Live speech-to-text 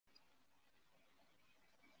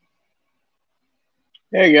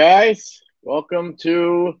Hey guys, welcome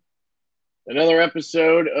to another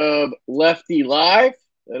episode of Lefty Live.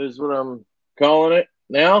 That is what I'm calling it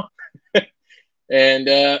now. And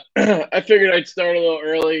I figured I'd start a little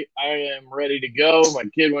early. I am ready to go. My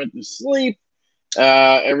kid went to sleep.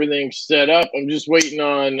 Everything's set up. I'm just waiting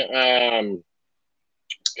on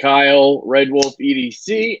Kyle, Red Wolf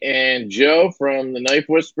EDC, and Joe from the Knife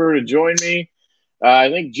Whisperer to join me.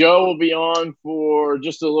 I think Joe will be on for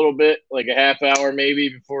just a little bit, like a half hour maybe,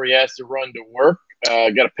 before he has to run to work.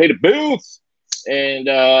 Got to pay the bills. And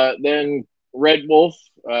then Red Wolf,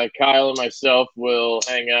 Kyle, and myself will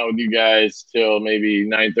hang out with you guys till maybe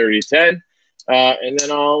 9:30, 10. And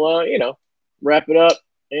then I'll, wrap it up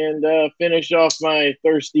and finish off my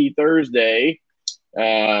Thirsty Thursday.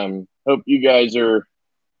 Hope you guys are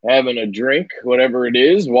having a drink, whatever it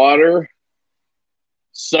is, water,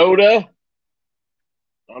 soda.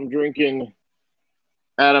 I'm drinking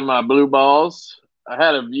out of my blue balls. I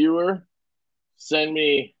had send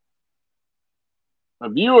me a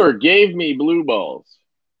viewer gave me blue balls,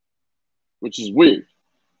 which is weird.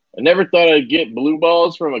 I never thought I'd get blue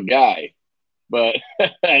balls from a guy, but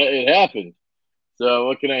it happened. So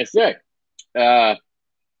what can I say? Uh,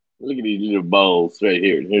 Look at these little balls right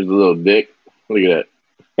here. Here's a little dick. Look at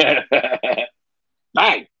that.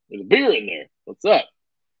 Hi, there's a beer in there. What's up?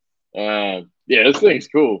 Yeah, this thing's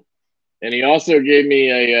cool. And he also gave me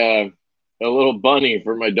a little bunny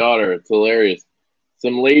for my daughter. It's hilarious.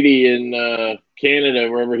 Some lady in Canada,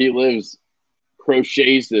 wherever he lives,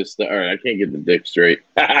 crochets this stuff. All right, I can't get the dick straight.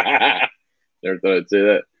 Never thought I'd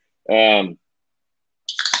say that.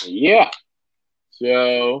 Yeah.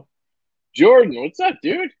 So, Jordan, what's up,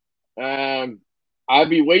 dude? I'll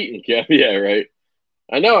be waiting, Kev. Yeah, right.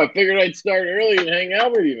 I know. I figured I'd start early and hang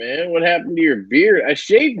out with you, man. What happened to your beard? I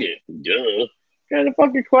shaved it. Duh. What kind of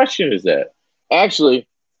fucking question is that? Actually,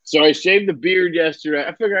 so I shaved the beard yesterday.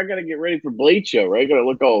 I figured I got to get ready for Blade Show, right? Got to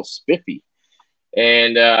look all spiffy.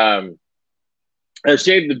 And I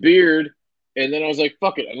shaved the beard, and then I was like,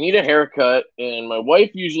 "Fuck it, I need a haircut." And my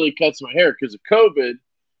wife usually cuts my hair because of COVID.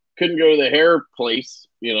 Couldn't go to the hair place,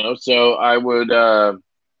 So I would have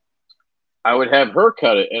her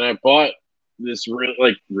cut it, and I bought this really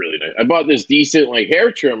nice. I bought this decent like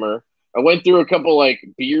hair trimmer. I went through a couple like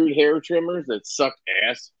beard hair trimmers that sucked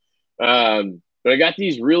ass, but I got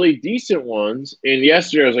these really decent ones. And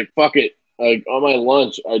yesterday I was like, "Fuck it!" Like on my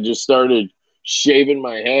lunch, I just started shaving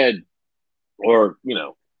my head, or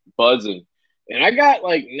buzzing, and I got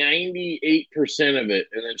like 98% of it.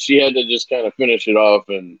 And then she had to just kind of finish it off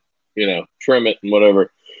and trim it and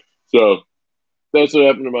whatever. So that's what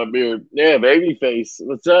happened to my beard. Yeah, baby face.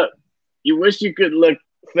 What's up? You wish you could look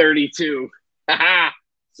 32. Haha,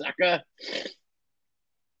 sucker.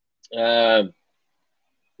 Uh,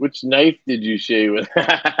 which knife did you shave with?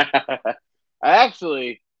 I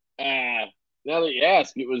actually, now that you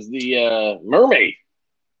ask, it was the mermaid.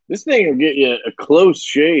 This thing will get you a close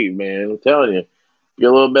shave, man. I'm telling you. Get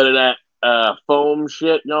a little bit of that foam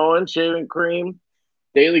shit going, shaving cream.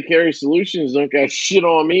 Daily Carry Solutions don't got shit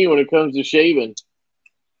on me when it comes to shaving.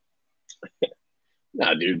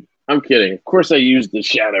 Nah, dude. I'm kidding. Of course I use the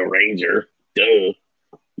Shadow Ranger. Duh.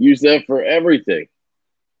 Use that for everything.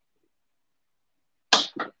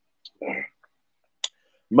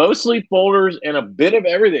 Mostly folders and a bit of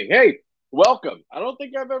everything. Hey, welcome. I don't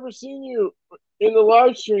think I've ever seen you in the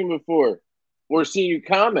live stream before or seen you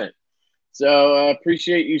comment. So I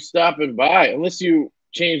appreciate you stopping by. Unless you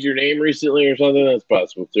changed your name recently or something, that's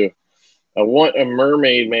possible too. I want a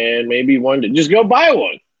mermaid, man. Maybe one day. Just go buy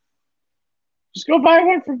one. Just go buy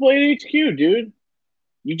one from Blade HQ, dude.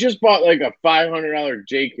 You just bought like a $500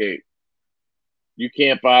 J cake. You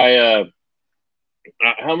can't buy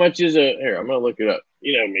how much is a here? I'm gonna look it up.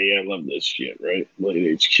 You know me, I love this shit, right?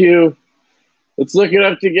 Blade HQ. Let's look it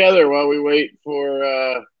up together while we wait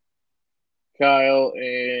for Kyle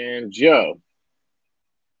and Joe.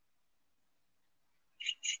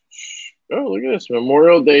 Oh, look at this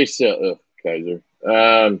Memorial Day sale, Kaiser.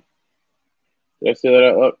 Did I say that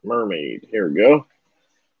out loud? Mermaid. Here we go.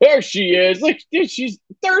 There she is. Look, dude, she's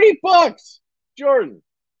 $30. Jordan.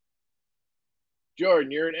 Jordan,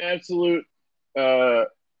 you're an absolute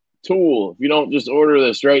tool. If you don't just order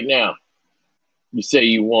this right now, you say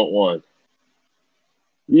you want one.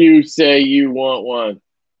 You say you want one.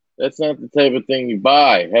 That's not the type of thing you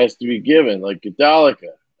buy. It has to be given, like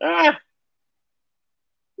Gadalica.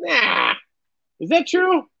 Nah. Is that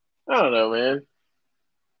true? I don't know, man.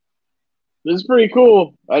 This is pretty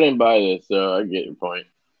cool. I didn't buy this, so I get your point.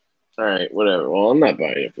 All right, whatever. Well, I'm not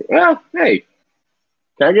buying it. Well, hey,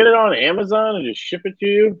 can I get it on Amazon and just ship it to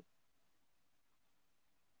you?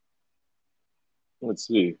 Let's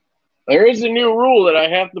see. There is a new rule that I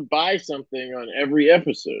have to buy something on every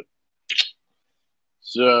episode.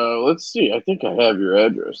 So let's see. I think I have your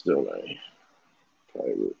address, don't I?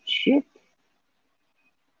 Pirate ship.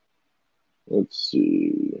 Let's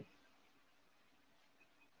see.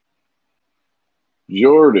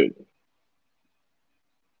 Jordan.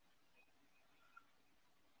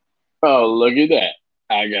 Oh, look at that.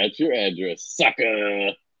 I got your address,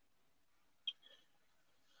 sucker.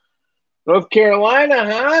 North Carolina,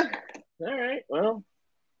 huh? All right, well.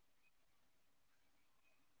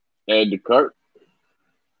 Add to cart.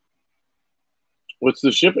 What's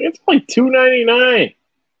the shipping? It's like $2.99.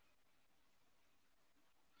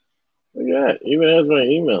 Look at that. Even has my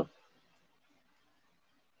email.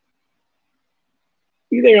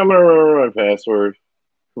 You think I'm gonna remember my password?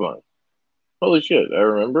 Come on. Holy shit, I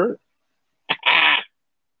remember it.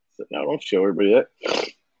 So now don't show everybody that.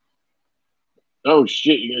 Oh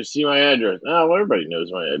shit, you're gonna see my address. Oh, well, everybody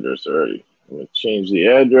knows my address already. I'm gonna change the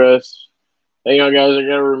address. Hang on, guys. I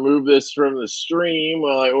gotta remove this from the stream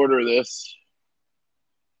while I order this.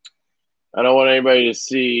 I don't want anybody to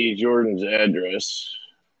see Jordan's address.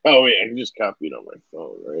 Oh wait, I can just copy it on my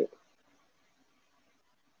phone, right?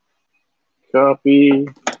 Copy.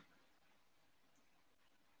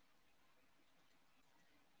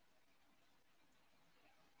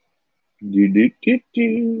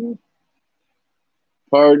 Do.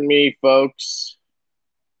 Pardon me, folks.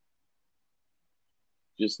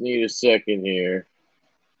 Just need a second here.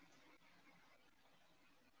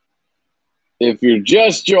 If you're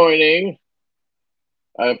just joining,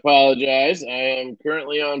 I apologize. I am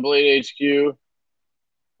currently on Blade HQ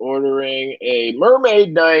ordering a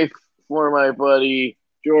mermaid knife for my buddy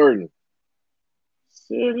Jordan.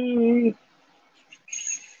 City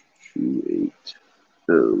 280.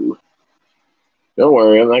 Don't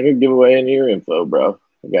worry, I'm not gonna give away any of your info, bro.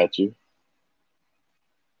 I got you.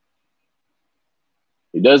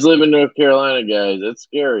 He does live in North Carolina, guys. That's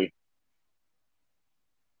scary.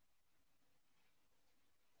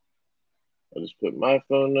 I'll just put my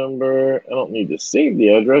phone number. I don't need to save the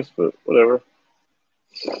address, but whatever.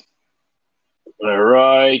 All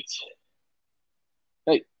right.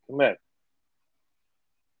 Hey, come back.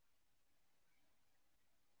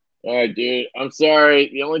 All right, dude. I'm sorry.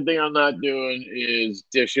 The only thing I'm not doing is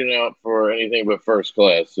dishing out for anything but first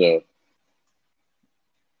class. So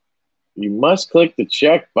you must click the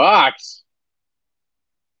check box.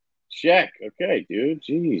 Check. Okay, dude.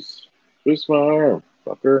 Jeez. Twist my arm,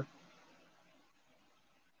 fucker.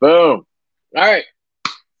 Boom. All right.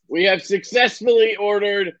 We have successfully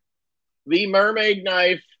ordered the mermaid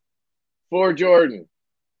knife for Jordan.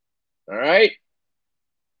 All right.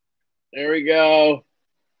 There we go.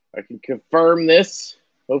 I can confirm this.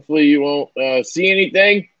 Hopefully you won't see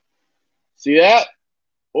anything. See that?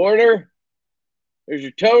 Order. There's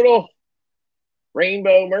your total.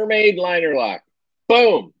 Rainbow Mermaid Liner Lock.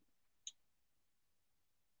 Boom.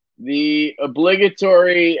 The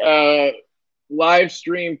obligatory live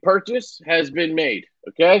stream purchase has been made.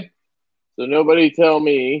 Okay? So nobody tell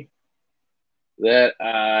me that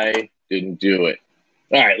I didn't do it.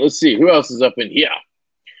 All right, let's see. Who else is up in here?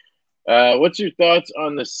 What's your thoughts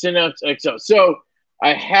on the Synapse XL? So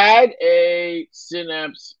I had a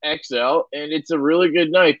Synapse XL, and it's a really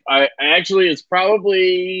good knife. I actually, it's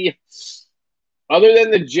probably, other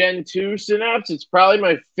than the Gen 2 Synapse, it's probably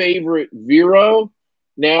my favorite Vero.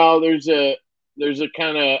 Now, there's a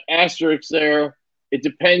kind of asterisk there. It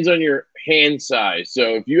depends on your hand size.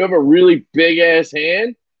 So if you have a really big-ass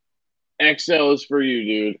hand, XL is for you,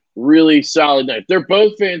 dude. Really solid knife. They're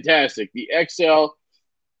both fantastic. The XL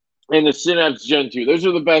and the Synapse Gen 2. Those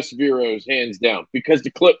are the best Veros, hands down, because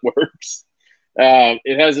the clip works.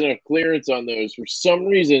 It has enough clearance on those. For some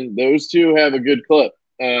reason, those two have a good clip.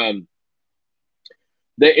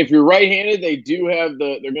 If you're right-handed, they do have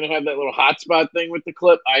they're going to have that little hotspot thing with the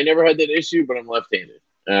clip. I never had that issue, but I'm left-handed.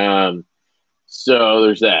 So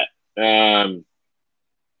there's that.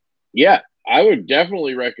 Yeah, I would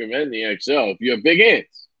definitely recommend the XL if you have big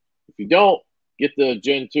hands. If you don't, get the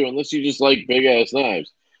Gen 2, unless you just like big-ass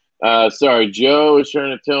knives. Sorry, Joe is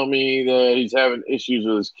trying to tell me that he's having issues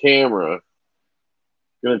with his camera.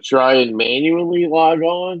 Gonna try and manually log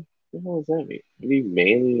on? What the hell does that mean?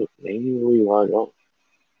 Maybe manually log on.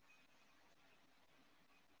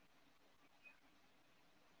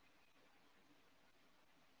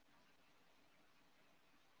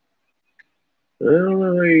 I don't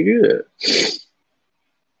know how you do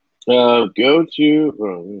that. Go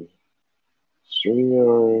to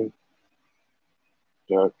StreamYard.com.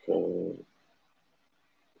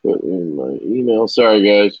 Put in my email. Sorry,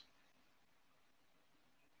 guys.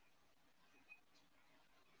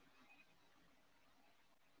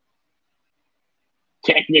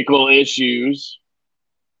 technical issues.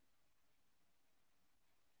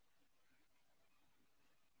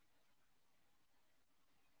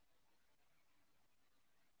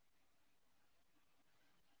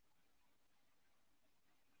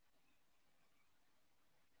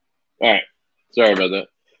 All right. Sorry about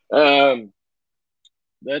that.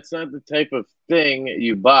 That's not the type of thing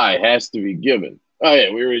you buy. It has to be given. Oh,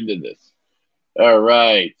 yeah, we already did this. All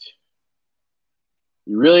right.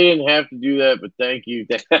 You really didn't have to do that, but thank you.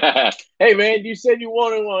 Hey, man, you said you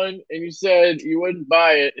wanted one, and you said you wouldn't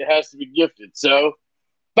buy it. It has to be gifted. So,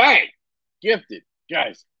 bang, gifted.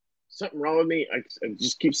 Guys, something wrong with me? I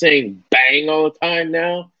just keep saying bang all the time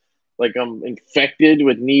now, like I'm infected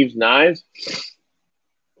with Neve's knives.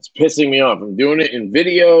 It's pissing me off. I'm doing it in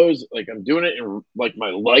videos, like I'm doing it in like my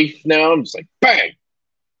life now. I'm just like bang,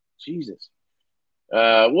 Jesus.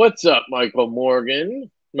 What's up, Michael Morgan?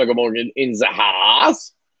 Michael Morgan in the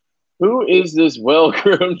house. Who is this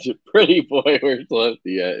well-groomed pretty boy? Where's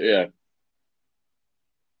Lefty at? Yeah.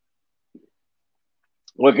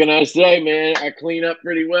 What can I say, man? I clean up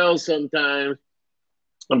pretty well sometimes.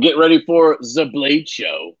 I'm getting ready for the Blade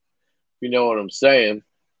Show. If you know what I'm saying.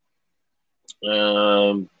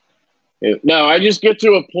 No, I just get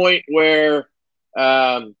to a point where,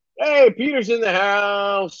 hey, Peter's in the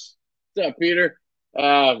house. What's up, Peter?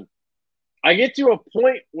 I get to a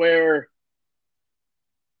point where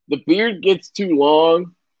the beard gets too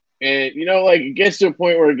long, and like it gets to a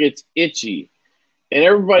point where it gets itchy. And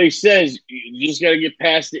everybody says you just got to get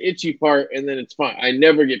past the itchy part, and then it's fine. I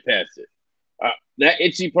never get past it. That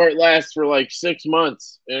itchy part lasts for like 6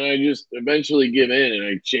 months, and I just eventually give in and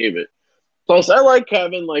I shave it. Plus, I like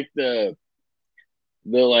having like the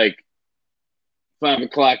like 5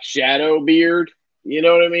 o'clock shadow beard. You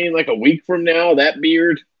know what I mean? Like a week from now, that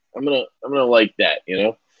beard, I'm gonna like that.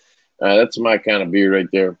 That's my kind of beard right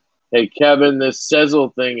there. Hey Kevin, this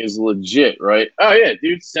Sezzle thing is legit, right? Oh yeah,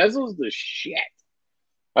 dude, Sezzle's the shit.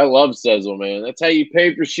 I love Sezzle, man. That's how you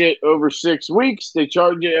pay for shit over 6 weeks. They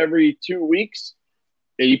charge you every 2 weeks.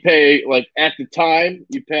 And you pay like at the time,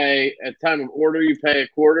 you pay at time of order, you pay a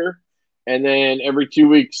quarter, and then every 2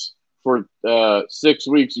 weeks for 6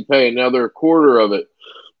 weeks, you pay another quarter of it.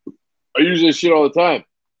 I use this shit all the time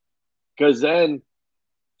because then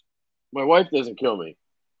my wife doesn't kill me.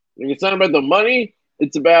 Like, it's not about the money.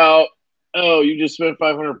 It's about, oh, you just spent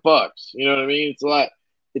 $500. You know what I mean? It's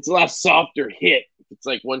a lot softer hit. It's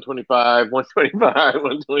like 125, 125,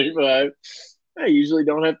 125. I usually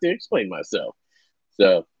don't have to explain myself.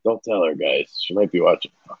 So don't tell her, guys. She might be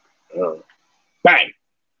watching. Bang.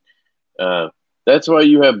 That's why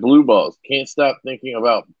you have blue balls. Can't stop thinking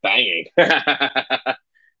about banging.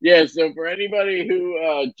 Yeah, so for anybody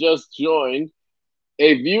who just joined,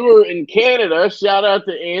 a viewer in Canada, shout out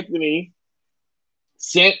to Anthony,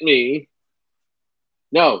 sent me.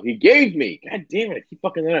 No, he gave me. God damn it, I keep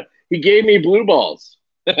fucking that up. He gave me blue balls.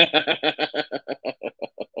 Look at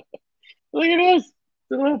this.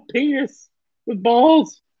 The little penis with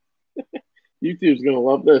balls. YouTube's going to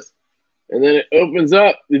love this. And then it opens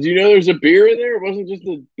up. Did you know there's a beer in there? It wasn't just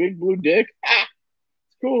a big blue dick. Ah,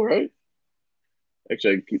 it's cool, right?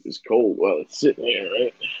 Actually, I can keep this cold while it's sitting here,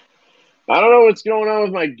 right? I don't know what's going on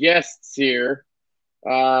with my guests here.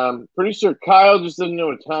 Pretty sure Kyle just doesn't know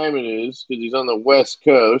what time it is because he's on the West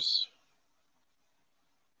Coast.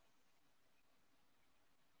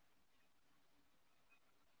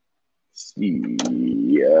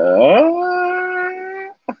 Yeah.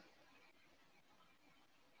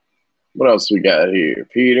 What else we got here?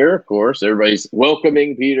 Peter, of course. Everybody's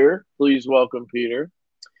welcoming Peter. Please welcome Peter.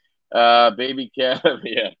 Baby Kev.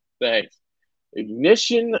 Yeah, thanks.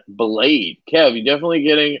 Ignition Blade. Kev, you're definitely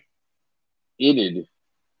getting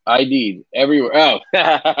ID'd everywhere. Oh,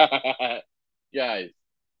 guys,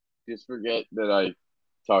 just forget that I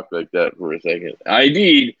talked like that for a second.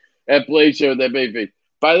 ID'd at Blade Show, that baby.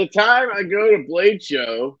 By the time I go to Blade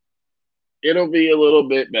Show, it'll be a little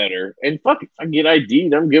bit better. And fuck, if I get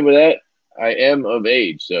ID'd, I'm good with that. I am of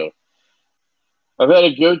age, so. I've had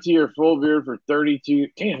a goatee or full beard for 32.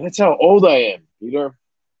 Damn, that's how old I am, Peter.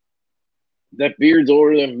 That beard's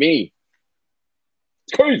older than me.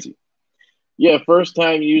 It's crazy. Yeah, first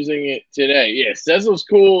time using it today. Yeah, Sezzle's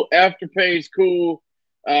cool. Afterpay's cool.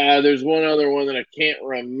 There's one other one that I can't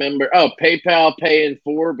remember. Oh, PayPal Pay in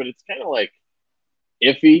 4, but it's kind of like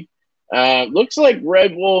iffy. Looks like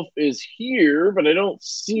Red Wolf is here, but I don't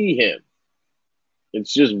see him.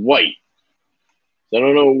 It's just white. So I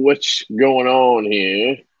don't know what's going on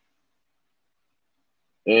here.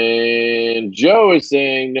 And Joe is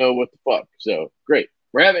saying, no, what the fuck? So great.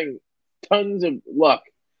 We're having tons of luck.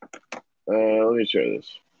 Let me show this.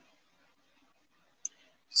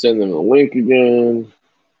 Send them the link again.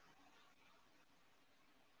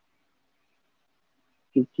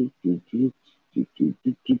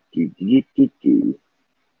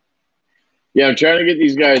 Yeah, I'm trying to get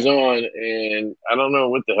these guys on, and I don't know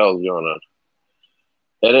what the hell's going on.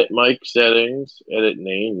 Edit mic settings. Edit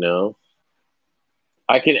name. No.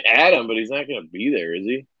 I can add him, but he's not going to be there, is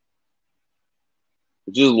he?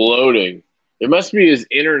 It's just loading. It must be his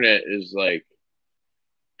internet is like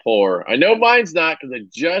poor. I know mine's not because I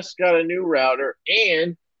just got a new router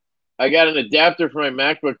and I got an adapter for my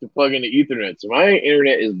MacBook to plug into Ethernet. So my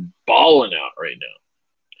internet is balling out right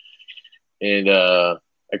now. And I'll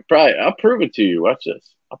prove it to you. Watch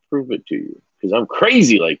this. I'll prove it to you because I'm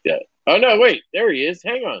crazy like that. Oh, no, wait. There he is.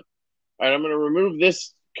 Hang on. All right, I'm going to remove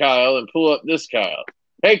this Kyle and pull up this Kyle.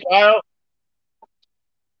 Hey, Kyle.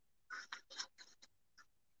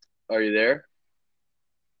 Are you there?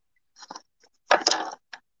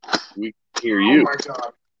 We can hear you. Oh, my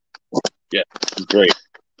God. Yeah, great.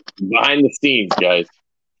 Behind the scenes, guys.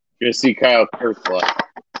 You're going to see Kyle curse a lot.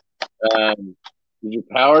 Did your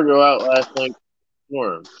power go out last night?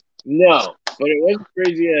 Storm? No, but it was a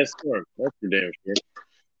crazy ass storm. That's for damn sure.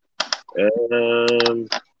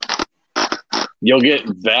 You'll get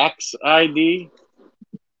Vax ID.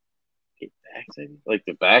 Get Vax ID? Like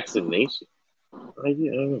the vaccination. I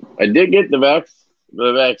don't know. I did get the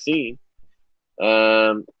vaccine.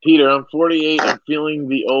 Peter, I'm 48. I'm feeling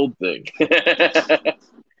the old thing.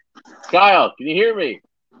 Kyle, can you hear me?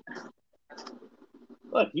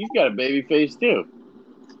 Look, he's got a baby face too.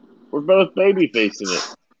 We're both baby facing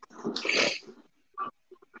it. All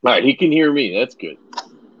right, he can hear me. That's good.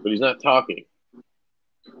 But he's not talking.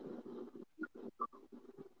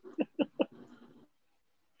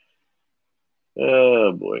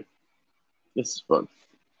 Oh, boy. This is fun.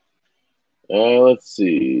 Let's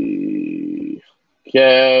see.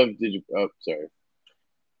 Kev, did you... Oh, sorry.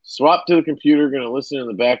 Swap to the computer. Going to listen in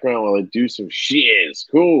the background while I do some shiz.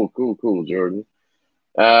 Cool, Jordan.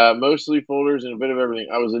 Mostly folders and a bit of everything.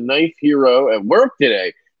 I was a knife hero at work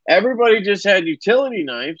today. Everybody just had utility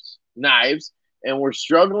knives, and we're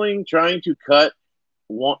struggling trying to cut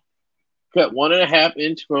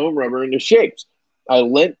 1.5-inch foam rubber into shapes. I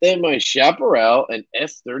lent them my Chaparral and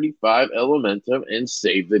S35 Elementum and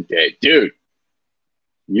saved the day. Dude,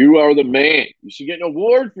 you are the man. You should get an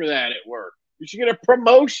award for that at work. You should get a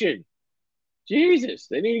promotion. Jesus,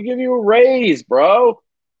 they need to give you a raise, bro.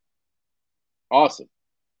 Awesome.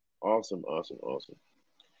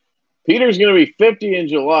 Peter's going to be 50 in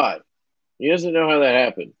July. He doesn't know how that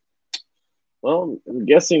happened. Well, I'm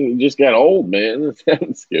guessing he just got old, man.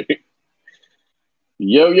 That's kidding.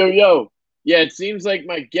 Yo. Yeah, it seems like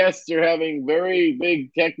my guests are having very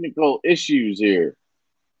big technical issues here.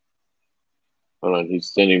 Hold on,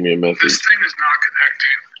 he's sending me a message. This thing is not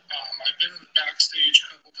connecting. I've been backstage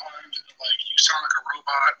a couple times, and you sound like a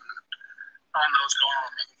robot, and I don't know what's going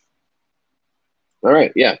on, man. All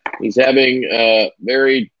right, yeah. He's having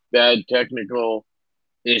very bad technical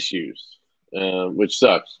issues, which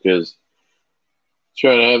sucks because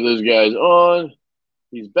trying to have those guys on.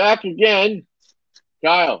 He's back again.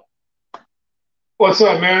 Kyle. What's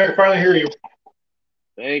up, man? I can finally hear you.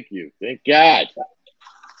 Thank you. Thank God.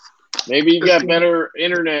 Maybe you got better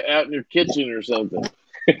internet out in your kitchen or something.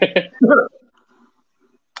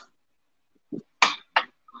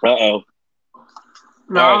 Uh-oh.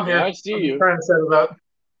 No, right, I'm here. I see you. Trying to set it up.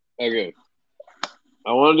 Okay.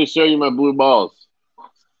 I wanted to show you my blue balls.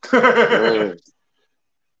 They're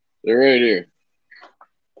right here.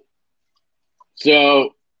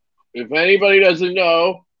 So, if anybody doesn't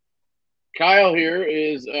know, Kyle here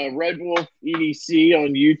is Red Wolf EDC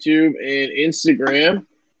on YouTube and Instagram,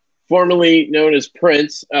 formerly known as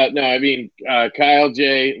Prince. Kyle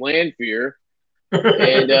J. Landfear.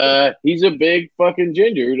 And he's a big fucking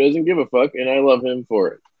ginger who doesn't give a fuck, and I love him for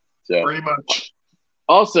it. So pretty much.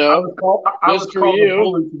 Also, I was called a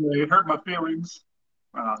bully today. It hurt my feelings.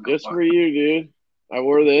 Just for you, dude. I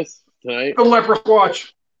wore this tonight. The leper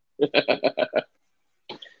watch.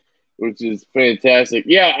 Which is fantastic.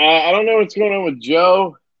 Yeah, I don't know what's going on with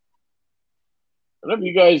Joe. I don't know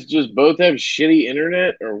if you guys just both have shitty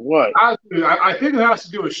internet or what. I think it has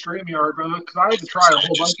to do with StreamYard, brother, because I had to try a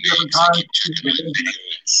whole bunch of different times. And everything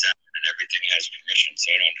has permission,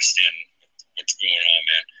 so I don't understand what's going on,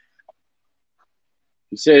 man.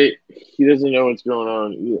 You say he doesn't know what's going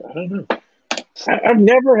on either. I don't know. I've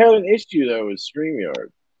never had an issue, though, with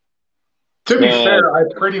StreamYard. To be fair, I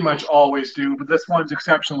pretty much always do, but this one's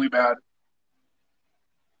exceptionally bad.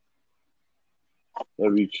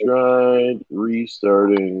 Have you tried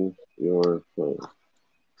restarting your phone?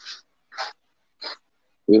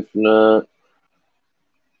 If not,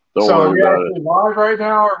 Don't So are worry we about it. actually live right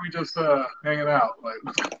now, or are we just hanging out? Like,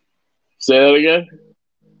 Say that again?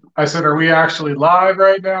 I said, are we actually live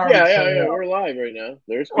right now? Or are we just hanging Yeah. out? We're live right now.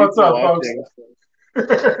 There's What's people up, folks?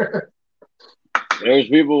 watching. There's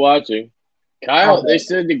people watching. Kyle, Okay. they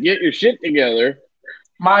said to get your shit together.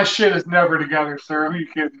 My shit is never together, sir. Who you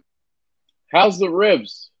kidding? How's the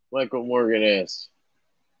ribs? Michael Morgan asked.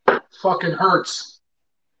 Fucking hurts.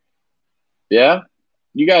 Yeah?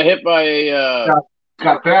 You got hit by a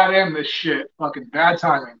Got bad end this shit. Fucking bad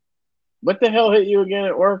timing. what the hell hit you again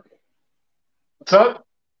at work? What's up?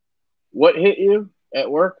 What hit you at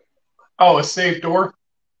work? Oh, a safe door.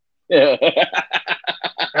 Yeah.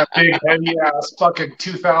 That big heavy ass fucking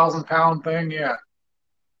 2,000-pound thing. Yeah.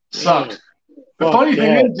 Sucked. The Fuck funny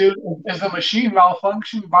thing that. is, dude, is the machine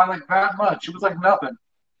malfunctioned by like that much. It was like nothing.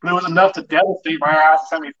 But it was enough to devastate my ass and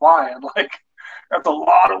send me flying. Like, that's a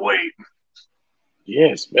lot of weight. Yeah,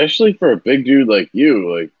 especially for a big dude like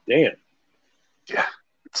you. Like, damn. Yeah,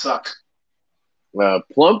 it sucked.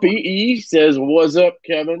 Plumpy E says, "What's up,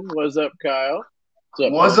 Kevin? What's up, Kyle?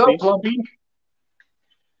 What's up, Plumpy?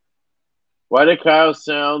 Why did Kyle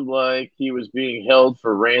sound like he was being held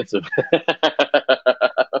for ransom?"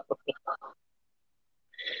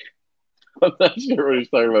 I'm not sure what he's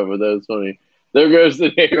talking about, but that was funny. There goes the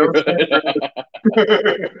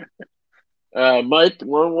neighborhood. Mike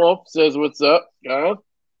Lone Wolf says, "What's up, Kyle?"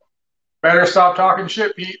 Better stop talking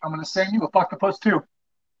shit, Pete. I'm gonna send you a fuck the puss too.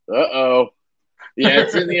 Uh-oh. Yeah,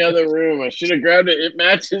 it's in the other room. I should have grabbed it. It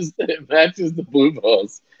matches the blue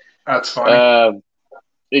balls. That's funny.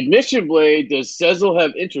 Ignition Blade, does Sezzle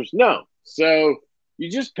have interest? No. So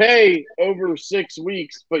you just pay over 6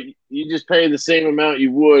 weeks, but you just pay the same amount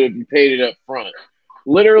you would if you paid it up front.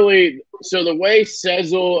 Literally, so the way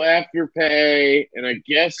Sezzle, Afterpay, and I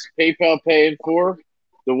guess PayPal Pay in 4,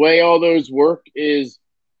 the way all those work is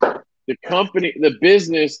the company, the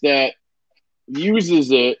business that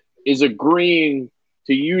uses it is agreeing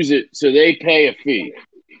to use it, so they pay a fee.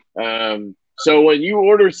 So when you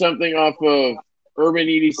order something off of Urban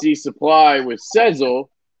EDC Supply with Sezzle,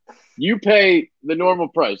 you pay the normal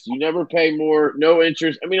price. You never pay more, no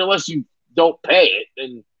interest. I mean, unless you don't pay it,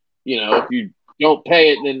 then if you don't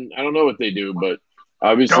pay it, then I don't know what they do, but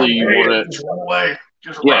obviously you want to just run away.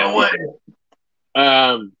 Run away.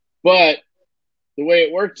 But the way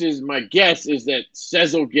it works is, my guess is that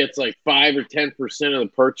Sezzle gets like 5 or 10% of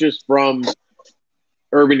the purchase from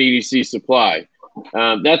Urban EDC Supply.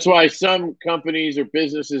 That's why some companies or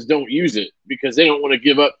businesses don't use it, because they don't want to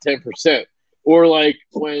give up 10%. Or like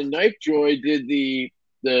when Knifejoy did the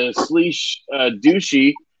Sleesh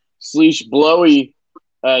douchey, Sleesh blowy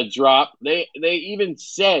drop, they even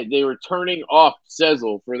said they were turning off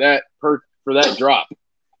Sezzle for that drop,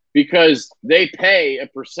 because they pay a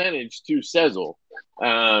percentage to Sezzle.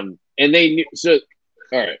 And they knew. So,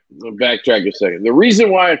 all right, I'll backtrack a second. The reason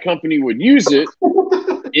why a company would use it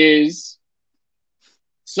is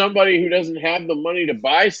somebody who doesn't have the money to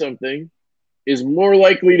buy something is more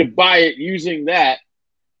likely to buy it using that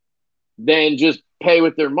than just pay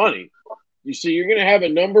with their money. You see, you're going to have a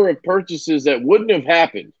number of purchases that wouldn't have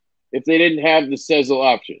happened if they didn't have the Sezzle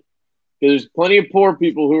option. There's plenty of poor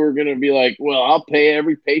people who are going to be like, well, I'll pay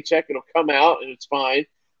every paycheck. It'll come out and it's fine.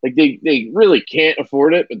 Like they really can't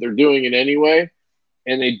afford it, but they're doing it anyway.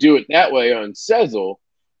 And they do it that way on Sezzle.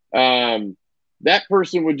 That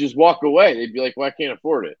person would just walk away. They'd be like, well, I can't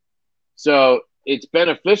afford it. So it's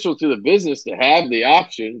beneficial to the business to have the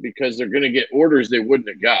option, because they're going to get orders they wouldn't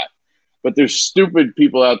have got. But there's stupid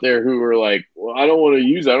people out there who are like, well, I don't want to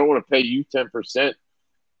use it. I don't want to pay you 10%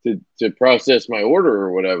 to process my order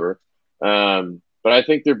or whatever. But I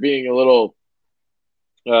think they're being a little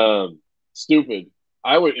stupid.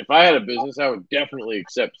 If I had a business, I would definitely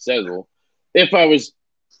accept Sezzle if I was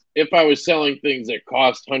selling things that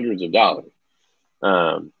cost hundreds of dollars.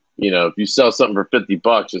 If you sell something for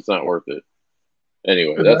 $50, it's not worth it.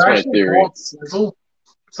 Anyway, that's my theory. Sezzle?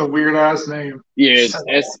 It's a weird ass name. Yeah, it's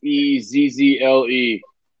Sezzle.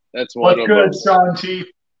 That's one What's of good, them. Sean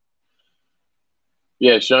T?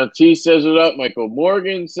 Yeah, Sean T says what up. Michael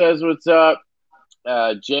Morgan says what's up.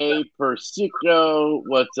 Jay Persico,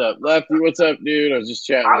 what's up? Lefty, what's up, dude? I was just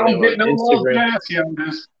chatting with him on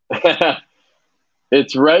Instagram.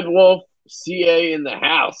 It's Red Wolf CA in the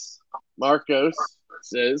house. Marcos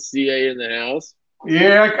says CA in the house.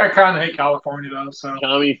 Yeah, I kind of hate California though. So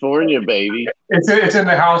California, baby. It's in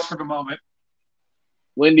the house for the moment.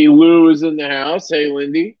 Lindy Lou is in the house. Hey,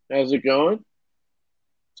 Lindy, how's it going?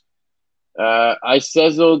 I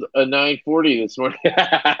sezzled a 940 this morning.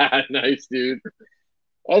 Nice, dude.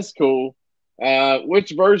 That's cool.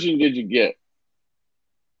 Which version did you get?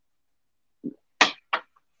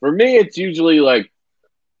 For me, it's usually like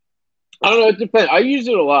I don't know. It depends. I use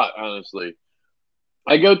it a lot, honestly.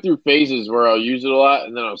 I go through phases where I'll use it a lot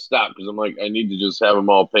and then I'll stop because I'm like, I need to just have them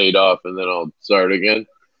all paid off and then I'll start again.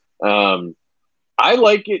 Um, I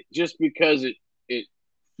like it just because it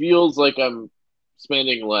feels like I'm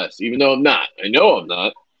spending less, even though I'm not. I know I'm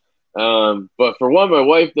not. But for one, my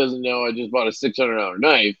wife doesn't know I just bought a $600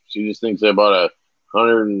 knife. She just thinks I bought a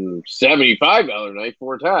 $175 knife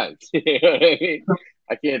 4 times. You know what I mean?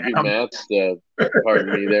 I can't do math, so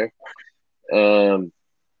pardon me there.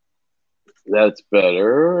 That's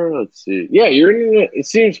better. Let's see. Yeah, it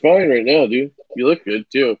seems fine right now, dude. You look good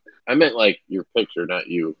too. I meant like your picture, not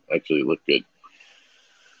you. Actually, look good.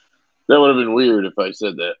 That would have been weird if I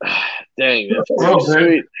said that. Dang, that's pretty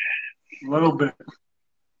sweet. A little bit.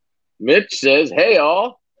 Mitch says, "Hey,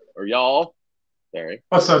 all or y'all." Sorry.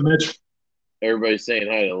 What's up, Mitch? Everybody's saying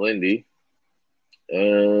hi to Lindy.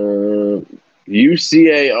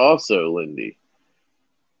 UCA also, Lindy.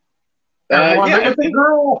 It's a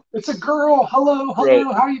girl. It's a girl. Hello. Right.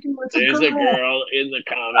 How you doing? There's a girl in the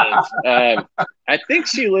comments. I think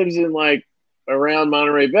she lives in like around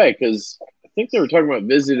Monterey Bay because I think they were talking about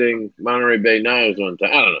visiting Monterey Bay Knives one time.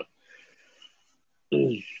 I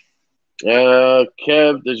don't know.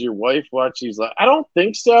 Kev, does your wife watch these? I don't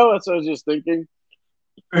think so. That's what I was just thinking.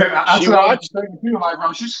 She watched too. Like,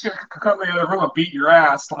 bro, she's just gonna come in the other room and beat your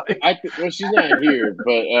ass. Like, well, she's not here,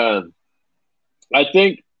 but I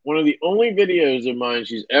think one of the only videos of mine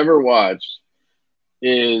she's ever watched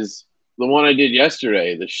is the one I did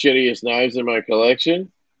yesterday, the shittiest knives in my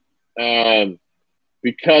collection.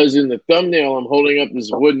 Because in the thumbnail, I'm holding up this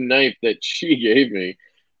wooden knife that she gave me.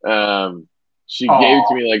 She gave it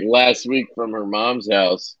to me like last week from her mom's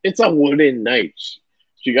house. It's a wooden knife.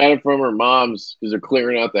 She got it from her mom's because they're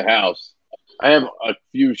clearing out the house. I have a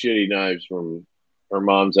few shitty knives from her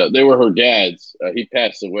mom's house. They were her dad's. He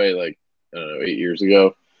passed away like, I don't know, 8 years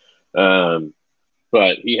ago.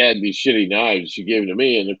 But he had these shitty knives. She gave them to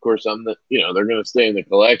me. And of course, they're going to stay in the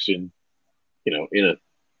collection, in a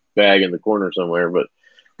bag in the corner somewhere, but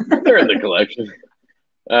they're in the collection.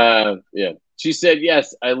 Yeah. She said,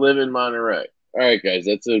 yes, I live in Monterey. All right, guys,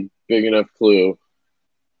 that's a big enough clue.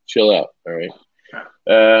 Chill out. All right.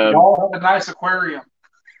 Y'all have a nice aquarium.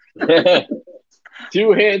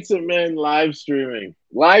 Two handsome men live stream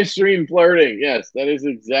flirting. Yes, that is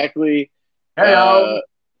exactly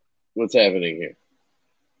what's happening here.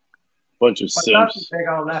 Bunch of simps. Big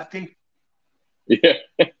old Lefty. Yeah.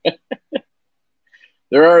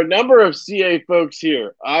 There are a number of CA folks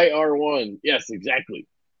here. IR1. Yes, exactly.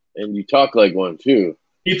 And you talk like one, too.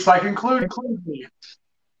 It's like include me.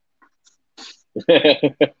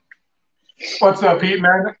 What's up, Pete,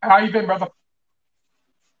 man? How you been, brother?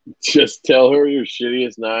 Just tell her your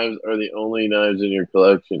shittiest knives are the only knives in your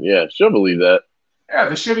collection. Yeah, she'll believe that. Yeah,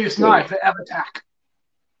 the shittiest knife, the Evatac.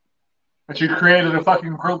 That you created a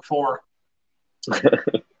fucking group for.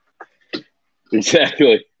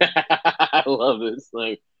 Exactly. I love this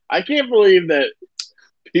knife. I can't believe that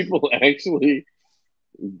people actually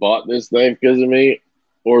bought this knife because of me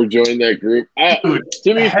or joined that group. Dude,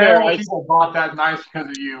 to be fair, people bought that knife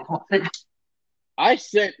because of you. I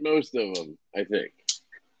sent most of them, I think.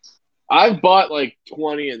 I've bought like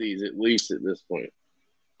 20 of these at least at this point.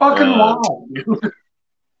 Fucking wow, dude.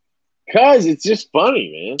 Because it's just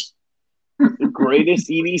funny, man. The greatest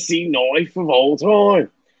EDC knife of all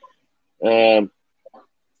time. All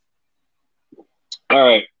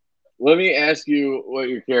right. Let me ask you what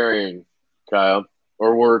you're carrying, Kyle,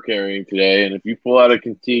 or were carrying today. And if you pull out a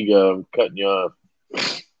Contigo, I'm cutting you off.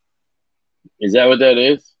 Is that what that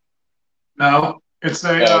is? No, it's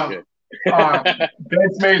a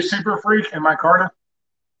Ben's made Super Freak in my Carter.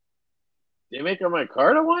 They make a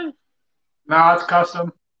micarta one? No, it's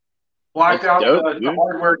custom. Blacked out the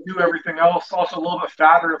hardware too, everything else. Also a little bit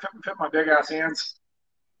fatter to fit my big ass hands.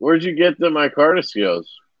 Where'd you get the micarta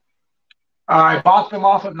skills? I bought them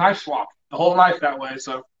off at Knife Swap. The whole knife that way.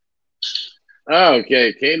 So. Oh, okay.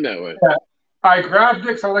 It came that way. Yeah. I grabbed it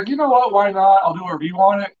because I was like, you know what? Why not? I'll do a review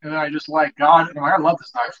on it. And I just got it. And I love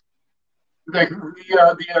this knife. Like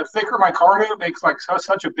the thicker micarta makes like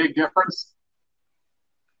such a big difference.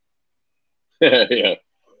 Yeah.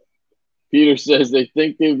 Peter says they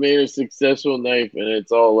think they've made a successful knife and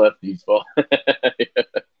it's all Lefty's fault. Yeah.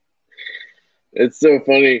 It's so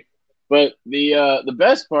funny. But the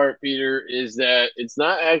best part, Peter, is that it's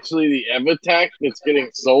not actually the Evatac that's getting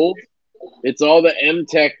sold. It's all the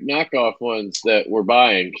M-Tech knockoff ones that we're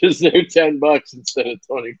buying because they're $10 instead of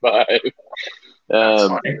 $25.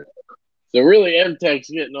 So really, M-Tech's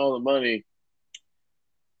getting all the money.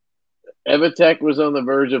 Evatec was on the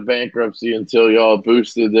verge of bankruptcy until y'all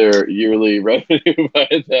boosted their yearly revenue by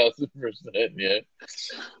 1,000%. Yeah.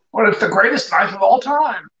 Well, it's the greatest knife of all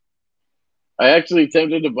time. I actually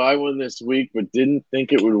attempted to buy one this week, but didn't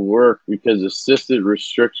think it would work because assisted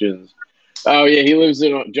restrictions. Oh yeah,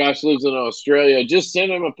 Josh lives in Australia. Just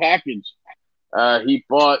sent him a package. He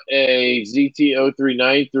bought a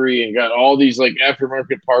ZT0393 and got all these like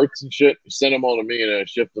aftermarket parts and shit. He sent them all to me, and I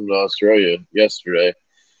shipped them to Australia yesterday.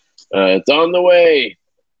 It's on the way.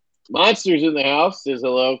 Monsters in the house. Says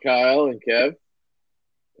hello, Kyle and Kev.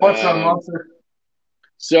 What's up, Monster?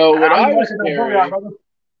 So what How I you was liking that bug carrying. out, brother?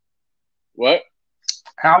 What?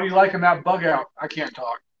 How are you liking that bug out? I can't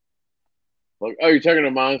talk. Oh, you're talking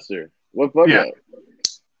to Monster. What bug out?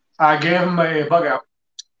 I gave him a bug out.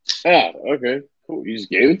 Ah, okay. Cool. You just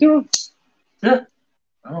gave it to him? Yeah.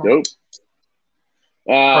 Oh. Nope.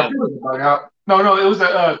 I think it was a bug out. No, it was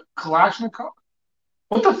a Kalashnikov.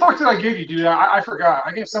 What the fuck did I give you, dude? I forgot.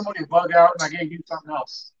 I gave somebody a bug out, and I gave you something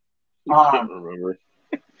else. I can't remember.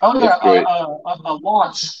 Oh yeah, a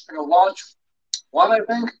launch, like a launch one, I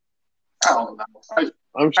think. I don't know.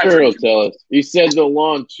 I'm sure he'll tell us. He said the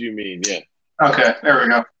launch. You mean? Yeah. Okay, there we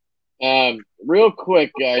go. Real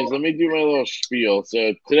quick, guys, let me do my little spiel.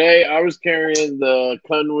 So today I was carrying the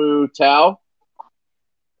Kunwu Tao,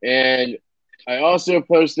 and I also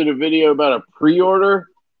posted a video about a pre-order.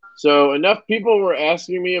 So enough people were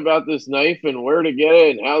asking me about this knife and where to get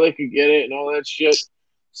it and how they could get it and all that shit.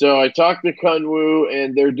 So I talked to Kunwu,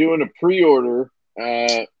 and they're doing a pre-order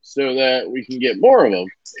so that we can get more of them.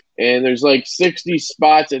 And there's like 60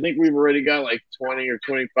 spots. I think we've already got like 20 or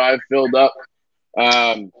 25 filled up.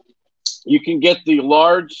 You can get the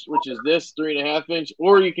large, which is this 3.5 inch,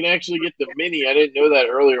 or you can actually get the mini. I didn't know that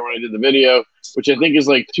earlier when I did the video, which I think is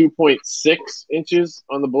like 2.6 inches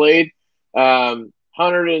on the blade. $170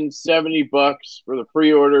 for the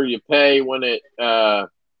pre-order. You pay when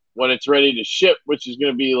it's ready to ship, which is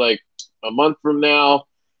going to be like a month from now.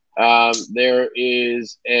 There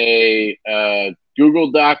is a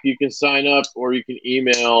Google Doc you can sign up, or you can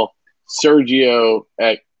email Sergio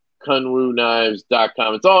at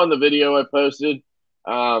kunwuknives.com. It's all in the video I posted.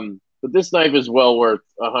 But this knife is well worth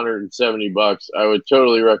 $170. I would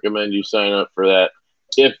totally recommend you sign up for that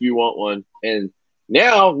if you want one. And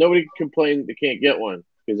now nobody can complain they can't get one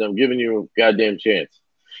because I'm giving you a goddamn chance.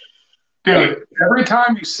 Dude, every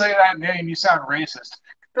time you say that name, you sound racist.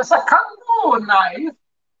 It's like, Kunwu knife.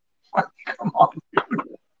 Come on,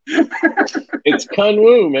 dude. It's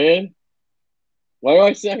Kunwu, man. Why do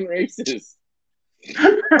I sound racist?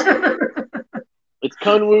 It's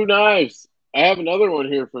Kunwu knives. I have another one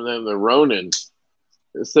here from them, the Ronin.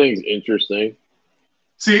 This thing's interesting.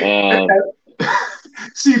 See, the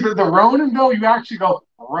Ronin, though, you actually go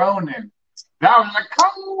Ronin. That was like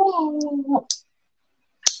Kunwu.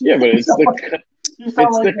 Yeah, but it's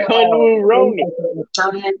the Kunwu Ronin. The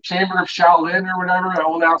 38 Chamber of Shaolin or whatever, that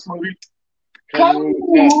old ass movie.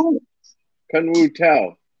 Kunwu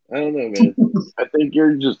Tao. I don't know, man. I think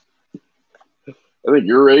you're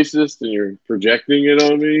racist and you're projecting it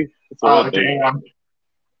on me. Oh, damn.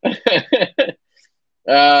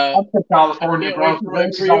 I'm from California, bro.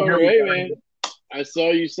 Hey, man. I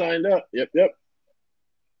saw you signed up. Yep.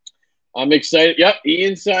 I'm excited. Yep,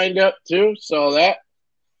 Ian signed up too. Saw that.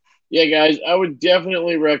 Yeah, guys, I would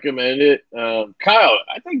definitely recommend it. Kyle,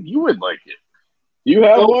 I think you would like it. You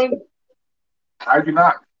have one? I do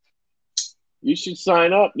not. You should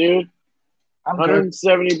sign up, dude.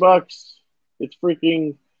 $170. It's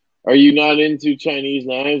freaking. Are you not into Chinese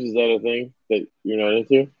knives? Is that a thing that you're not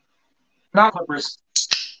into? Not clippers.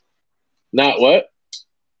 Not what?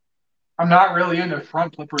 I'm not really into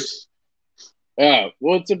front clippers. Yeah,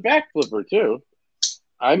 well, it's a back flipper too.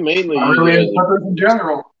 I mainly not use really it into clippers in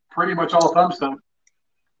general. Pretty much all thumb stuff.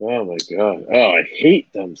 Oh my god! Oh, I hate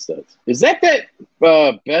thumb studs. Is that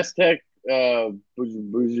Best Tech Togata,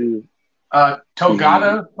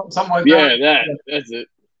 something like that? Yeah, that's it.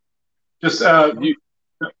 Just did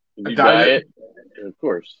you dye it? Of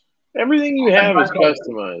course. Everything you have is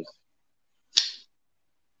customized.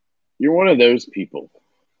 You're one of those people.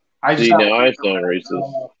 I sound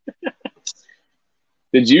racist.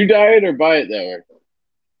 Did you dye it or buy it that way?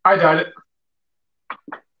 I dyed it.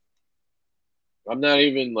 I'm not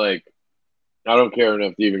even like, I don't care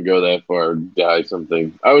enough to even go that far or dye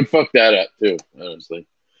something. I would fuck that up too, honestly.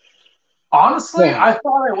 Honestly, I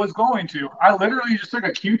thought I was going to. I literally just took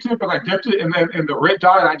a Q-tip and I dipped it in the red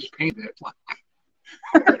dye and I just painted it.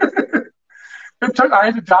 I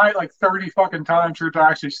had to dye it like 30 fucking times for it to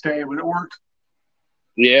actually stay, but it worked.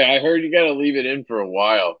 Yeah, I heard you got to leave it in for a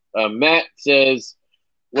while. Matt says,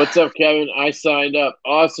 "What's up, Kevin? I signed up.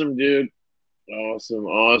 Awesome, dude.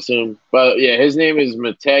 Awesome. But yeah, his name is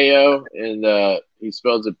Mateo, and he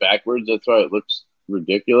spells it backwards. That's why it looks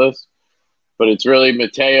ridiculous. but it's really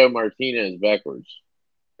Mateo Martinez backwards.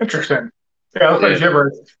 Interesting. Yeah, it looks like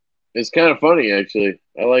gibberish. It's kind of funny, actually.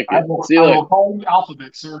 I like it. I will call him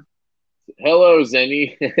Alphabet, sir. Hello,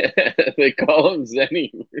 Zenny. They call him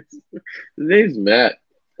Zenny. His name's Matt.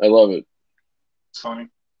 I love it. It's funny.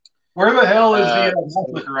 Where the hell is the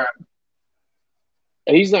flicker at?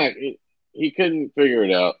 He's not. He couldn't figure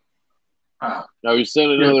it out. No, he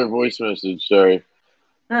sent another voice message. Sorry.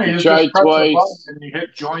 Yeah, you tried just press twice. the button and you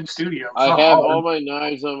hit join studio. I have all my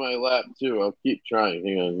knives on my lap too. I'll keep trying.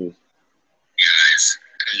 Hang on. Guys,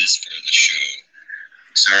 this is for the show.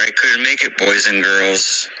 Sorry I couldn't make it, boys and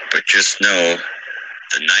girls, but just know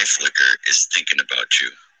the knife licker is thinking about you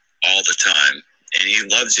all the time, and he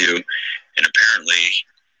loves you, and apparently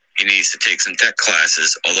he needs to take some tech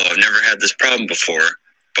classes, although I've never had this problem before.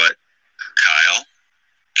 But Kyle,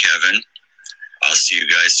 Kevin, I'll see you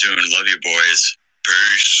guys soon. Love you, boys.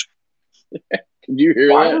 Peace. Can you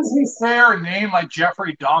hear Why that? does he say our name like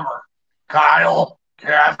Jeffrey Dahmer? Kyle,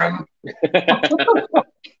 Kevin.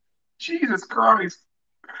 Jesus Christ.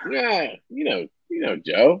 Yeah, you know,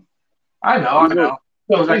 Joe. I know.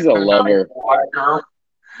 He's a lover.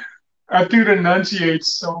 That dude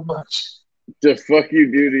enunciates so much. The fuck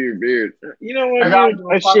you do to your beard? You know what, dude?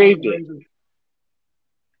 I shaved it.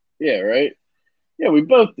 Yeah, right? Yeah, we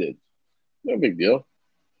both did. No big deal.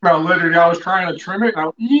 No, literally, I was trying to trim it, and I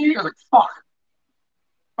was like, fuck.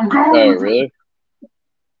 I'm going. Oh, really?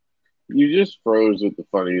 You just froze with the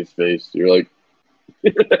funniest face. You're like...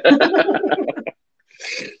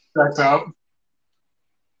 That's out.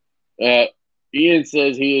 Ian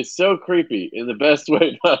says he is so creepy in the best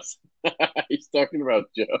way possible. He's talking about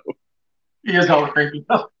Joe. He is hella creepy.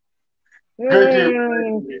 Good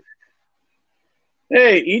dude.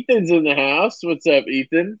 Hey, Ethan's in the house. What's up,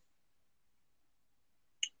 Ethan?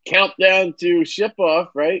 Countdown to ship off,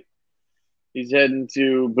 right? He's heading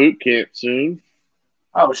to boot camp soon.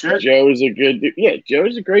 Oh, shit. Joe's a good dude. Yeah,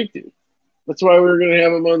 Joe's a great dude. That's why we were going to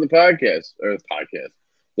have him on the podcast,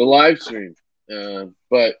 the live stream.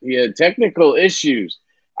 But he had technical issues.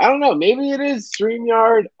 I don't know. Maybe it is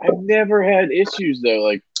StreamYard. I've never had issues, though.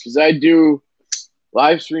 Like, because I do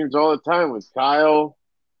live streams all the time with Kyle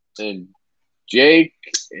and Jake,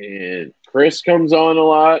 and Chris comes on a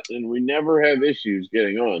lot, and we never have issues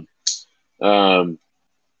getting on.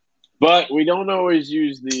 But we don't always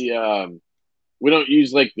use we don't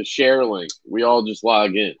use, like, the share link. We all just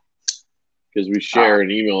log in because we share an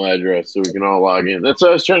email address so we can all log in. That's what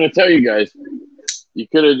I was trying to tell you guys. You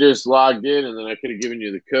could have just logged in, and then I could have given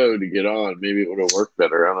you the code to get on. Maybe it would have worked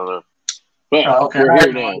better. I don't know. But we're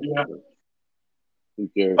here now. Who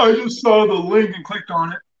cares? I just saw the link and clicked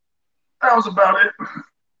on it. That was about it.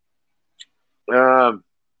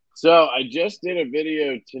 So I just did a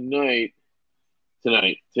video today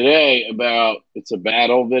about, it's a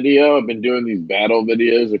battle video. I've been doing these battle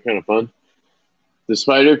videos. They're kind of fun. The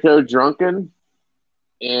Spyderco Drunken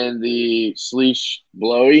and the Sleesh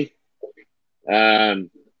Blowy.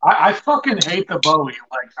 I fucking hate the Bowie.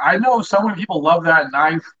 Like, I know so many people love that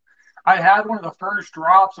knife. I had one of the first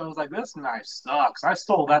drops. I was like, this knife sucks. I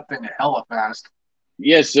stole that thing hella fast.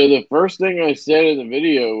 Yeah, so the first thing I said in the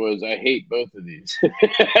video was I hate both of these.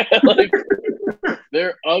 Like,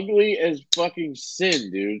 they're ugly as fucking sin,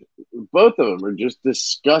 dude. Both of them are just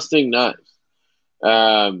disgusting knives.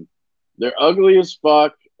 They're ugly as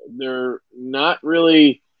fuck. They're not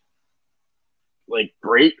really, like,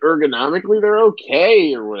 great ergonomically. They're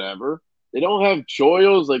okay or whatever. They don't have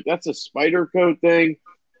choils. Like, that's a Spyderco thing.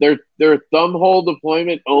 They're thumb hole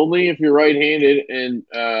deployment only if you're right-handed, and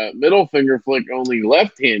middle finger flick only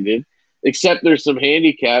left-handed, except there's some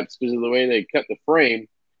handicaps because of the way they cut the frame.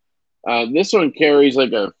 This one carries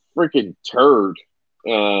like a freaking turd.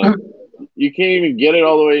 You can't even get it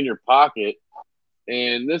all the way in your pocket.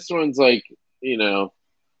 And this one's like,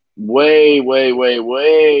 way, way, way,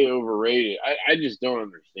 way overrated. I just don't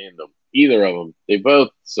understand them. Either of them. They both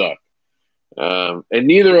suck. And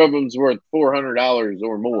neither of them's worth $400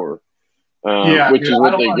 or more, which is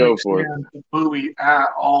what they go for. The Bowie at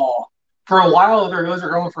all. For a while, those are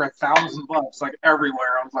going for $1,000, like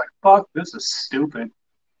everywhere. I was like, "Fuck, this is stupid."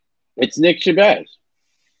 It's Nick Shabazz.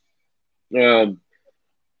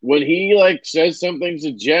 When he says something's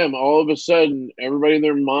a gem, all of a sudden everybody and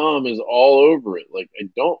their mom is all over it. Like, I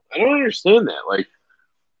don't understand that. Like,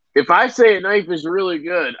 if I say a knife is really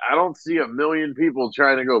good, I don't see a million people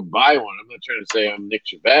trying to go buy one. I'm not trying to say I'm Nick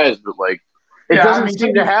Shabazz, but it doesn't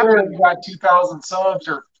seem to happen. You got 2,000 subs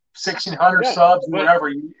or 1,600 subs,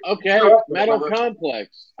 whatever. Okay, Metal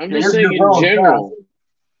Complex. I'm just saying in general.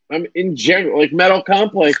 I'm in general, like, Metal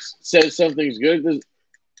Complex says something's good.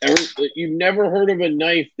 You've never heard of a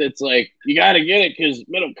knife that's like, you got to get it because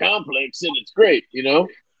metal complex and it's great, you know?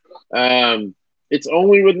 It's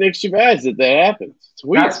only with Nick Shabazz that happens. It's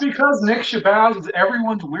weird. That's because Nick Shabazz is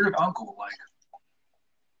everyone's weird uncle. What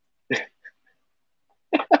the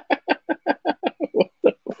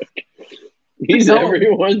fuck? He's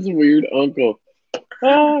everyone's weird uncle.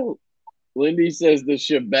 Oh, Lindy says the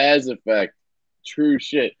Shabazz effect. True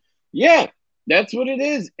shit. Yeah, that's what it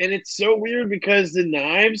is. And it's so weird because the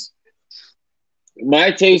knives,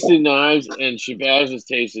 my taste in knives and Shabazz's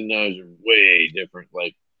taste in knives are way different.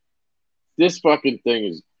 Like, this fucking thing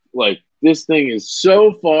is like, this thing is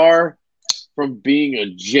so far from being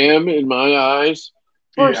a gem in my eyes.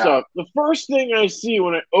 First off, the first thing I see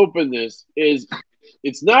when I open this is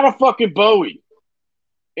it's not a fucking Bowie.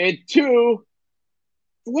 And two,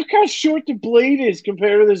 look how short the blade is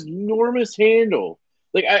compared to this enormous handle.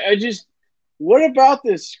 Like, I just, what about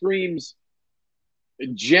this screams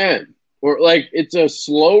gem? Or like, it's a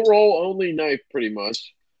slow roll only knife pretty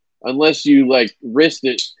much, unless you like wrist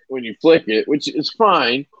it when you flick it, which is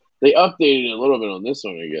fine. They updated it a little bit on this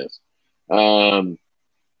one, I guess.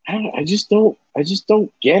 I don't know. I just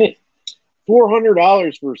don't get it.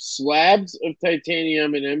 $400 for slabs of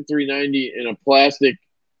titanium and M390 in a plastic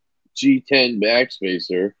G10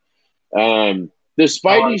 backspacer. The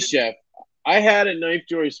Spidey Chef, I had a Knife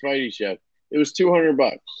Joy Spidey Chef. It was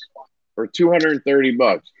 $200 or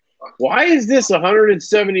 $230. Why is this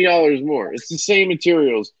 $170 more? It's the same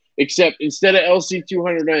materials, except instead of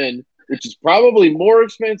LC200N, which is probably more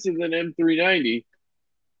expensive than M390,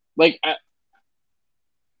 like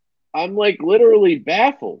I'm like literally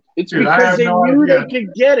baffled. It's because they knew they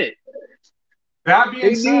could get it. That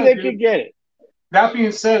being said, they could get it. That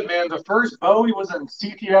being said, man, the first Bowie was in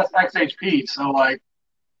CTS XHP, so like,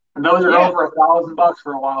 and those are over $1,000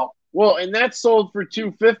 for a while. Well, and that sold for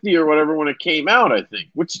 $250 or whatever when it came out, I think,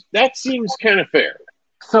 which that seems kind of fair.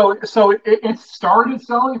 So it started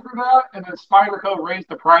selling for that, and then Spyderco raised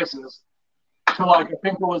the prices to like, I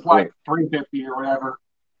think it was like $350 or whatever,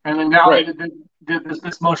 and then now they did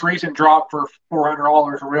this most recent drop for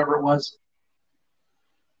 $400 or whatever it was.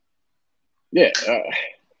 Yeah,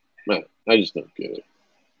 man, I just don't get it.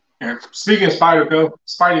 Yeah. Speaking of Spyderco,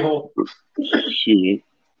 Spidey hole. Shoot.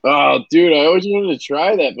 Oh, dude, I always wanted to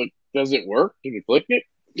try that, but does it work? Can you flick it?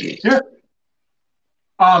 Yeah.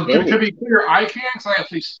 To be clear, I can't because I have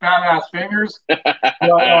these fat ass fingers. But,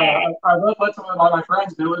 I let some of my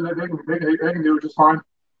friends do it, and they can do it just fine.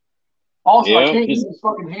 Also, I can't use this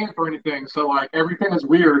fucking hand for anything, so like everything is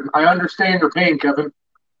weird. I understand your pain, Kevin.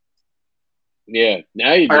 Yeah,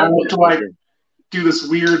 now you I have to like do this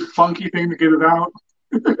weird, funky thing to get it out.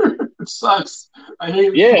 It sucks. I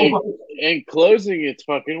hate it so much. And closing it's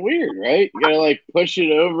fucking weird, right? You gotta like push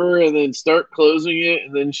it over and then start closing it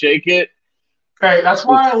and then shake it. Hey, that's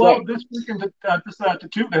why I love this freaking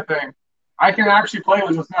Tatooka thing. I can actually play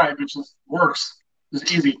with this knife. It just works.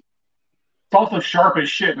 It's easy. It's also sharp as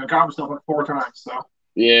shit, and I got myself like 4 times. So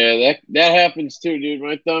yeah, that happens too, dude.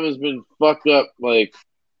 My thumb has been fucked up like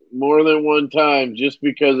more than one time just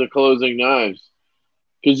because of closing knives.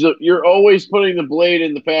 Because you're always putting the blade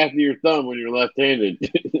in the path of your thumb when you're left-handed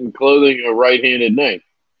and clothing a right-handed knife.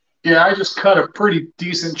 Yeah, I just cut a pretty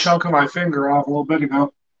decent chunk of my finger off a little bit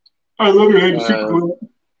ago. I love your super glue.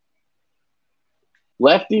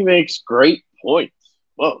 Lefty makes great points.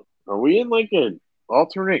 Whoa, are we in like an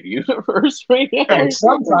alternate universe right now? Hey,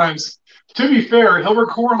 sometimes, to be fair, he'll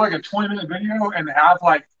record like a 20-minute video and have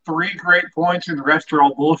like 3 great points and the rest are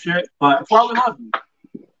all bullshit, but that's why we love him.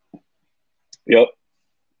 Yep.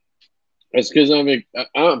 That's because I'm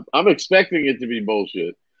expecting it to be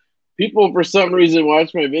bullshit. People, for some reason,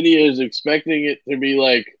 watch my videos expecting it to be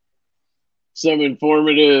like some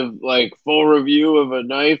informative, like full review of a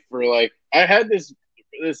knife. Or like, I had this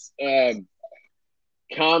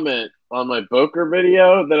comment on my Boker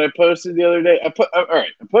video that I posted the other day. I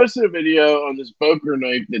posted a video on this Boker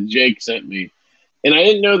knife that Jake sent me, and I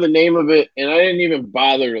didn't know the name of it, and I didn't even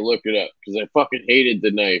bother to look it up because I fucking hated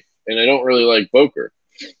the knife, and I don't really like Boker.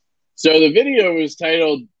 So the video was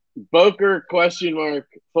titled Boker ?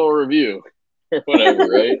 Full review or whatever,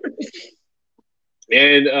 right?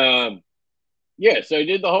 And so I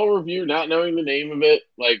did the whole review, not knowing the name of it,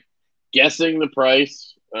 like guessing the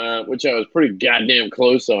price, which I was pretty goddamn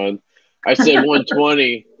close on. I said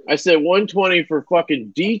 120. I said 120 for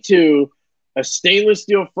fucking D2, a stainless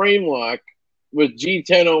steel frame lock with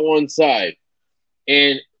G10 on one side,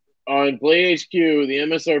 and on Blade HQ, the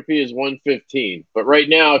MSRP is $115, but right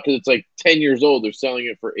now, because it's like 10 years old, they're selling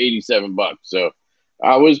it for $87. So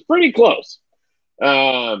I was pretty close.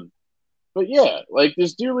 But yeah, like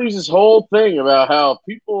this dude leaves this whole thing about how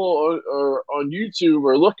people are on YouTube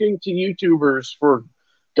are looking to YouTubers for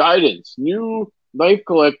guidance, new knife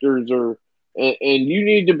collectors, and you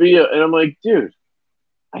need to be. And I'm like, dude,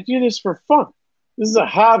 I do this for fun. This is a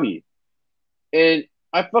hobby, and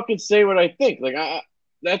I fucking say what I think. Like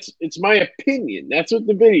it's my opinion. That's what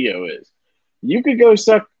the video is. You could go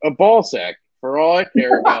suck a ball sack for all I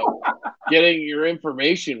care about getting your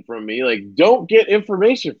information from me. Like, don't get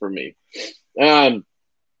information from me. And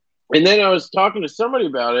then I was talking to somebody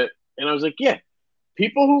about it, and I was like, yeah,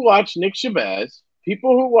 people who watch Nick Shabazz,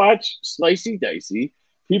 people who watch Slicey Dicey,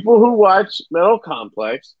 people who watch Metal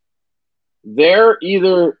Complex, they're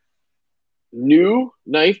either new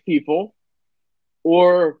knife people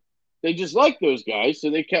or they just like those guys, so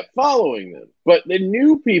they kept following them. But the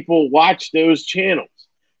new people watch those channels.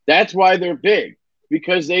 That's why they're big,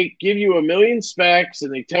 because they give you a million specs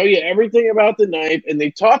and they tell you everything about the knife and they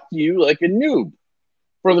talk to you like a noob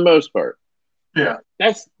for the most part. Yeah.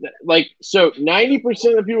 That's like, so 90%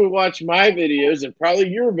 of the people who watch my videos and probably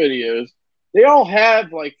your videos, they all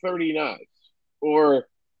have like 30 knives or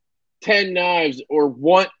 10 knives or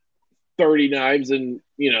want 30 knives. And,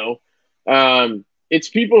 it's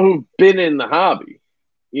people who've been in the hobby.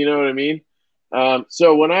 You know what I mean?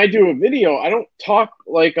 So when I do a video, I don't talk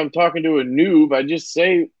like I'm talking to a noob. I just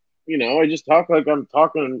say, I just talk like I'm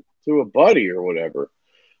talking to a buddy or whatever.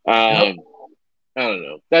 I don't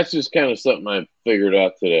know. That's just kind of something I figured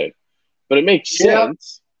out today. But it makes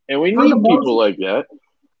sense. And we need people like that.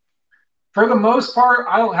 For the most part,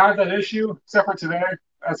 I don't have that issue, except for today.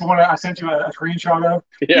 That's the one I sent you a screenshot of.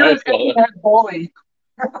 Yeah, you're an internet bully.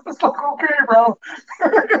 It's like, okay, bro.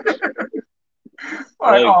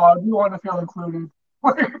 Like, oh, you want to feel included.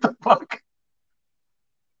 What the fuck?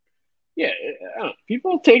 Yeah,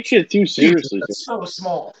 people take shit too seriously. It's so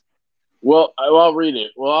small. Well, I'll read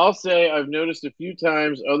it. Well, I'll say I've noticed a few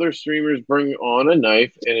times other streamers bring on a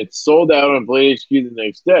knife and it's sold out on Blade HQ the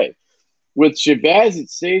next day. With Shabazz,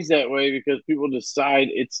 it stays that way because people decide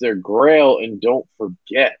it's their grail and don't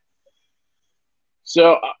forget.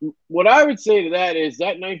 So what I would say to that is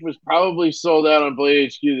that knife was probably sold out on Blade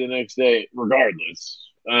HQ the next day regardless.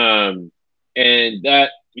 And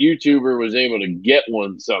that YouTuber was able to get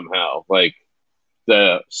one somehow. Like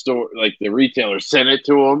the store, like the retailer sent it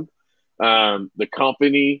to him. The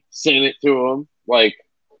company sent it to him. Like,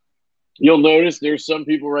 you'll notice there's some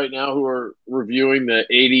people right now who are reviewing the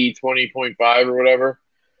 80-20.5 or whatever.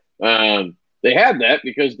 They had that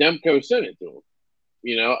because Demco sent it to them.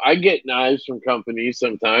 I get knives from companies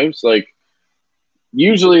sometimes. Like,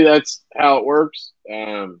 usually that's how it works.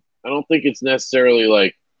 I don't think it's necessarily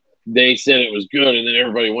like they said it was good and then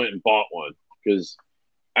everybody went and bought one, because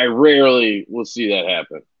I rarely will see that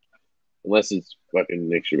happen unless it's fucking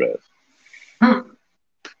Nick Shabazz.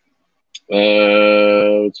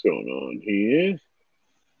 What's going on here?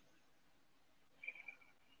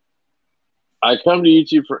 I come to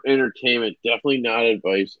YouTube for entertainment, definitely not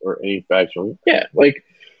advice or any factual. Yeah, like,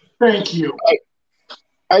 thank you.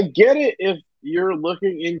 I get it if you're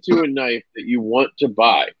looking into a knife that you want to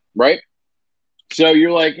buy, right? So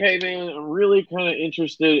you're like, hey man, I'm really kind of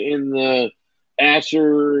interested in the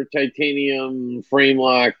Asher titanium frame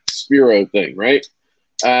lock Spiro thing, right?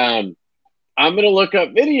 I'm going to look up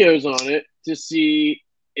videos on it to see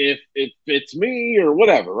if it fits me or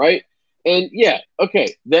whatever, right? And yeah,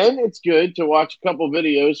 okay, then it's good to watch a couple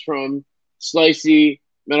videos from Slicey,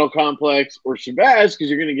 Metal Complex, or Shabazz, because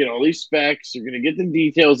you're going to get all these specs. You're going to get the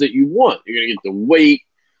details that you want. You're going to get the weight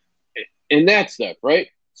and that stuff, right?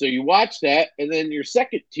 So you watch that, and then your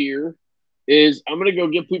second tier is I'm going to go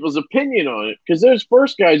get people's opinion on it, because those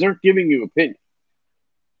first guys aren't giving you opinion.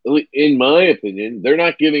 In my opinion, they're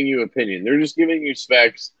not giving you opinion. They're just giving you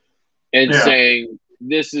specs and saying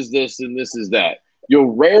this is this and this is that.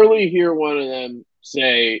 You'll rarely hear one of them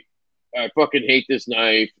say, I fucking hate this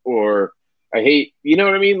knife, or I hate, you know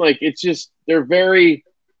what I mean? Like, it's just, they're very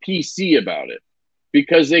PC about it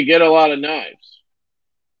because they get a lot of knives.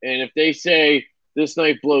 And if they say this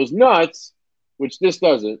knife blows nuts, which this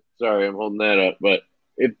doesn't, sorry, I'm holding that up, but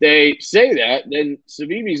if they say that, then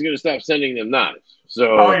Savibi's going to stop sending them knives.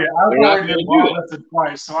 So I've already did that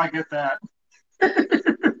twice, so I get that.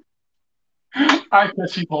 I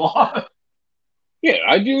piss people off. Yeah,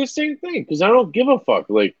 I do the same thing because I don't give a fuck.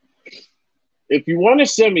 Like, if you want to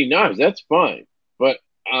send me knives, that's fine. But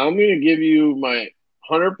I'm going to give you my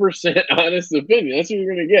 100% honest opinion. That's what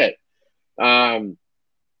you're going to get.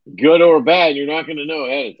 Good or bad, you're not going to know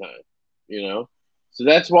ahead of time, So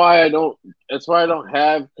that's why I don't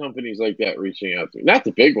have companies like that reaching out to me. Not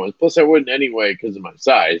the big ones. Plus, I wouldn't anyway because of my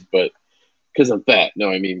size. But Because I'm fat.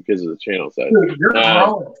 No, I mean because of the channel size. Dude, you're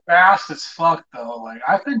growing fast as fuck, though. Like,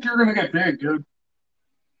 I think you're gonna get big, dude.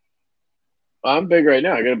 I'm big right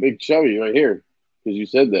now. I got a big chubby right here because you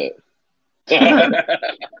said that.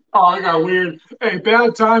 Oh, I got weird. Hey,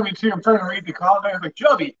 bad timing too. I'm trying to read the comment. Like,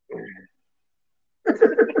 chubby.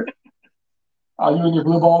 You and your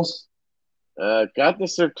blue balls. Got the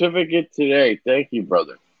certificate today. Thank you,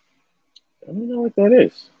 brother. I don't know what that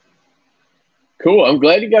is. Cool. I'm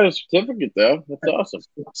glad you got a certificate, though. That's awesome.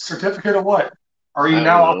 Certificate of what? Are you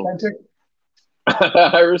now authentic?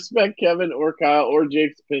 I respect Kevin or Kyle or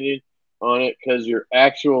Jake's opinion on it because you're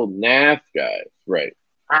actual NAF guys. Right.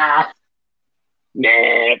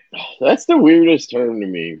 NAF. That's the weirdest term to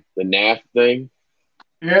me. The NAF thing.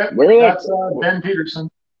 Yeah. That's Ben Peterson.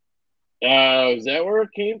 Is that where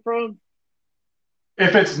it came from?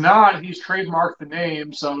 If it's not, he's trademarked the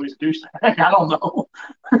name, so he's douchebag. I don't know.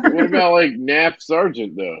 What about like NAF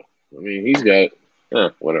Sergeant though? I mean, he's got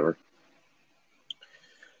whatever.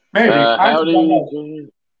 Maybe. I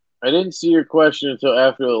didn't see your question until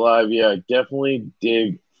after the live. Yeah, I definitely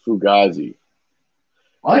dig Fugazi.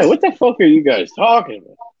 What? Hey, what the fuck are you guys talking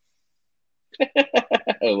about?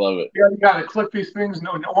 I love it. You got to click these things in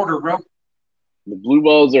order, bro. The blue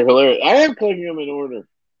balls are hilarious. I am clicking them in order.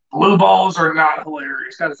 Blue balls are not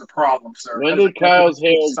hilarious. That is a problem, sir. When did Kyle's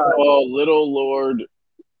hair call Little Lord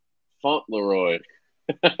Fauntleroy?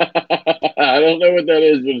 I don't know what that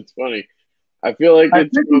is, but it's funny. I feel like I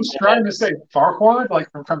think he's trying to say Farquaad,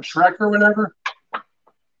 like from Shrek or whatever.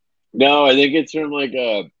 No, I think it's from like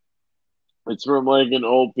an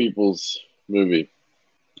old people's movie.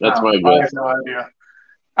 That's my guess. I have no idea.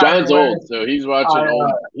 John's old, so he's watching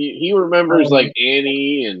old. He remembers like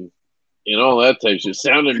Annie and all that type of shit.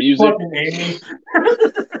 Sound of Music.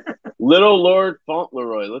 Little Lord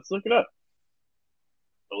Fauntleroy. Let's look it up.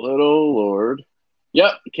 Little Lord.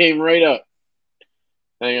 Yep, it came right up.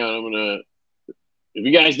 Hang on, if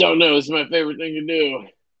you guys don't know, this is my favorite thing to do.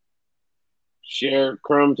 Share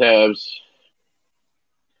Chrome tabs.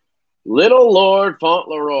 Little Lord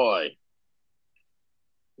Fauntleroy.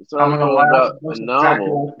 It's all about a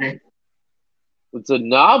novel. It's a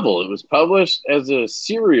novel. It was published as a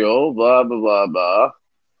serial, blah, blah, blah, blah.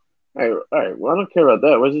 All right. Well, I don't care about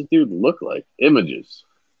that. What does this dude look like? Images.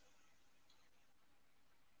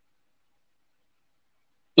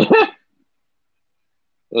 That's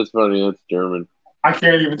funny. That's German. I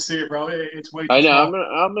can't even see it, bro. It's way too I know. small.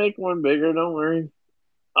 I'll make one bigger. Don't worry.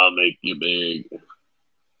 I'll make you big.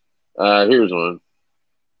 Here's one.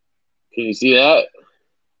 Can you see that?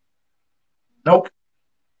 Nope.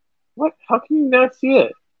 What? How can you not see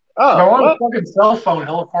it? Oh, I'm on a fucking cell phone.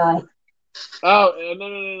 Hella far away. Oh,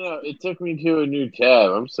 no. It took me to a new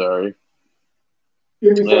tab. I'm sorry.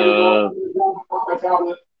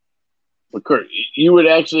 Of course, you would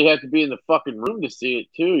actually have to be in the fucking room to see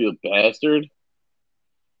it too, you bastard.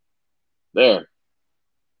 There.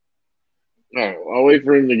 All right, I'll wait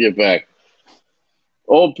for him to get back.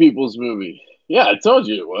 Old people's movie. Yeah, I told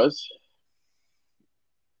you it was.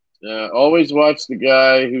 Always watch the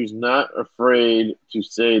guy who's not afraid to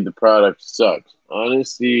say the product sucks.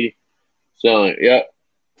 Honesty selling. Yep.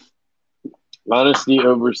 Honesty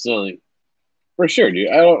overselling. For sure, dude.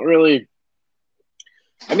 I don't really.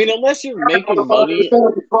 I mean, unless you're making money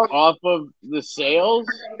off of the sales,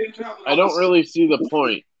 I don't really see the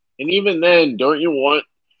point. And even then, don't you want.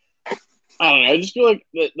 I don't know. I just feel like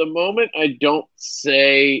the moment I don't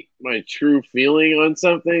say my true feeling on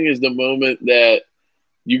something is the moment that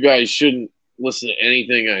you guys shouldn't listen to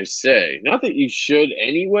anything I say. Not that you should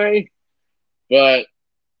anyway, but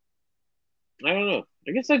I don't know.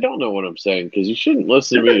 I guess I don't know what I'm saying because you shouldn't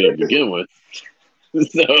listen to me to begin with.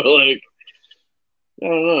 So, like, I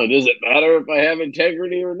don't know. Does it matter if I have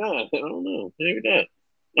integrity or not? I don't know. Maybe not.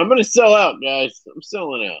 I'm going to sell out, guys. I'm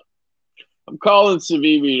selling out. I'm calling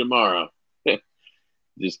Savivi tomorrow.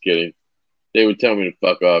 Just kidding. They would tell me to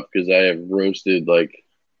fuck off because I have roasted like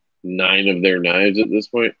 9 of their knives at this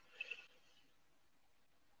point.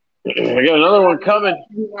 I got another one coming.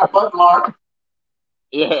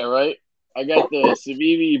 Yeah, right? I got the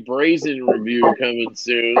Savivi Brazen review coming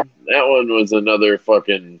soon. That one was another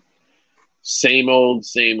fucking same old.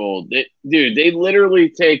 Dude, they literally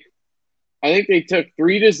take, I think they took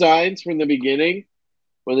 3 designs from the beginning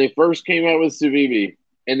when they first came out with Savivi,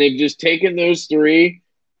 and they've just taken those 3,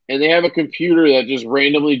 and they have a computer that just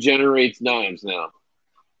randomly generates knives now.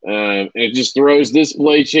 It just throws this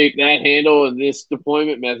blade shape, that handle, and this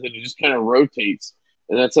deployment method. It just kind of rotates,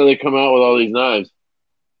 and that's how they come out with all these knives.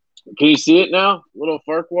 Can you see it now? Little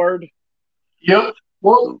Farquaad? Yep.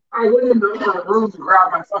 Well, I went in the room to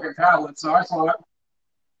grab my fucking tablet, so I saw it.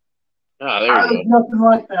 Ah, there you go. Nothing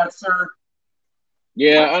like that, sir.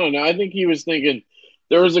 Yeah, I don't know. I think he was thinking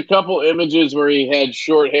there was a couple images where he had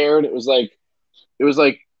short hair and it was like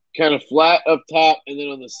kind of flat up top and then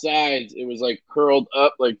on the sides it was like curled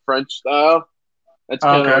up like French style. That's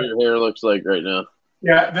kind of Okay. what your hair looks like right now.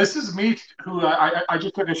 Yeah, this is me who I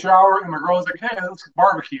just took a shower and my girl was like, hey, let's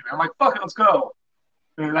barbecue. I'm like, fuck it, let's go.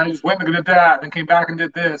 And I just went and did that and came back and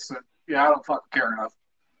did this. And yeah, I don't fucking care enough.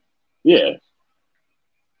 Yeah.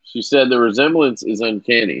 She said the resemblance is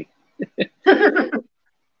uncanny.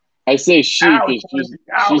 I say she Ouch, because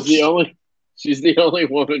she's ouch. the only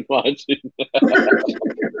woman watching.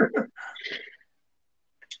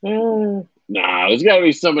 Nah, there's got to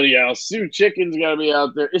be somebody else. Sue Chicken's got to be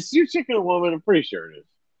out there. Is Sue Chicken a woman? I'm pretty sure it is.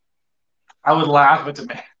 I would laugh, but it's a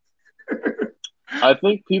man. I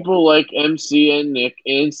think people like MC and Nick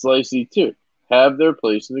and Slicey too have their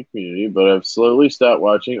place in the community, but I've slowly stopped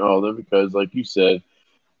watching all of them because, like you said,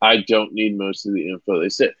 I don't need most of the info they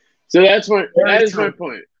say. So that is my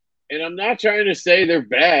point. And I'm not trying to say they're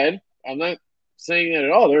bad. I'm not saying that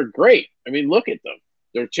at all. They're great. I mean, look at them.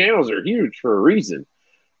 Their channels are huge for a reason.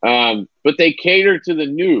 But they cater to the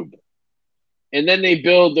noob, and then they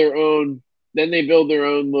build their own. Then they build their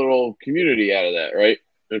own little community out of that, right?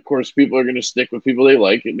 And of course, people are going to stick with people they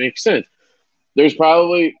like. It makes sense. There's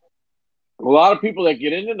probably a lot of people that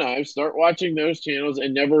get into knives, start watching those channels,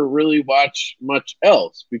 and never really watch much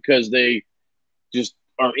else because they just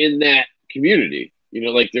are in that community. You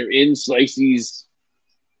know, like they're in Slicey's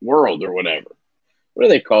world or whatever. What do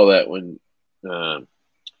they call that when, like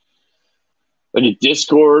a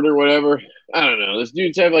Discord or whatever? I don't know. Those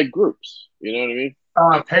dudes have like groups. You know what I mean?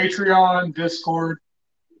 Patreon, Discord.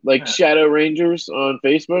 Like Shadow Rangers on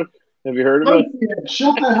Facebook. Have you heard of it?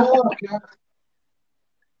 Shut the hell up, Kevin.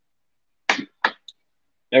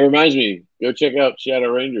 That reminds me, go check out Shadow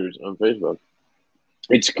Rangers on Facebook.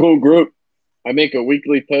 It's a cool group. I make a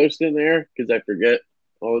weekly post in there because I forget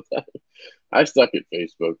all the time. I suck at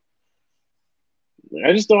Facebook.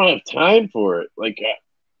 I just don't have time for it. Like,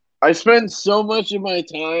 I spend so much of my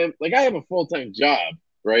time, like, I have a full time job,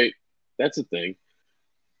 right? That's a thing.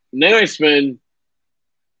 And then I spend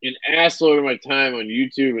an assload of my time on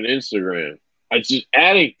YouTube and Instagram.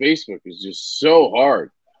 Adding Facebook is just so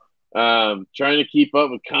hard. Trying to keep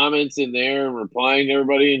up with comments in there and replying to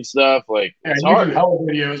everybody and stuff. Like, it's hard. You do hell of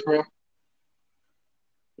videos, bro.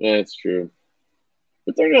 Yeah, it's true.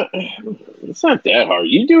 But they're not, it's not that hard.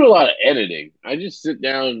 You do a lot of editing. I just sit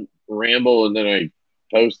down, ramble, and then I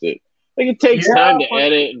post it. Like, it takes time to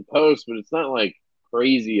edit and post, but it's not like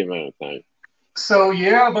crazy amount of time. So,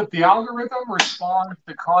 yeah, but the algorithm responds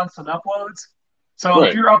to constant uploads. So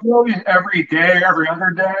if you're uploading every day, every other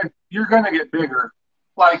day, you're going to get bigger.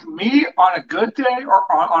 Like me, on a good day, or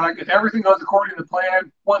if everything goes according to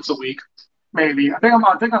plan, once a week, maybe. I think I'm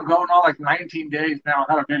going on like 19 days now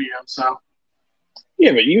without a video. So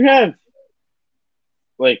yeah, but you have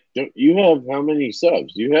how many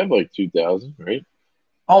subs? You have like 2,000, right?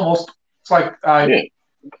 Almost. It's like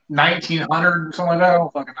 1,900 or something like that. I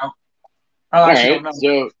don't fucking know. All right,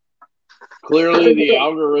 so clearly the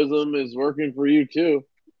algorithm is working for you too.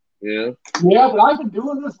 Yeah. Yeah, but I've been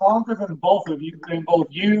doing this longer than both of you. Than both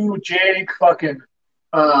you, Jake, fucking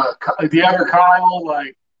the other Kyle.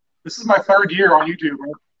 Like, this is my third year on YouTube,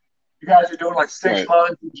 bro. You guys are doing like 6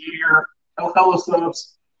 months, a year, hella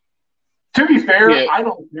subs. To be fair, I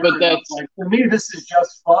don't care. But that's like, for me, this is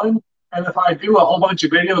just fun. And if I do a whole bunch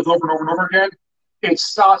of videos over and over and over again, it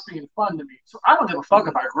stops being fun to me. So I don't give a fuck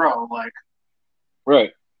if I grow. Like,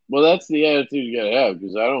 right. Well, that's the attitude you gotta have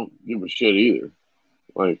because I don't give a shit either.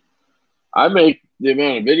 Like, I make the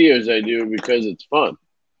amount of videos I do because it's fun.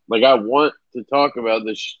 Like, I want to talk about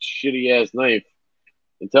this shitty ass knife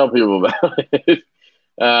and tell people about it.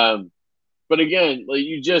 But again, like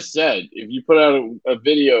you just said, if you put out a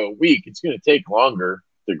video a week, it's going to take longer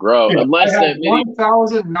to grow. Yeah, unless I had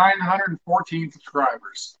 1,914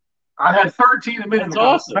 subscribers. I had 13 a minute ago.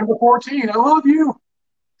 Awesome. Number 14. I love you.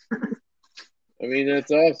 I mean,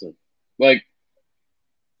 that's awesome. Like,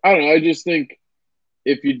 I don't know. I just think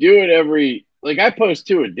if you do it like I post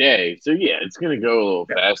 2 a day, so yeah, it's going to go a little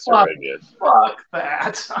faster, I guess. Fuck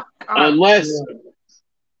that. Unless,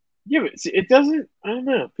 yeah, but it doesn't. I don't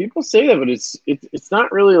know. People say that, but it's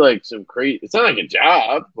not really like some crazy. It's not like a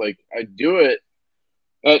job. Like, I do it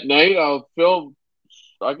at night. I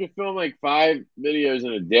can film like 5 videos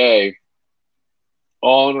in a day,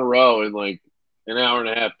 all in a row in like an hour and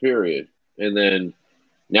a half period, and then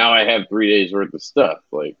now I have 3 days worth of stuff.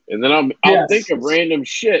 Like, and then I'll think of random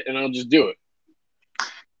shit and I'll just do it.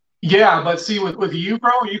 Yeah, but see, with you,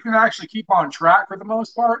 bro, you can actually keep on track for the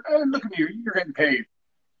most part. And look at you, you're getting paid.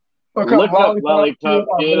 Look up Lollipop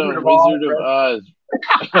Kid on Wizard of Oz.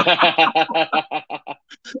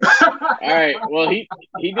 All right. Well, he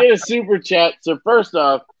did a super chat. So first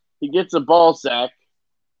off, he gets a ball sack.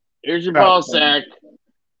 Here's your ball sack.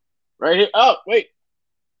 Right here. Oh, wait.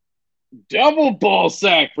 Double ball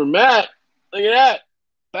sack for Matt. Look at that.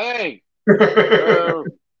 Bang.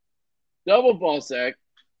 Double ball sack.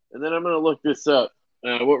 And then I'm going to look this up.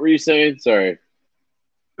 What were you saying? Sorry.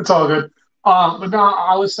 It's all good. But no,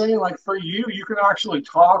 I was saying, like, for you, you can actually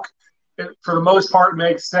talk. It, for the most part,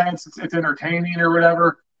 makes sense. It's entertaining or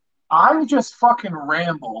whatever. I just fucking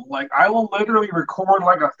ramble. Like, I will literally record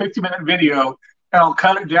like a 50-minute video and I'll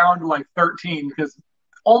cut it down to like 13 because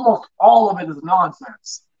almost all of it is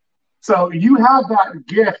nonsense. So you have that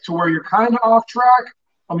gift to where you're kind of off track.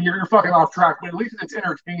 I mean, you're fucking off track, but at least it's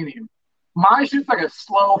entertaining. My shit's like a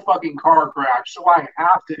slow fucking car crash, so I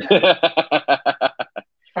have to edit.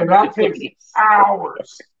 And that takes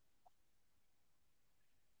hours.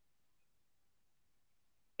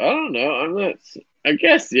 I don't know. I'm not. I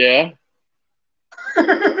guess, yeah.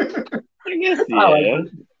 I guess, yeah. Like,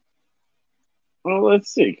 well,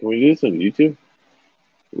 let's see. Can we do this on YouTube?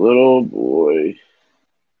 Little boy.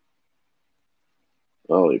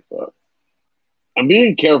 Holy fuck. I'm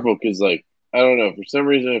being careful because, like, I don't know. For some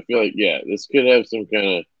reason, I feel like, yeah, this could have some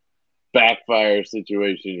kind of backfire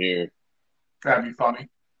situation here. That'd be funny.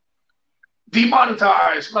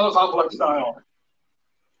 Demonetized. Metal Complex style.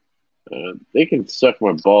 They can suck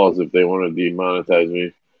my balls if they want to demonetize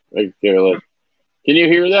me. I can care less. Can you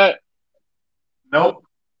hear that? Nope.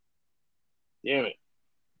 Damn it.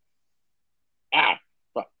 Ah,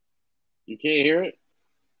 fuck. You can't hear it?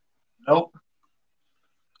 Nope.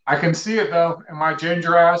 I can see it, though, and my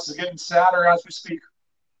ginger ass is getting sadder as we speak.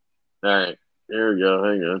 All right. Here we go.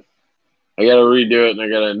 Hang on. I got to redo it, and I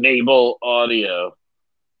got to enable audio.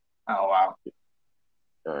 Oh, wow.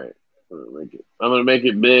 All right. I'm going to make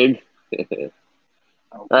it big.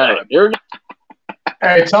 All right. Here we go.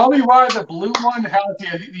 Hey, tell me why the blue one has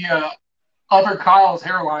the other Kyle's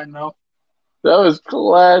hairline, though. That was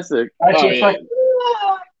classic. Like,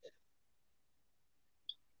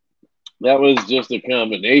 that was just a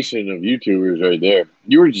combination of YouTubers right there.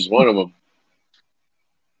 You were just one of them.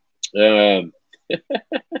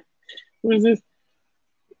 What is this?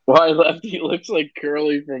 Why Lefty looks like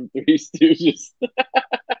Curly from Three Stooges.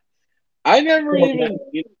 I never even.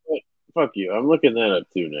 You know what? Fuck you. I'm looking that up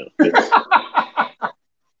too now.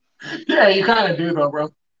 Yeah, you kind of do, though, bro.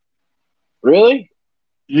 Really?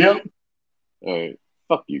 Yep. All right.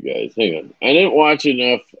 Fuck you guys. Hang on. I didn't watch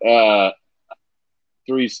enough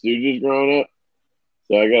Three Stooges growing up,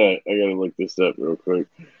 so I gotta look this up real quick.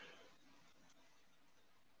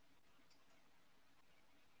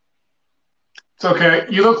 It's okay.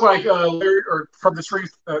 You look like Larry, or from the Three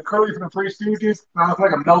Curly from the Three Stooges. I look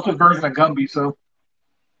like a melted version of Gumby. So.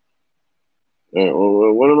 All right.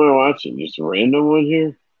 Well, what am I watching? Just a random one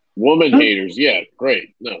here. Woman haters. Yeah,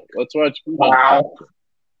 great. No, let's watch. Wow.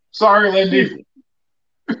 Sorry, Lindy.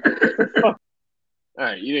 All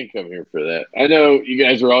right, you didn't come here for that. I know you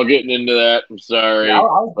guys are all getting into that. I'm sorry. Yeah, I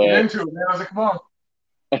was getting into it, man. I was like, come on.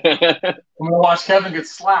 I'm going to watch Kevin get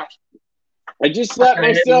slapped. I just slapped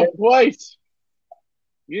myself twice.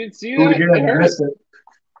 You didn't see that? That hurt. Missed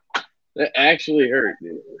it. That actually hurt,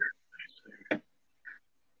 dude.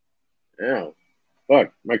 Yeah.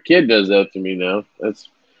 Fuck. My kid does that to me now. That's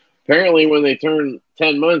apparently when they turn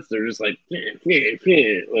 10 months, they're just like,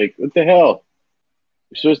 like, what the hell?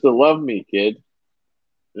 You're supposed to love me, kid.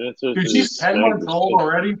 Dude, she's 10 months old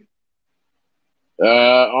already?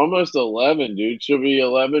 Almost 11, dude. She'll be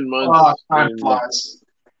 11 months. Time flies.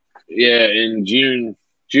 Yeah, in June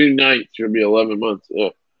 9th, she'll be 11 months.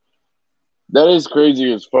 Yeah. That is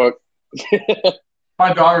crazy as fuck.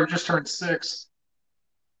 My daughter just turned 6.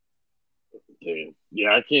 Damn.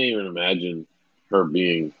 Yeah, I can't even imagine her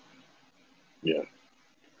being. Yeah.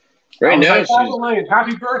 Right now, she's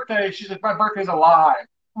happy birthday. She's like, my birthday's a lie.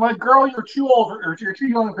 I'm like, girl, you're too old. You're too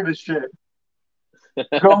young for this shit.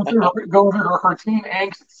 going through her teen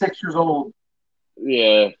angst at 6 years old.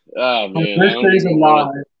 Yeah. Oh man. I don't even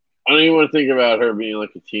want to think about her being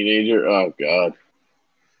like a teenager. Oh god.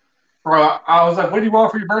 Bro, I was like, what do you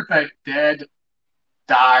want for your birthday? Dead.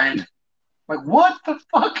 Died. Like, what the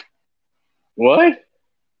fuck? What?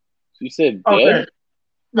 She said dead? Okay.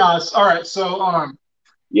 No, it's all right. So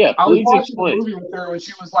yeah, I was watching a movie with her when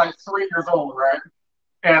she was like 3 years old, right?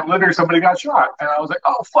 And literally somebody got shot. And I was like,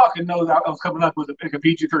 oh, fuck. And no, that was coming up with a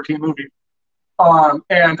PG-13 movie. So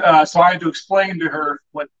I had to explain to her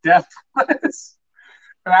what death was.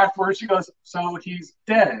 And afterwards she goes, so he's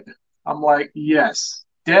dead. I'm like, yes.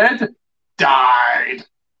 Dead? Died.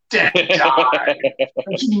 Dead, died.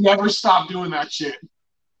 And she never stopped doing that shit.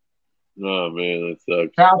 Oh man, that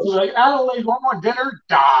sucks. Cops were like, Adelaide, want more dinner?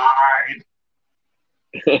 Died.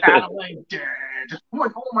 Adelaide dead. I'm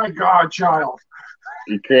like, oh my god, child.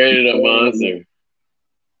 You created a monster.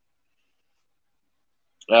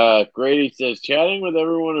 Grady says, chatting with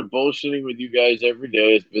everyone and bullshitting with you guys every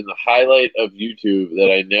day has been the highlight of YouTube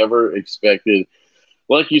that I never expected.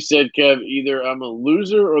 Like you said, Kev, either I'm a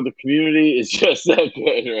loser or the community is just that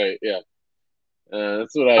good, right? Yeah.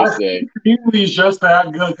 That's what I say. The community is just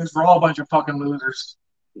that good because we're all a bunch of fucking losers.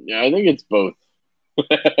 Yeah, I think it's both.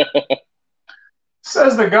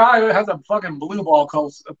 Says the guy that has a fucking blue ball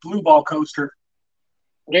coaster.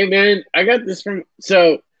 Hey man, I got this from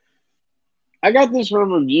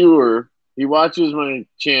a viewer. He watches my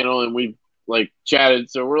channel and we like chatted,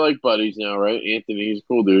 so we're like buddies now, right? Anthony, he's a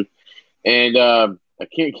cool dude. And I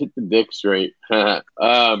can't get the dick straight.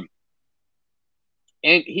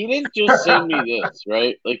 And he didn't just send me this,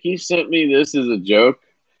 right? Like he sent me this as a joke.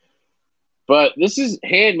 But this is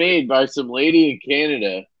handmade by some lady in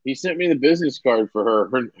Canada. He sent me the business card for her.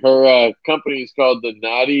 Her company is called the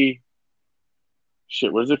Naughty.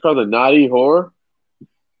 Shit, what is it called? The Naughty Whore.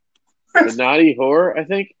 The Naughty Whore, I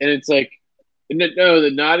think, and it's like, no, the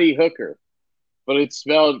Naughty Hooker, but it's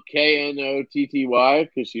spelled Knotty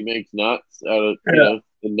because she makes knots out of the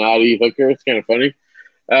Naughty Hooker. It's kind of funny.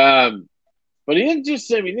 But he didn't just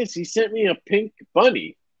send me this. He sent me a pink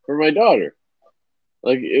bunny for my daughter.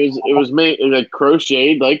 Like it was made like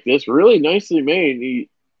crocheted like this, really nicely made. He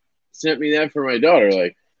sent me that for my daughter.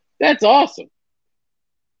 Like that's awesome.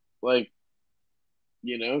 Like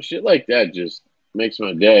shit like that just makes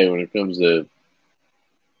my day when it comes to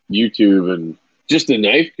YouTube and just the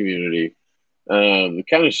knife community. The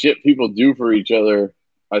kind of shit people do for each other,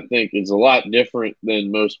 I think, is a lot different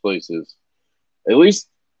than most places. At least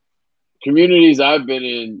communities I've been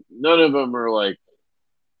in, none of them are like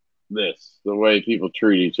this, the way people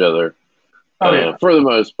treat each other, for the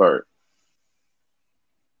most part.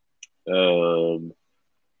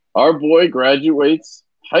 Our boy graduates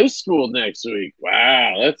high school next week.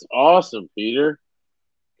 Wow, that's awesome, Peter.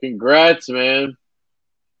 Congrats, man.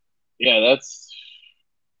 Yeah,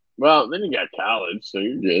 well, then you got college, so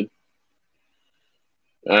you're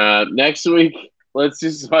good. Next week, let's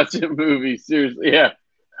just watch a movie. Seriously, yeah.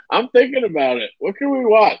 I'm thinking about it. What can we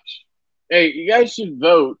watch? Hey, you guys should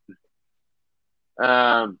vote.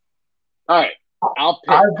 All right, I'll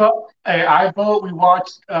pick. I vote we watch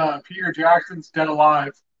Peter Jackson's Dead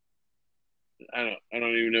Alive. I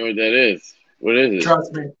don't even know what that is. What is it?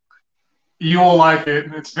 Trust me, you will like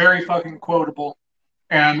it. It's very fucking quotable.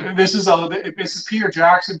 And this is Peter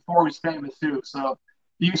Jackson before he's famous too. So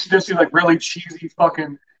he used to just do like really cheesy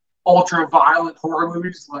fucking ultra violent horror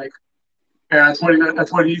movies. Like, yeah,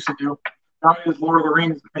 that's what he used to do. Now he does Lord of the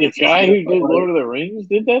Rings. The guy who did Lord of the Rings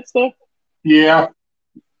did that stuff? Yeah.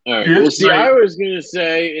 All right. Well, see, I was gonna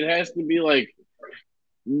say it has to be like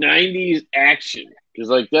 90s action because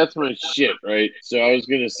like that's my shit, right? So I was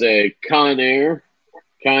gonna say Con Air,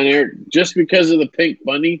 just because of the pink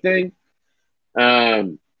bunny thing. Because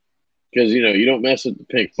you don't mess with the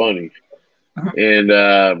pink bunny, and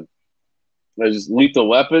I just Lethal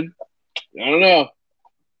Weapon. I don't know.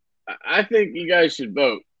 I think you guys should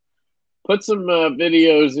vote. Put some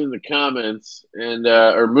videos in the comments and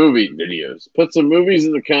or movie videos. Put some movies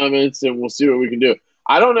in the comments, and we'll see what we can do.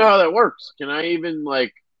 I don't know how that works. Can I even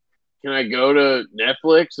Can I go to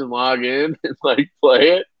Netflix and log in and play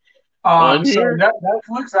it? So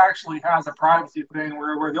Netflix actually has a privacy thing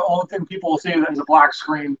where the only thing people will see is a black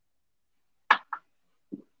screen.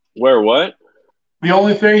 Where what? The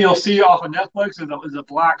only thing you'll see off of Netflix is a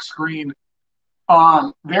black screen.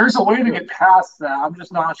 There's a way to get past that. I'm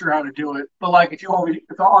just not sure how to do it. But if it's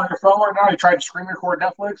on your phone right now, you try to screen record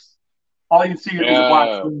Netflix, all you see is a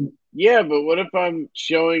black screen. Yeah, but what if I'm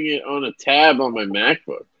showing it on a tab on my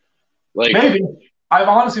MacBook? Maybe.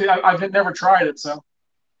 I've never tried it, so.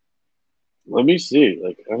 Let me see.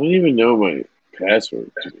 I don't even know my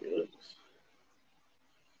password, to be honest.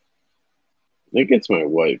 I think it's my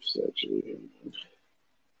wife's, actually.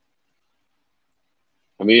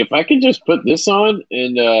 I mean, if I could just put this on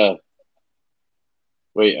and,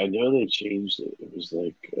 wait, I know they changed it. It was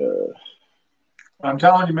I'm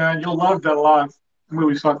telling you, man, you'll love Dead Alive. The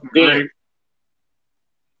movie's fucking great.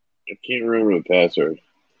 I can't remember the password.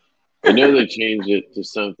 I know they changed it to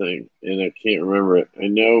something, and I can't remember it. I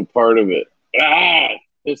know part of it.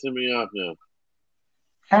 Pissing me off now.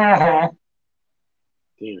 Damn,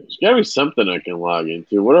 there's got to be something I can log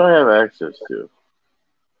into. What do I have access to?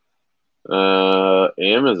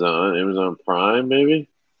 Amazon Prime, maybe?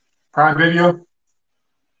 Prime Video?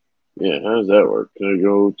 Yeah, how does that work? Can I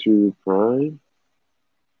go to Prime?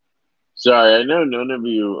 Sorry, I know none of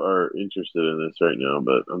you are interested in this right now,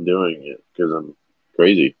 but I'm doing it because I'm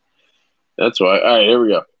crazy. That's why. All right, here we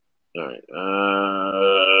go. All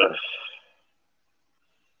right.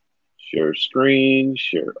 Share screen,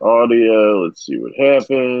 share audio. Let's see what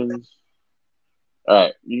happens. All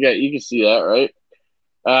right, you can see that, right?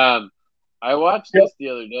 I watched this the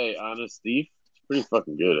other day. Honest Thief. It's pretty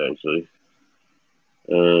fucking good, actually.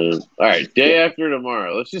 All right, day after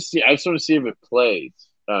tomorrow. Let's just see. I just want to see if it plays.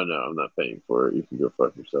 Oh no, I'm not paying for it. You can go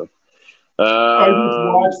fuck yourself. I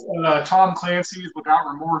just watched Tom Clancy's Without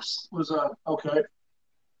Remorse. Was okay.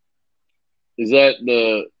 Is that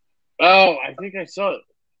the? Oh, I think I saw it.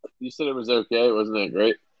 You said it was okay. Wasn't that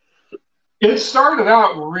great? It started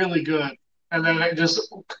out really good, and then it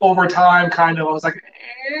just over time kind of I was like,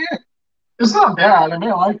 it's not bad. I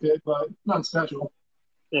mean, I liked it, but not special.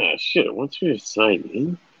 Yeah, shit. It wants me to sign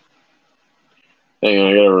in. Hang on,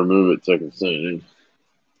 I gotta remove it so I can sign in.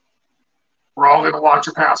 We're all gonna watch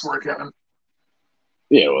your password, Kevin.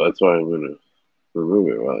 Yeah, well, that's why I'm gonna remove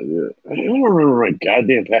it while I do it. I don't remember my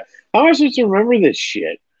goddamn password. How am I supposed to remember this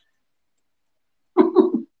shit?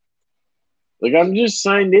 Like, I'm just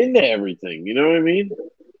signed into everything. You know what I mean?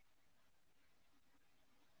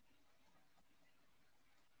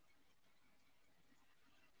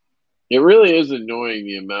 It really is annoying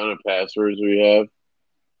the amount of passwords we have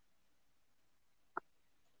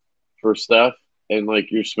for stuff. And,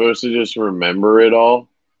 like, you're supposed to just remember it all.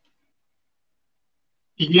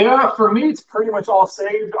 Yeah, for me, it's pretty much all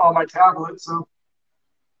saved on my tablet. So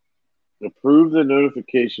Approve the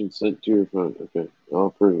notification sent to your phone. Okay, I'll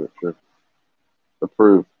approve it. Sure.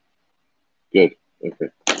 Approve. Good. Okay.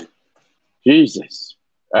 Jesus.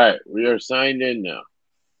 All right, we are signed in now.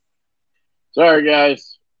 Sorry,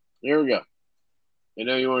 guys. Here we go. I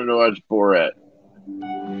know you wanted to watch Borat.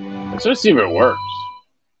 Let's just see if it works.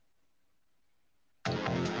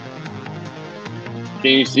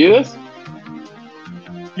 Can you see this?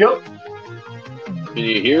 yep, Can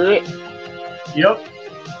you hear it? yep.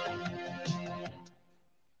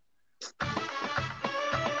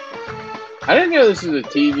 I didn't know this was a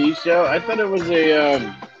TV show. I thought it was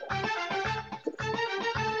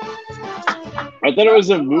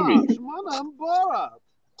a movie. I'm Borat.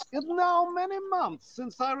 It's now many months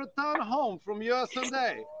since I returned home from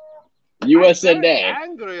USA. USA. I'm very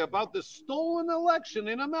angry about the stolen election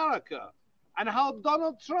in America and how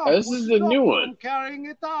Donald Trump This was is the new stopped one. from carrying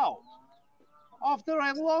it out. After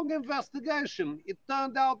a long investigation, it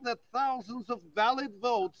turned out that thousands of valid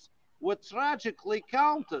votes were tragically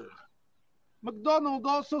counted. McDonald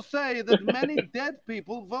also say that many dead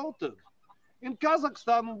people voted. In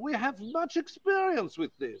Kazakhstan, we have much experience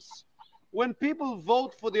with this. When people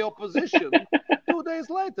vote for the opposition, 2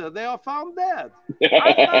 days later they are found dead.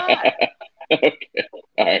 Okay.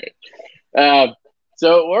 All right.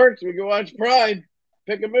 So it works. We can watch Pride.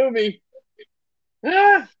 Pick a movie.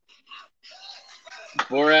 Ah.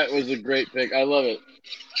 Borat was a great pick. I love it.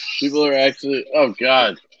 People are actually. Oh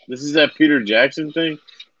God, this is that Peter Jackson thing.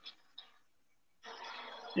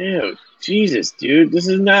 Ew, Jesus, dude, this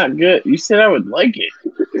is not good. You said I would like it.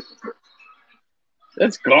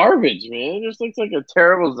 That's garbage, man. It just looks like a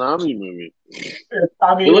terrible zombie movie.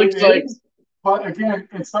 I mean, It looks like. But again,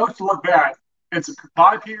 it's supposed to look bad. It's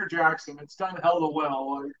by Peter Jackson. It's done hella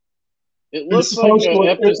well. Like, It looks like an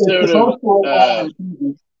episode of.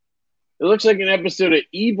 It looks like an episode of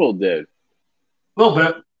Evil Dead. A little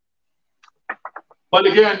bit. But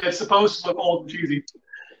again, it's supposed to look old and cheesy.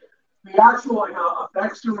 The actual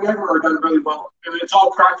effects or whatever are done really well. I mean, it's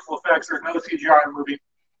all practical effects. There's no CGI in the movie.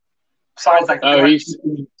 Besides, like,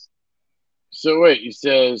 so wait, he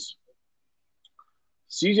says,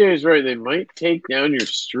 CJ is right. They might take down your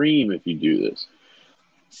stream if you do this.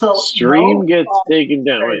 So stream gets taken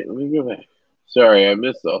down. Wait, let me go back. Sorry, I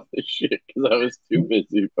missed all this shit because I was too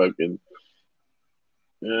busy fucking.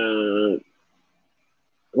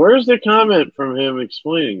 Where's the comment from him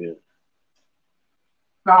explaining it?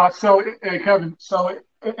 So Kevin, so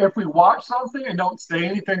if we watch something and don't say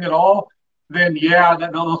anything at all, then yeah,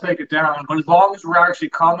 that they'll take it down. But as long as we're actually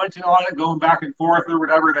commenting on it, going back and forth or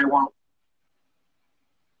whatever, they won't.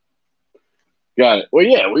 Got it. Well,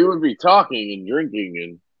 yeah, we would be talking and drinking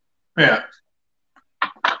and. Yeah.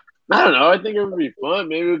 I don't know. I think it would be fun.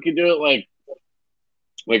 Maybe we could do it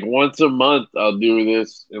like once a month. I'll do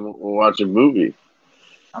this and we'll watch a movie.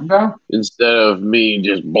 I'm down. Instead of me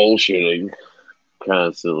just bullshitting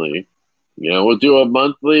constantly. You know, we'll do a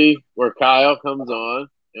monthly where Kyle comes on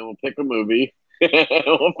and we'll pick a movie and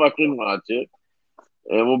we'll fucking watch it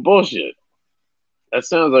and we'll bullshit. That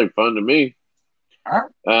sounds like fun to me. All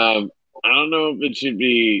right. I don't know if it should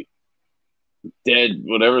be dead,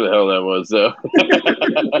 whatever the hell that was, though.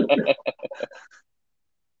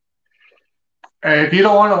 Hey, if you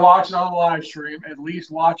don't want to watch it on the live stream, at least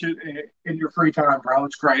watch it in your free time, bro.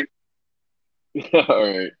 It's great. All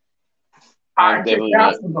right. I take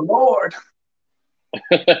that from the Lord.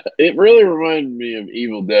 It really reminded me of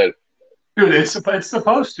Evil Dead. Dude, it's supposed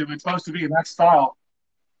to. It's supposed to be in that style.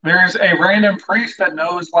 There's a random priest that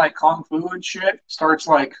knows like kung fu and shit. Starts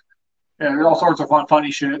like, yeah, there's all sorts of funny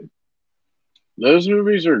shit. Those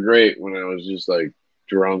movies are great when I was just like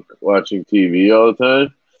drunk watching TV all the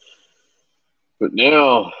time. But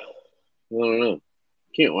now, I don't know.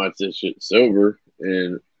 Can't watch this shit sober.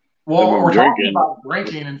 And well, we're talking about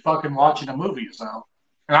drinking and fucking watching a movie, so.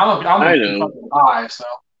 And I'm a fucking high, so.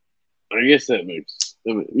 I guess that makes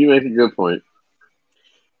you make a good point.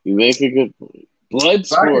 You make a good point.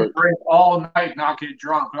 Bloodsport. I can drink all night, not get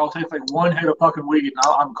drunk, but I'll take like one hit of fucking weed and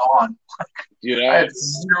I'm gone. Dude, I have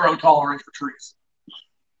zero tolerance for trees.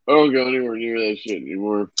 I don't go anywhere near that shit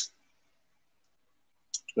anymore.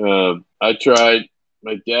 I tried.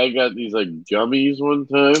 My dad got these like gummies one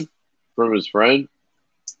time from his friend.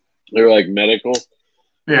 They were like medical.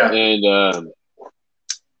 Yeah. And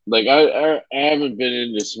like I haven't been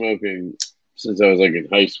into smoking since I was like in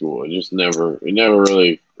high school. It never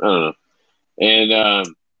really, I don't know. And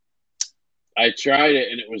I tried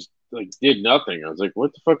it and it was like did nothing. I was like,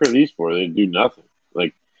 what the fuck are these for? They do nothing.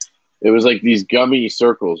 Like it was like these gummy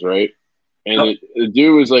circles, right? And the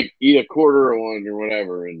dude was like, eat a quarter of one or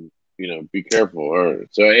whatever, and be careful. Or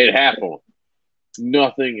so I ate half of one.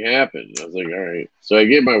 Nothing happened. I was like, all right. So I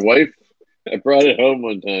gave my wife. I brought it home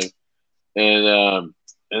one time, and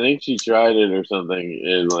I think she tried it or something,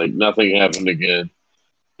 and like nothing happened again.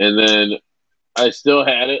 And then I still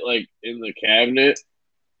had it like in the cabinet,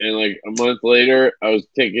 and like a month later, I was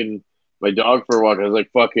taking my dog for a walk. I was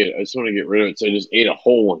like, fuck it, I just want to get rid of it. So I just ate a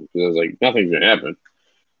whole one because I was like, nothing's gonna happen.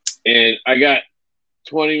 And I got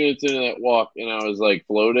 20 minutes into that walk, and I was like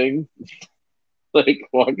floating, like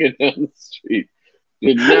walking down the street.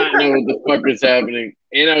 Did not know what the fuck was happening.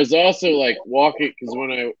 And I was also like walking, because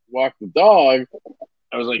when I walked the dog,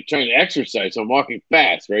 I was like trying to exercise. So I'm walking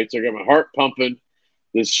fast, right? So I got my heart pumping,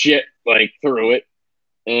 this shit like through it.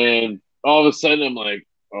 And all of a sudden I'm like,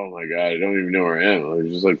 oh my God, I don't even know where I am. I was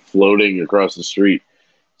just like floating across the street.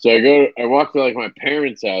 So I walked to like my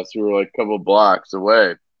parents' house, who were like a couple blocks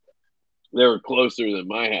away. They were closer than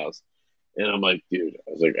my house. And I'm like, dude,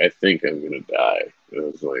 I was like, I think I'm going to die. And I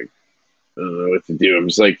was like, I don't know what to do. I'm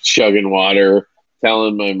just like chugging water,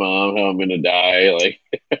 telling my mom how I'm going to die. Like,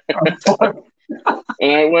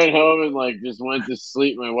 and I went home and like just went to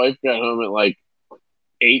sleep. My wife got home at like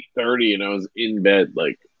 8:30 and I was in bed,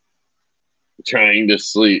 like trying to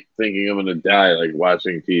sleep, thinking I'm going to die, like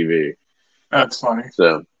watching TV. That's funny.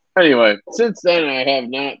 So anyway, since then I have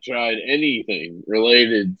not tried anything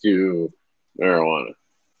related to marijuana.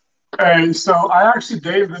 And so I actually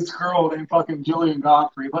dated this girl named fucking Jillian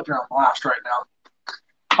Godfrey. Let her on blast right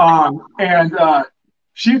now. And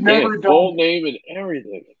she'd never done full name and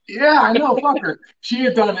everything. Yeah, I know, fuck her.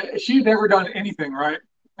 She'd never done anything, right?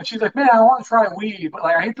 And she's like, man, I want to try weed, but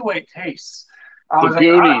like I hate the way it tastes. I was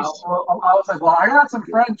like, well, I got some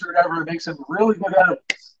friends or whatever that make some really good edibles.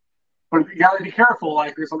 But you gotta be careful,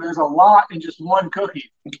 like there's a lot in just one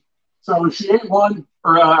cookie. So she ate one,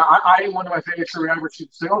 or I ate one of my favorites or whatever. She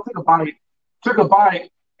said, "Oh, took a bite,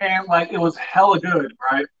 and like it was hella good,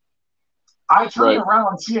 right?" I turned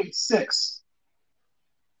around, she ate six.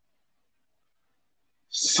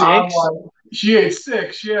 Six? She ate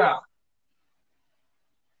six, yeah.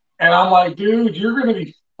 And I'm like, dude, you're gonna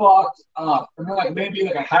be fucked up. And then like maybe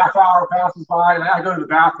like a half hour passes by, and I go to the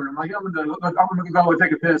bathroom. Like I'm gonna go and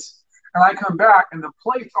take a piss. And I come back, and the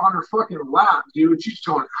plate's on her fucking lap, dude. She's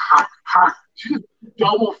going, ha, ha. She's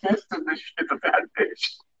double fisting this shit, the bad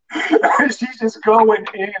bitch. She's just going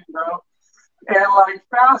in, bro. And like,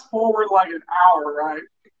 fast forward like an hour, right?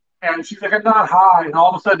 And she's like, I'm not high. And all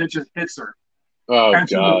of a sudden, it just hits her. Oh, and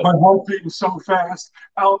she's God. Like, my heart's beating so fast.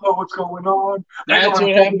 I don't know what's going on. That's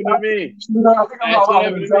what happened to me. I think I'm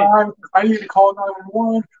going to die. I need to call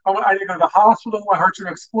 911. I need to go to the hospital. My heart's going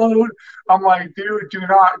to explode. I'm like, dude, do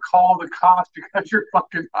not call the cops because you're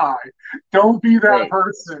fucking high. Don't be that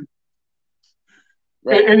person.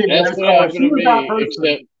 Right. Anyways, that's what happened to me,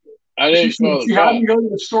 except I didn't call the cops. She had me go to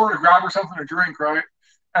the store to grab her something to drink, right?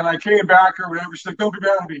 And I came back or whatever. She's like, don't be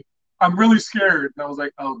mad at me. I'm really scared. And I was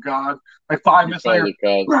like, oh, God. Like 5 minutes later,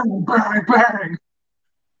 bang, bang, bang.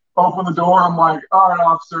 Open the door. I'm like, all right,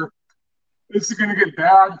 officer, this is going to get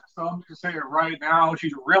bad. So I'm just saying it right now.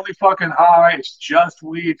 She's really fucking high. It's just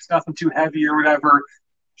weed. It's nothing too heavy or whatever.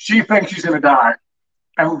 She thinks she's going to die.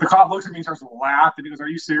 And the cop looks at me and starts to laugh, and he goes, "Are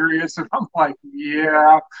you serious?" And I'm like,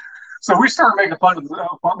 "Yeah." So we started making fun of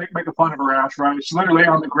her ass, right? She's literally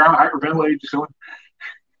on the ground, hyperventilating, just going.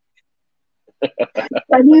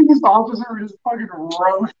 And then this officer is fucking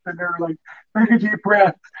roasting her, like, take a deep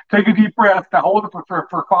breath, take a deep breath. Now hold it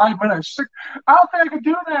for 5 minutes. She's like, I don't think I can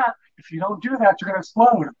do that. If you don't do that, you're going to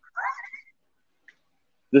explode.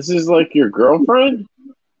 This is like your girlfriend?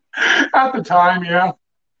 At the time, yeah.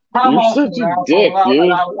 But I'm You're also such an a asshole. dick,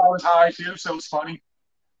 dude. I was high, too, so it's funny.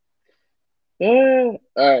 All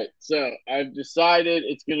right, so I've decided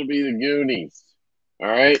it's going to be the Goonies. All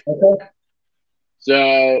right? Okay.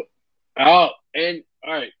 So, all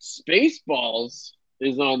right, Spaceballs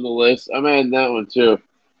is on the list. I'm adding that one too.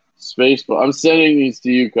 Spaceball. I'm sending these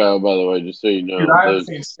to you, Kyle, by the way, just so you know. Dude, I haven't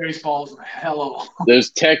seen Spaceballs in hell of a long.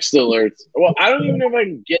 There's text alerts. Well, I don't even know if I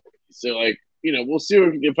can get these. So, like, we'll see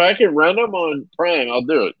if I can rent them on Prime, I'll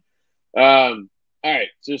do it. All right,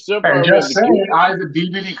 so far, And just saying, I have a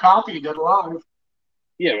DVD copy of it live.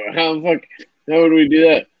 Yeah, but how would we do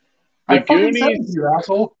that? The Goonies, you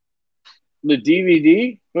asshole. The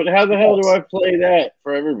DVD? But how the hell do I play that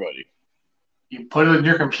for everybody? You put it in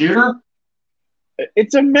your computer?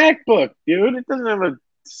 It's a MacBook, dude. It doesn't have a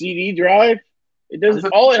CD drive. It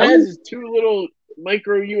doesn't. All it has is 2 little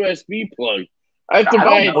micro USB plugs. I have to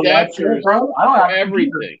buy adapters for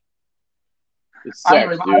everything. It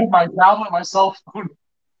sucks, dude. I have my tablet, my cell phone.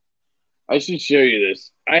 I should show you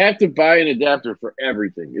this. I have to buy an adapter for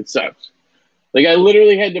everything. It sucks. Like, I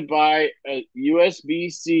literally had to buy a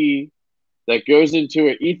USB-C that goes into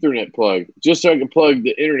an Ethernet plug just so I can plug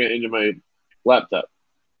the internet into my laptop.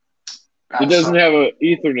 It doesn't have an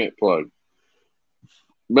Ethernet plug.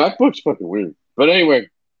 MacBook's fucking weird. But anyway,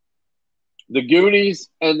 the Goonies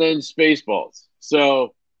and then Spaceballs.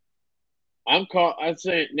 So I'm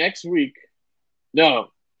saying next week. No,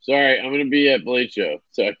 sorry, I'm going to be at Blade Show,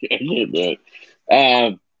 so I can't do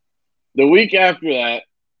it. The week after that,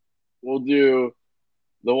 we'll do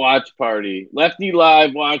the watch party, Lefty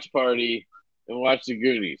Live watch party, and watch the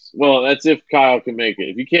Goonies. Well, that's if Kyle can make it.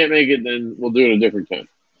 If you can't make it, then we'll do it a different time.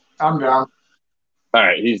 I'm down. All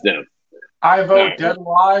right, he's down. I vote Dead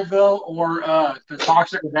Alive, though, or the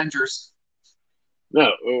Toxic Avengers.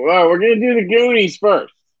 No, well, we're gonna do the Goonies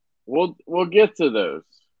first. We'll get to those.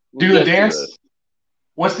 Do the dance.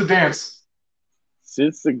 What's the dance?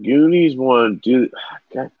 Since the Goonies one, God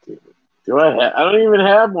damn it. I don't even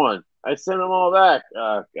have one. I sent them all back.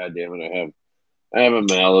 God damn it, I have a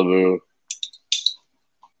Malibu.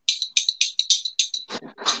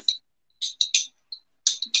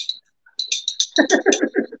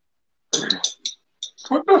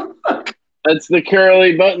 What the fuck? That's the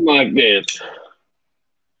curly button lock dance.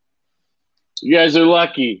 You guys are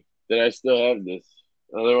lucky that I still have this.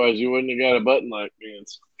 Otherwise, you wouldn't have got a button lock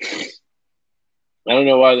dance. I don't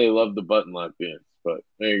know why they love the button lock dance, but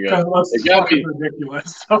there you go. It got me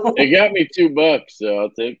ridiculous. It got me $2, so I'll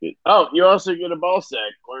take it. Oh, you also get a ball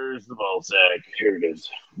sack. Where's the ball sack? Here it is.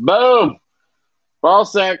 Boom! Ball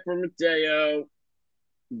sack for Mateo.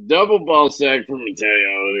 Double ball sack for Mateo.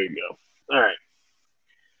 There you go. All right.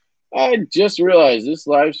 I just realized this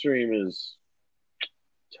live stream is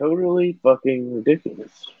totally fucking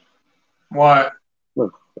ridiculous. What?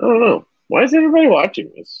 Look, I don't know. Why is everybody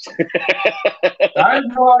watching this? I have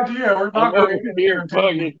no idea. We're not going here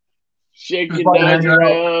fucking shaking knives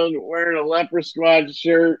around, wearing a leper squad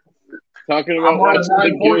shirt, talking about watching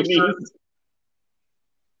the Goonies.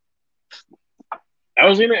 I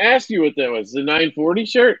was going to ask you what that was. The 940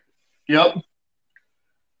 shirt? Yep.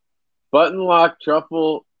 Button lock,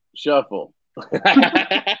 truffle, shuffle. That's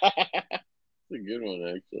a good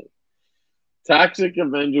one, actually. Toxic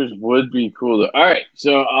Avengers would be cool, though. All right,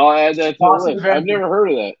 so I'll add that to the list. Avengers. I've never heard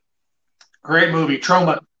of that. Great movie.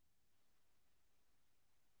 Trauma.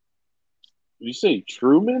 Did you say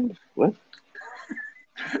Truman? What?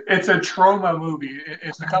 It's a Trauma movie.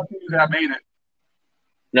 It's the company that made it.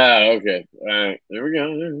 No, okay. All right, there we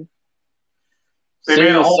go. They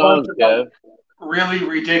made a whole bunch of really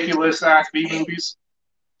ridiculous ass B movies.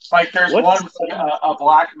 Like there's one with like a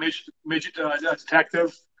black midget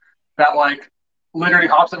detective that like literally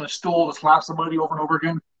hops on a stool and slaps somebody over and over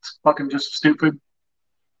again. It's fucking just stupid.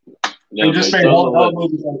 No, they just made whole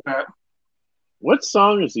movies like that. What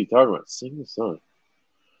song is he talking about? Sing the song.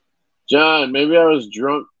 John, maybe I was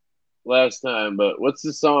drunk last time, but what's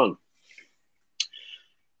the song?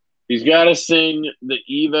 He's got to sing the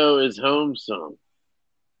Evo is Home song.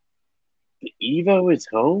 The Evo is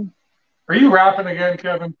Home? Are you rapping again,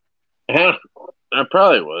 Kevin? I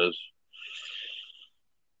probably was.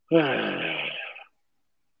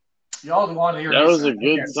 Y'all want to hear That me was sing. a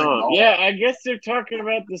good song. Yeah, I guess they're talking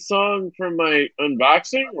about the song from my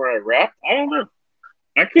unboxing where I rapped. I don't know.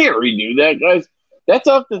 I can't redo that, guys. That's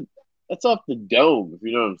off the dome, if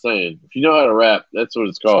you know what I'm saying. If you know how to rap, that's what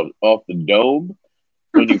it's called. Off the dome.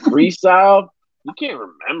 When you freestyle, you can't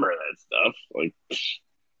remember that stuff. Like,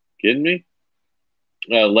 kidding me?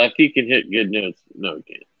 Lefty can hit good notes. No, he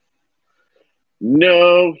can't.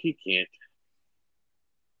 No, he can't.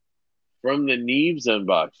 From the Neves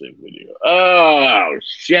unboxing video. Oh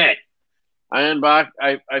shit!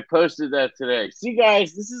 I posted that today. See,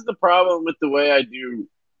 guys, this is the problem with the way I do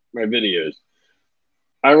my videos.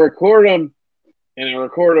 I record them and I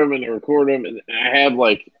record them and I record them, and I have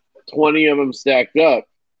like 20 of them stacked up.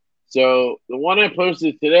 So the one I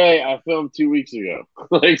posted today, I filmed 2 weeks ago.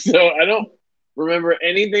 Like, so I don't remember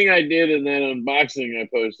anything I did in that unboxing I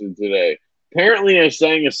posted today. Apparently, I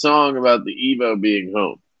sang a song about the Evo being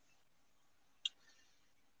home.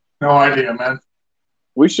 No idea, man.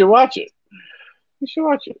 We should watch it. We should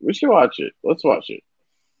watch it. We should watch it. Let's watch it.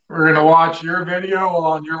 We're going to watch your video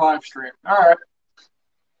on your live stream. All right.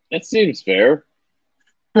 That seems fair.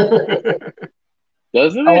 Doesn't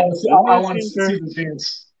it? I want to see the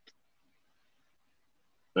scenes.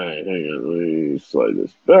 All right, hang on. Let me slide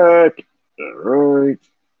this back. All right.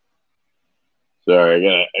 Sorry,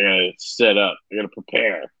 I gotta set up. I gotta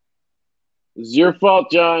prepare. This is your fault,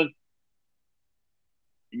 John.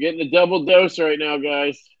 You're getting a double dose right now,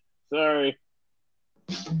 guys. Sorry.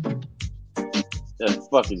 That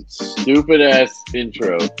fucking stupid ass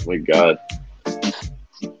intro. Oh my God.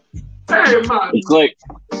 Hey, man.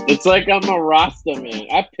 It's like I'm a Rasta man.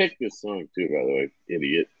 I picked this song too, by the way,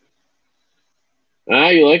 idiot.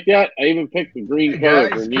 You like that? I even picked the green color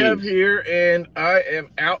for me. Kev here, and I am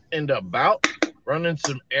out and about running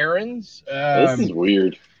some errands. This is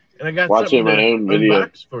weird. And I got watching my own video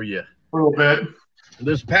for you. A little bit.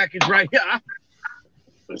 This package right here. I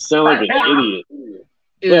sound like an idiot.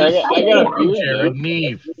 Yeah, I got a beard, Jared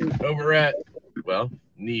Neve over at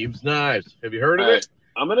Neve's Knives. Have you heard of it?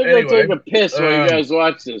 I'm gonna go take a piss while you guys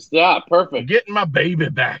watch this. Perfect. I'm getting my baby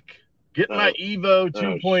back. Getting my Evo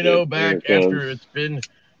 2.0 back after it's been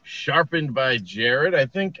sharpened by Jared. I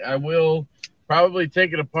think I will probably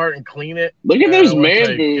take it apart and clean it. Look at those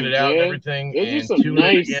man boobs, get it out man. and everything. Those are some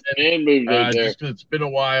nice man boobs right there. Just because it's been a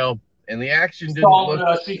while and the action didn't look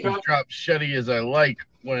as drop shutty as I like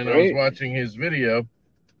when I was watching his video.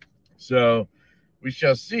 So we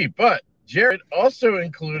shall see. But Jared also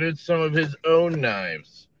included some of his own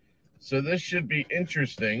knives. So this should be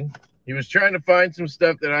interesting. He was trying to find some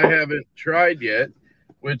stuff that I haven't tried yet,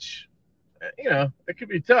 which, it could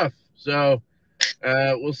be tough. So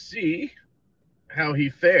we'll see how he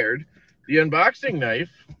fared. The unboxing knife,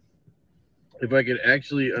 if I could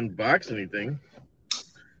actually unbox anything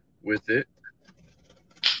with it,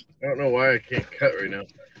 I don't know why I can't cut right now,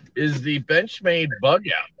 is the Benchmade Bug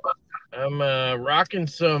Out. I'm rocking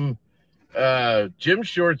some gym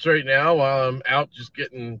shorts right now while I'm out just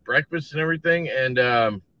getting breakfast and everything,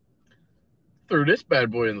 and threw this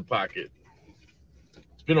bad boy in the pocket.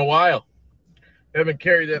 It's been a while. Haven't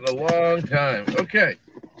carried that in a long time. Okay,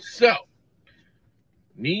 so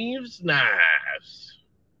Neves Knives.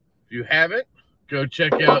 If you haven't, go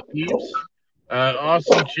check out Neves.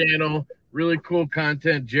 Awesome channel, really cool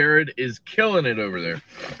content. Jared is killing it over there.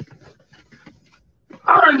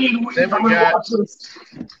 I need then we got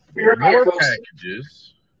more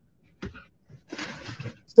packages.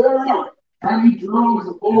 Sarah, I need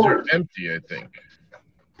drones. These are empty, I think.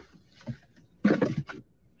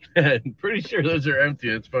 I'm pretty sure those are empty.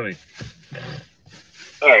 It's funny.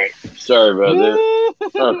 All right. Sorry about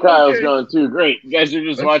that. Oh, Kyle's going too. Great. You guys are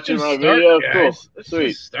just watching my video? Cool.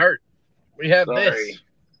 Sweet. Start. We have this.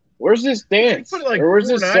 Where's this dance? Put like or where's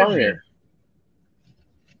this song here?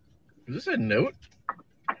 Is this a note?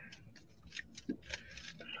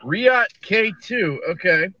 Riot K2.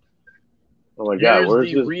 Okay. Oh my God.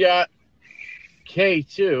 Where's the this? Riot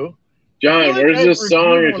K2. John, where's this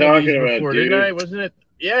song you're talking about, before, dude? Didn't I? Wasn't it?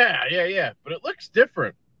 Yeah. But it looks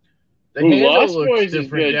different. The Ooh, handle Lost looks Boys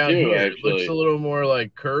different is good down too, here. actually. It looks a little more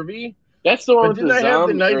like curvy. That's the one but with didn't the I have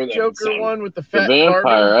the zombie. Knife Joker one with the fat the vampire.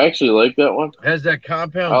 Barbie? I actually like that one. Has that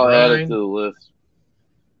compound I'll grind. add it to the list.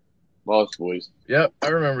 Lost Boys. Yep, I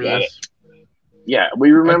remember this. Yeah,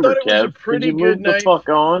 we remember, Kev. Was a pretty Did you good move knife. the fuck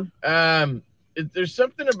on? There's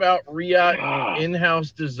something about Riot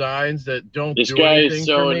in-house designs that don't This do guy anything is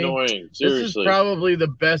so for me. annoying. Seriously. This is probably the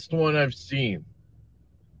best one I've seen.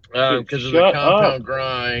 Because of the compound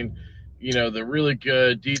grind, the really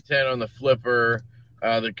good D10 on the flipper,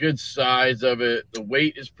 the good size of it, the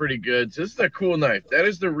weight is pretty good. So this is a cool knife. That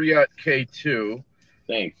is the Riot K2.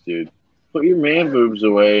 Thanks, dude. Put your man boobs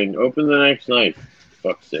away and open the next knife.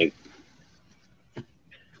 Fuck's sake.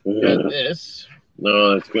 Got this.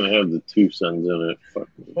 No, it's gonna have the 2 sons in it. Fuck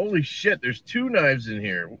me. Holy shit! There's 2 knives in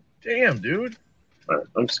here. Damn, dude. All right,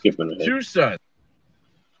 I'm skipping ahead. 2 sons.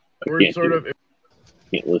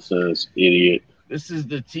 Can't listen to this idiot. This is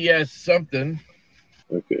the TS something.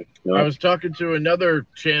 Okay. No. I was talking to another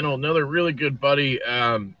channel, another really good buddy,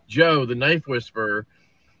 Joe, the Knife Whisperer,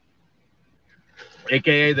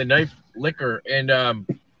 aka the Knife Licker, and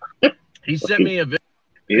he sent me a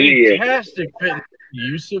fantastic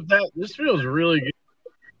use of that. This feels really good.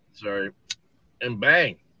 Sorry, and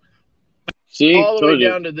bang. See, all the way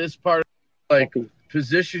down to this part, like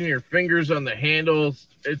position your fingers on the handles.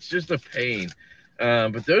 It's just a pain.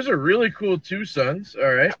 But those are really cool 2 sons.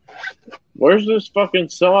 All right. Where's this fucking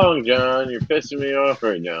song, John? You're pissing me off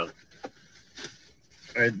right now.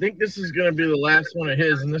 I think this is going to be the last one of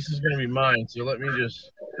his, and this is going to be mine. So let me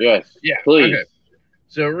just. Yes. Yeah. Please. Okay.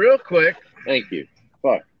 So real quick. Thank you.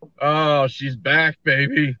 Fuck. Oh, she's back,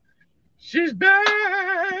 baby. She's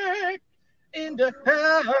back in the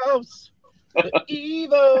house. The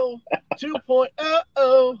Evo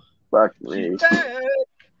 2.0. Fuck me. She's back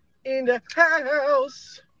in the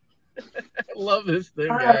house. I love this thing,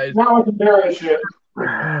 guys. Now I can bear this shit. Oh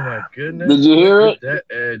my goodness. Did you hear it? That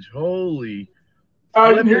edge. Holy. I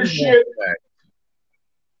didn't hear shit.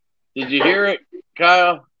 Did you hear it,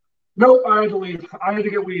 Kyle? Nope, I had to leave. I had to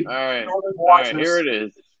get weed. All right. All right, here it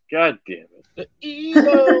is. God damn it. The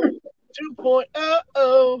Evo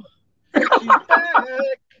 2.0. She's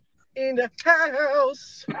back in the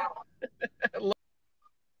house.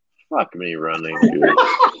 Fuck me running, dude.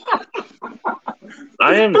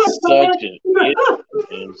 I am such an idiot.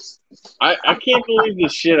 I can't believe the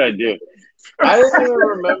shit I do. I don't even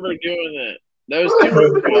remember doing that. That was 2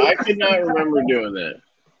 weeks ago. I could not remember doing that.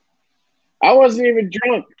 I wasn't even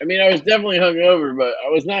drunk. I mean, I was definitely hungover, but I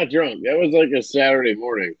was not drunk. That was like a Saturday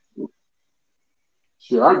morning.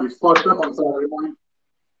 Shit, I'd be fucked up on Saturday morning.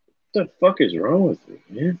 What the fuck is wrong with me,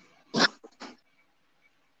 man?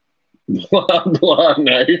 Blah, blah,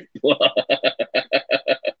 knife, blah.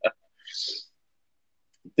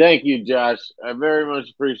 Thank you, Josh. I very much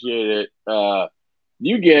appreciate it.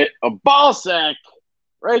 You get a ball sack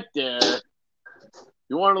right there. If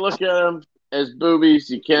you want to look at them as boobies,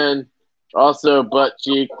 you can. Also, butt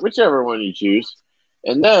cheek, whichever one you choose.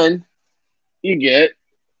 And then you get,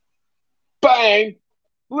 bang,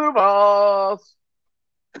 blue balls.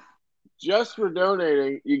 Just for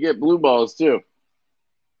donating, you get blue balls, too.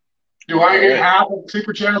 Do I get half of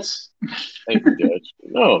Super Chats? Thank you, Judge.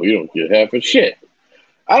 No, you don't get half of shit.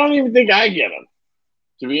 I don't even think I get them,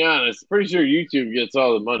 to be honest. Pretty sure YouTube gets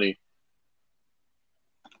all the money.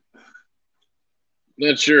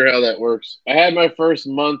 Not sure how that works. I had my first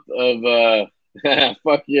month of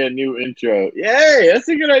fuck yeah, new intro. Yay, that's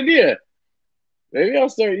a good idea. Maybe I'll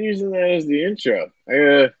start using that as the intro.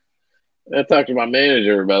 I talked to my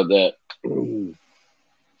manager about that.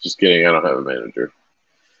 Just kidding, I don't have a manager.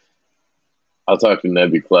 I'll talk to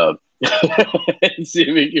Nebby Cloud and see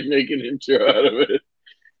if he can make an intro out of it.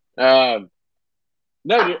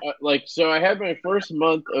 No, like, so I had my first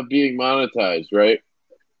month of being monetized, right?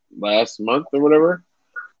 Last month or whatever.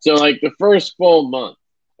 So, like, the first full month,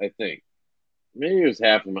 I think. Maybe it was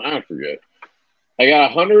half a month. I forget. I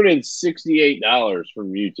got $168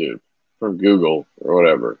 from YouTube, from Google or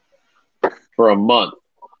whatever, for a month.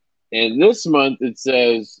 And this month it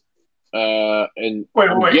says, and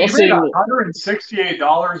wait, guessing, you made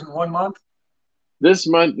 $168 in 1 month? This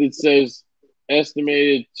month it says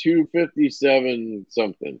estimated 257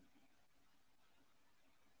 something.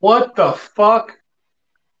 What the fuck?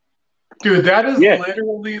 Dude, that is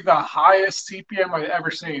literally the highest CPM I've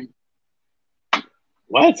ever seen.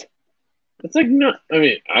 What? It's like, no, I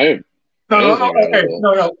mean,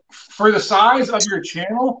 No. For the size of your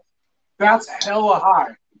channel, that's hella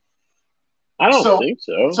high. I don't think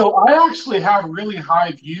so. So I actually have really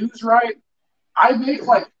high views, right? I make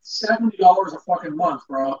like $70 a fucking month,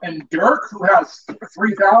 bro. And Dirk, who has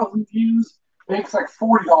 3,000 views, makes like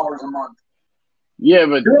 $40 a month. Yeah,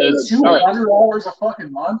 but that's $200 a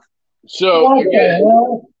fucking month. So again,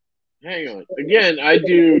 hang on. Again, I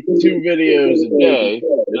do 2 videos a day,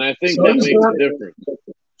 and I think that makes a difference.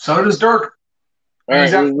 So does Dirk. All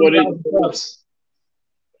right. Well,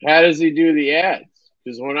 how does he do the ads?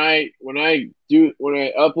 Because when I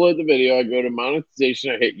upload the video, I go to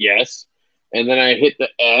monetization, I hit yes, and then I hit the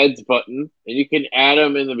ads button, and you can add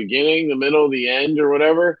them in the beginning, the middle, the end, or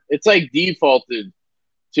whatever. It's like defaulted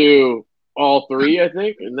to all 3, I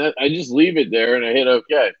think, and that I just leave it there and I hit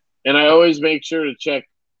OK. And I always make sure to check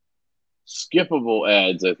skippable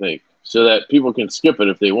ads, I think, so that people can skip it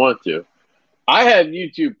if they want to. I have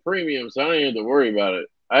YouTube Premium, so I don't even have to worry about it.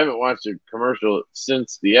 I haven't watched a commercial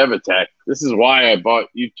since the Ev attack. This is why I bought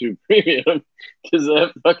YouTube Premium, because of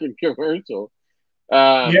that fucking commercial.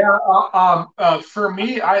 For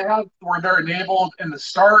me, I have where they're enabled in the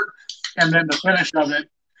start and then the finish of it.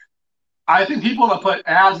 I think people that put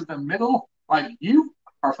ads in the middle, like you,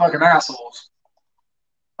 are fucking assholes.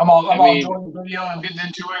 I'm all enjoying the video. I'm getting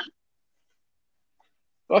into it.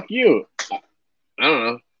 Fuck you. I don't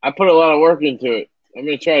know. I put a lot of work into it. I'm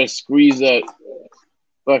gonna try to squeeze that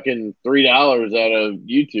fucking $3 out of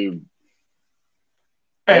YouTube.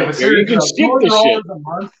 Hey, but seriously, you can skip the shit. A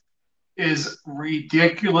month is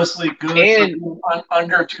ridiculously good and for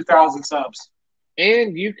under 2,000 subs.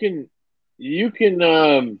 And you can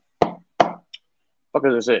what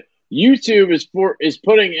can I say? YouTube is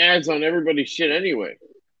putting ads on everybody's shit anyway.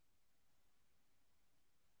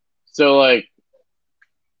 So like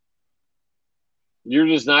you're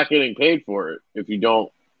just not getting paid for it if you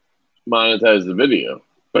don't monetize the video.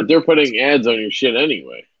 But they're putting ads on your shit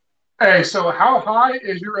anyway. Hey, so how high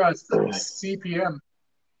is your CPM?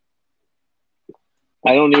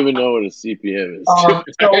 I don't even know what a CPM is. So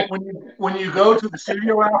when you go to the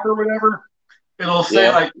studio app or whatever, it'll say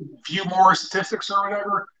like view more statistics or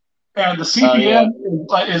whatever, and the CPM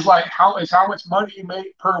is like how much money you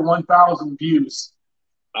make per 1,000 views.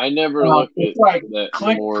 I never looked at like that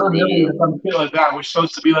click more per video. million or something like that, which is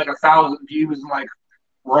supposed to be like 1,000 views in like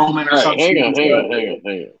Roman or something. Hang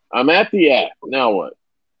on. I'm at the app. Now what?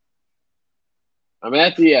 I'm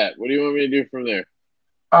at the app. What do you want me to do from there?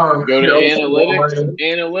 Go to analytics.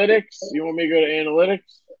 Analytics. You want me to go to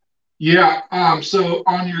analytics? Yeah. So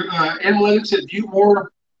on your analytics, it view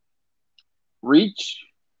more, reach,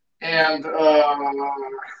 and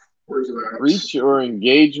where's it at? Reach or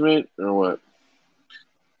engagement or what?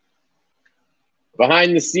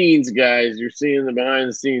 Behind the scenes, guys. You're seeing the behind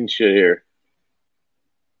the scenes shit here.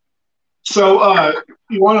 So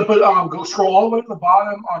you want to put go scroll all the way to the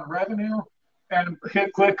bottom on revenue and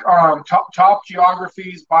click top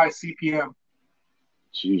geographies by CPM.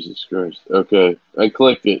 Jesus Christ. Okay. I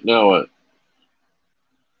clicked it. Now what?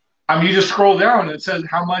 You just scroll down and it says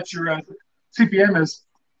how much your CPM is.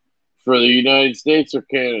 For the United States or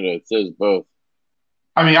Canada? It says both.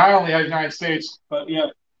 I only have United States, but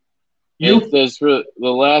yeah. It says for the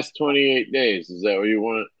last 28 days. Is that what you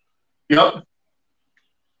want? Yep.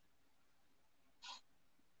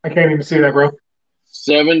 I can't even see that, bro.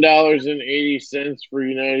 $7.80 for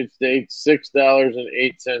United States,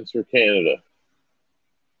 $6.08 for Canada.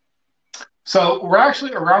 So we're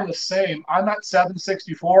actually around the same. I'm at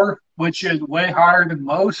 764, which is way higher than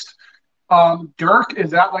most. Dirk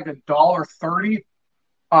is at like $1.30.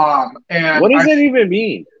 And what does that even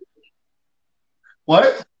mean?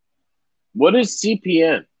 What? What is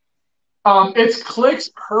CPM? It's clicks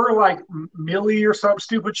per like milli or some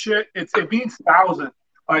stupid shit. It means 1,000.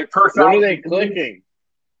 Like per 1,000. What are they clicking?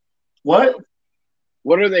 What?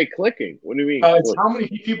 What are they clicking? What do you mean? It's how many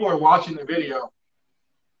people are watching the video.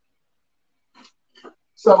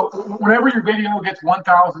 So whenever your video gets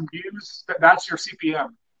 1,000 views, that's your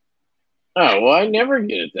CPM. Oh, well, I never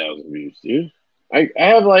get 1,000 views, dude. I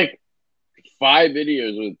have like 5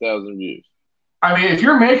 videos with 1,000 views. If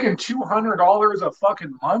you're making $200 a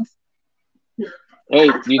fucking month. Hey,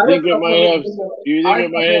 do you think it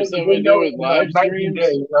might have something to do with live streams?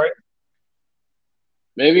 Days, right?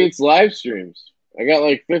 Maybe it's live streams. I got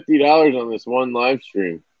like $50 on this one live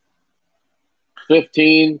stream.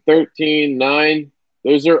 15, 13, 9.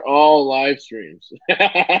 Those are all live streams.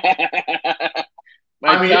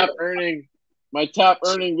 My top earning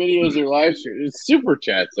videos are live streams. It's super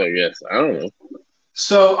chats, I guess. I don't know.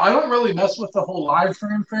 So I don't really mess with the whole live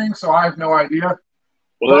stream thing, so I have no idea.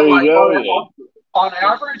 Well, there you go. On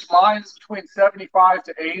average, mine's between 75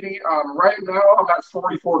 to 80. Right now, I'm at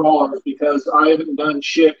 $44 because I haven't done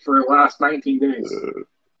shit for the last 19 days.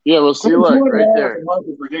 Yeah, we'll see. Look, right there. A month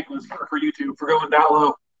is ridiculous for YouTube for going that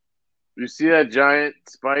low. You see that giant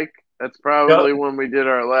spike? That's probably when we did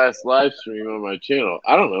our last live stream on my channel.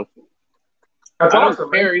 I don't know. That's I awesome,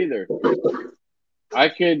 don't care either. I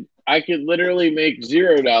could literally make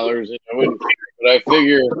 $0 and I wouldn't care. But I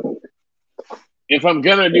figure if I'm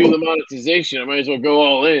gonna do the monetization, I might as well go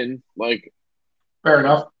all in. Like, fair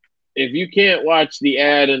enough. If you can't watch the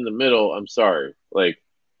ad in the middle, I'm sorry. Like,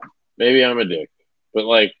 maybe I'm a dick, but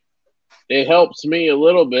like, it helps me a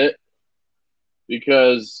little bit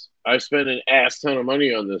because I spend an ass ton of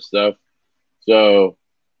money on this stuff. So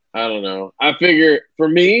I don't know. I figure for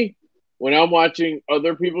me, when I'm watching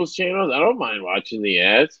other people's channels, I don't mind watching the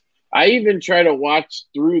ads. I even try to watch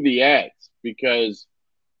through the ads because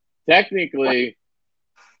technically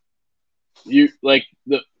you like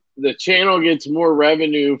the channel gets more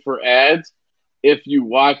revenue for ads if you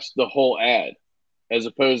watch the whole ad as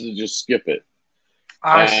opposed to just skip it.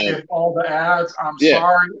 I skip all the ads. I'm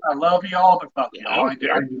sorry. I love y'all, but fuck y'all. I'm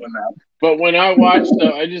doing that. But when I watch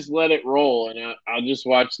I just let it roll, and I'll just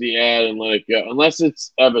watch the ad and let it go. Unless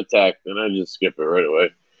it's Evatech, then I just skip it right away.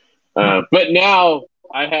 But now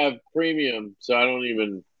I have premium, so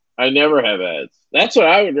I never have ads. That's what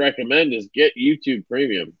I would recommend is get YouTube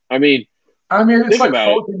Premium. I mean, it's like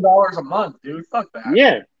 $14 a month, dude. Fuck that.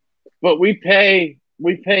 Yeah, but we pay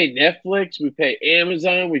Netflix, we pay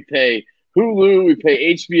Amazon, we pay Hulu, we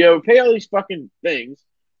pay HBO, we pay all these fucking things,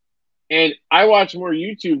 and I watch more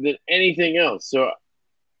YouTube than anything else. So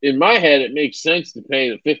in my head, it makes sense to pay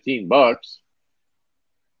the $15.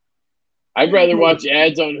 I'd rather watch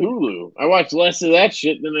ads on Hulu. I watch less of that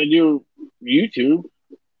shit than I do YouTube.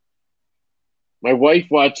 My wife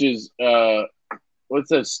watches what's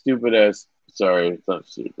that stupid ass? Sorry, it's not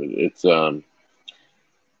stupid. It's The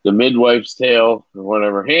Midwife's Tale or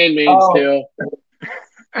whatever, Handmaid's Tale.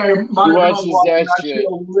 Hey, my watches that shit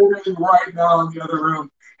literally right now in the other room.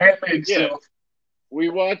 Handmaid's Tale. We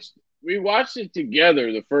watched it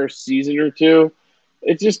together the first season or two.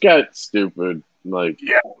 It just got stupid.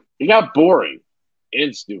 It got boring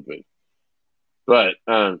and stupid. But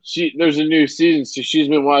there's a new season, so she's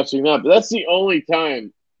been watching that. But that's the only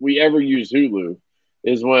time we ever use Hulu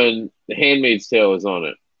is when The Handmaid's Tale is on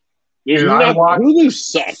it. Hulu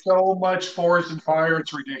sucks. So much Forest and Fire,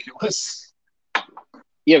 it's ridiculous.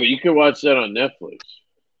 Yeah, but you can watch that on Netflix.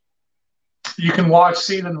 You can watch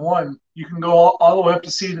season 1. You can go all the way up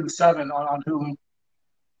to season 7 on Hulu.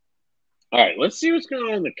 All right, let's see what's going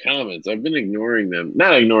on in the comments. I've been ignoring them.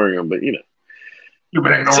 Not ignoring them, but you know. You've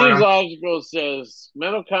been ignoring Seems them. Logical says,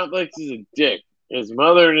 Mental Complex is a dick. His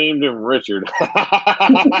mother named him Richard.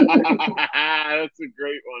 That's a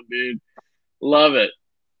great one, dude. Love it.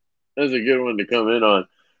 That's a good one to come in on.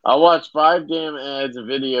 I'll watch 5 damn ads a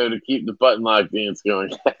video to keep the button lock dance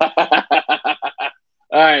going. All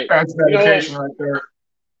right. That's dedication right there.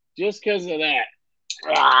 Just because of that.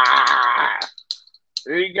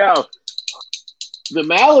 There you go. The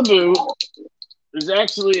Malibu is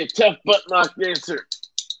actually a tough button lock dancer.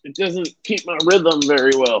 It doesn't keep my rhythm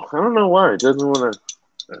very well. I don't know why. It doesn't want to.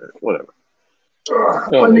 Whatever.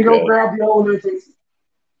 Let me go grab the elementals.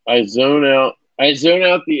 I zone out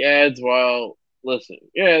the ads while listening.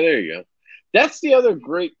 Yeah, there you go. That's the other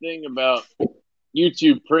great thing about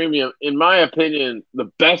YouTube Premium. In my opinion,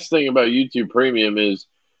 the best thing about YouTube Premium is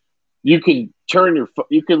you can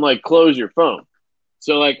close your phone.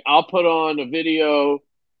 So I'll put on a video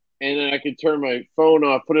and then I can turn my phone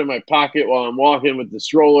off, put it in my pocket while I'm walking with the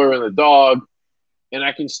stroller and the dog, and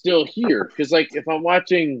I can still hear. Because if I'm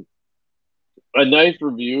watching a knife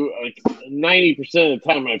review, 90% of the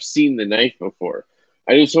time I've seen the knife before.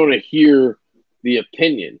 I just want to hear the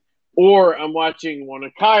opinion. Or I'm watching one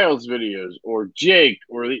of Kyle's videos, or Jake,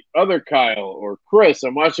 or the other Kyle, or Chris.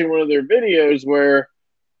 I'm watching one of their videos where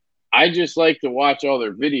I just like to watch all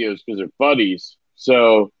their videos because they're buddies.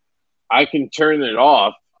 So I can turn it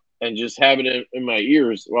off and just have it in my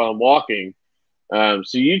ears while I'm walking.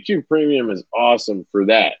 So YouTube Premium is awesome for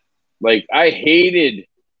that. I hated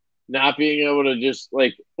not being able to just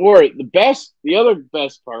or the other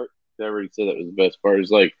best part, I already said that was the best part,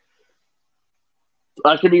 is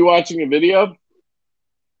I could be watching a video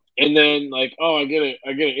and then I get an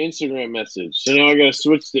Instagram message. So now I got to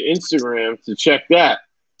switch to Instagram to check that.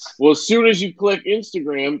 Well, as soon as you click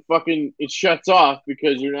Instagram, it shuts off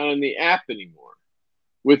because you're not in the app anymore.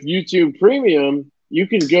 With YouTube Premium, you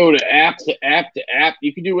can go to app to app to app.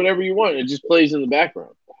 You can do whatever you want. It just plays in the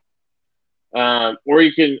background. Or I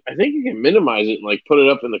think you can minimize it and put it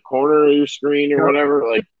up in the corner of your screen or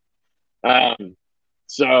whatever.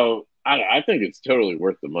 So I think it's totally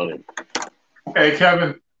worth the money. Hey,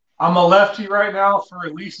 Kevin, I'm a lefty right now for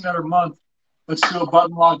at least another month. Let's do a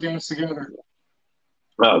button lock dance together.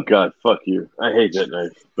 Oh, God, fuck you. I hate that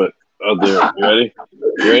knife, but I'll do it. You ready?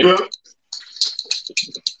 You ready?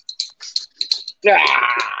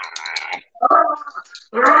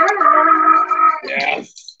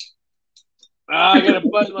 Yes. I got a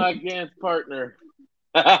button lock dance partner.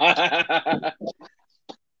 We're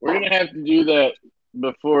going to have to do that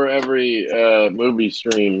before every movie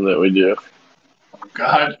stream that we do. Oh,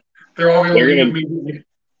 God. They're all going to leave me.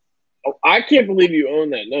 Oh, I can't believe you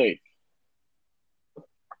own that knife.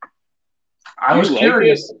 I was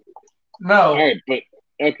curious. No. All right, but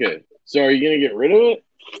okay. So are you going to get rid of it?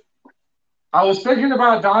 I was thinking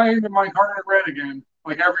about dyeing my garnet red again,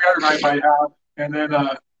 like every other knife I have, and then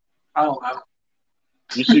I don't know.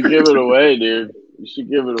 You should give it away, dude. You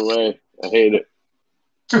should give it away. I hate it.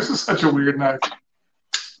 This is such a weird knife.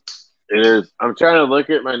 It is. I'm trying to look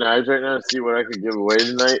at my knives right now to see what I could give away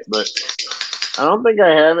tonight, but I don't think I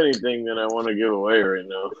have anything that I want to give away right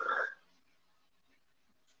now.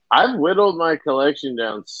 I've whittled my collection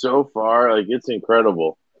down so far, like it's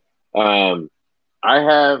incredible. I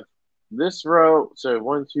have this row, so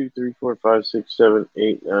 1, 2, 3, 4, 5, 6, 7,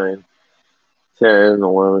 8, 9, 10,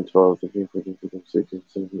 11, 12, 13, 14, 15, 16,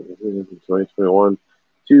 17, 18, 19, 20, 21,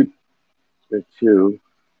 2, 22.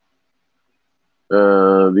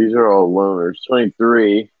 These are all loaners.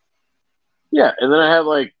 23. Yeah, and then I have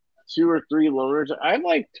like 2 or 3 loaners. I have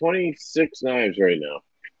like 26 knives right now.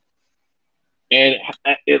 And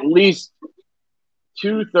at least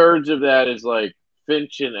 2/3 of that is like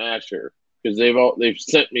Finch and Asher because they've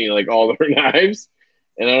sent me like all their knives,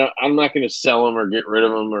 and I'm not going to sell them or get rid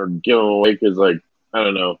of them or give them away because like I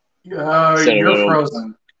don't know. You're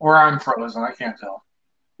frozen, or I'm frozen. I can't tell.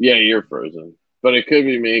 Yeah, you're frozen, but it could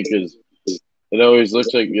be me because it always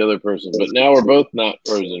looks like the other person. But now we're both not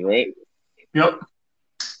frozen, right? Yep.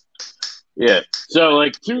 Yeah. So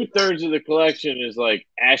like 2/3 of the collection is like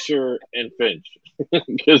Asher and Finch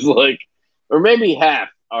because like. Or maybe half,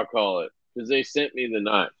 I'll call it, because they sent me the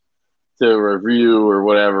knife to review or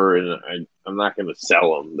whatever, and I'm not going to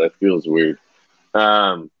sell them. That feels weird.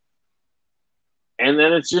 And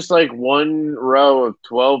then it's just like one row of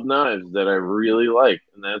 12 knives that I really like,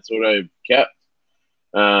 and that's what I've kept.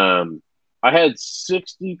 I had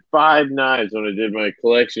 65 knives when I did my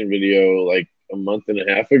collection video like a month and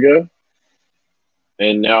a half ago,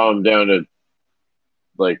 and now I'm down to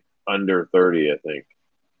like under 30, I think.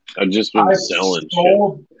 I've just been selling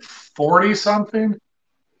sold 40 something,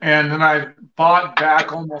 and then I bought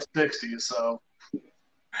back almost 60. So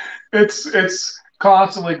it's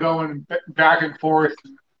constantly going back and forth.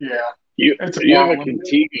 Yeah, you have a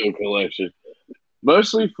Contigo collection,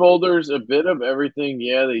 mostly folders, a bit of everything.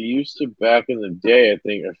 Yeah, they used to back in the day. I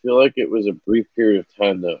think I feel like it was a brief period of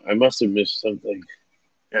time though. I must have missed something.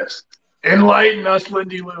 Yes, enlighten us,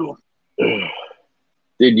 Lindy Lou.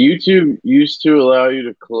 Did YouTube used to allow you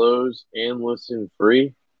to close and listen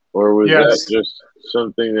free, or was that just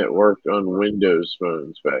something that worked on Windows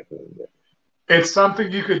phones back in the day? It's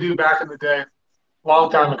something you could do back in the day, a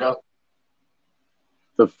long time ago.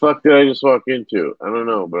 The fuck did I just walk into? I don't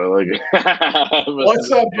know, but I like it.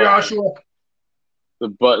 What's up, Joshua? The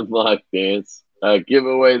button lock dance. Give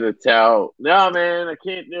away the towel. No, man, I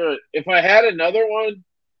can't do it. If I had another one,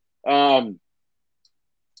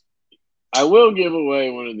 I will give away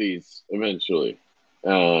one of these eventually.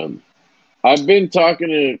 I've been talking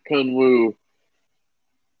to Kunwu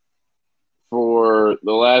for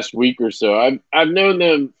the last week or so. I've known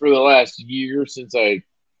them for the last year since I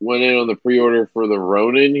went in on the pre-order for the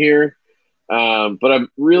Ronin here. But I've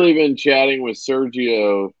really been chatting with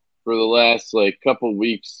Sergio for the last like couple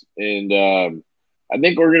weeks, and I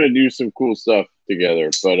think we're gonna do some cool stuff together.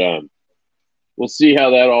 But we'll see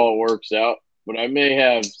how that all works out. But I may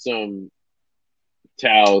have some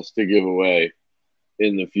towels to give away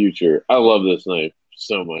in the future. I love this knife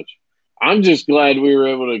so much. I'm just glad we were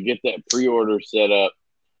able to get that pre-order set up,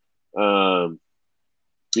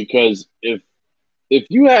 because if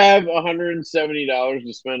you have $170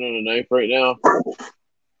 to spend on a knife right now,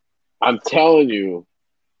 I'm telling you,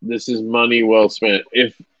 this is money well spent.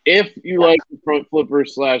 If you like the front flipper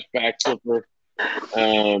 / back flipper,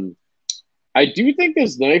 I do think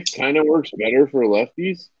this knife kind of works better for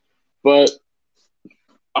lefties, but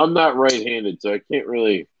I'm not right-handed, so I can't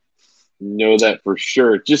really know that for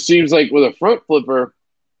sure. It just seems like with a front flipper,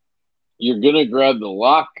 you're going to grab the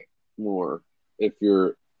lock more if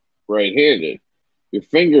you're right-handed. Your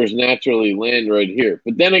fingers naturally land right here.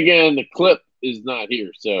 But then again, the clip is not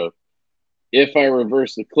here. So if I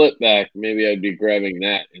reverse the clip back, maybe I'd be grabbing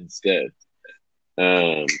that instead.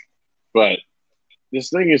 But this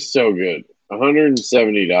thing is so good.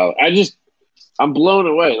 $170. I'm blown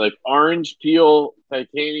away. Like orange peel,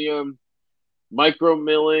 titanium, micro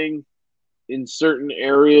milling in certain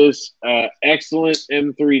areas, excellent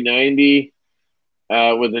M390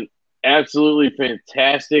 with an absolutely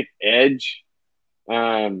fantastic edge.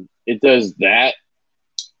 It does that,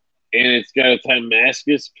 and it's got a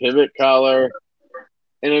Damascus pivot collar.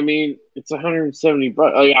 And I mean, it's $170.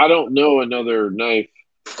 Like, I don't know another knife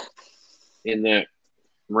in that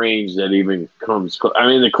range that even comes close. I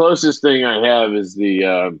mean, the closest thing I have is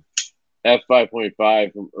the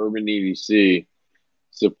F5.5 from Urban EDC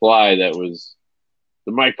Supply. That was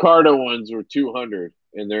the micarta ones were $200,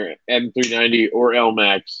 and they're M390 or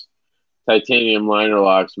LMAX titanium liner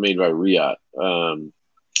locks made by Riot.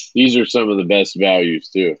 These are some of the best values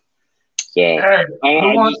too. So, hey,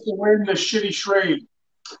 who wants to win the shitty trade?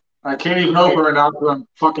 I can't even open it now because I'm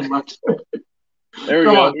fucking left. There we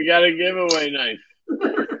Come go. on. We got a giveaway knife.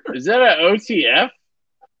 Is that an OTF?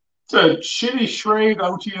 It's a shitty Schrade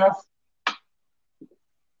OTF.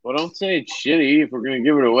 Well, don't say it's shitty. If we're going to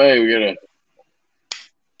give it away, we got to.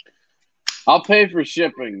 I'll pay for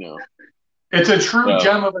shipping, though. It's a true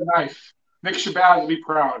gem of a knife. Nick Shabazz would be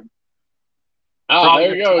proud. Oh,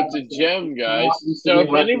 there you go. It's a gem, guys. So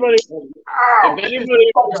if anybody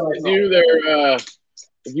wants to do their,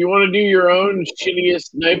 if you want to do your own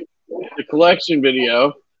shittiest knife collection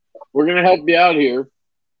video, we're gonna help you out here,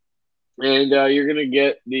 and you're gonna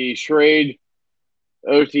get the Schrade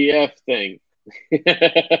OTF thing.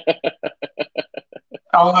 I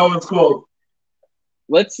don't know what's cool.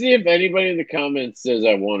 Let's see if anybody in the comments says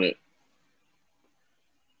I want it.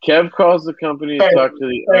 Kev calls the company to talk to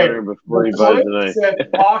the owner before he buys the knife.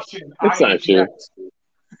 That's not true.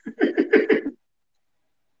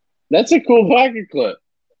 That's a cool pocket clip.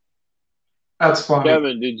 That's funny.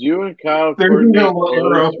 Kevin, did you and Kyle coordinate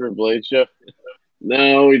clothes for Blade Show?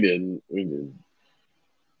 No, we didn't. We didn't.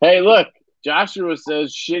 Hey, look. Joshua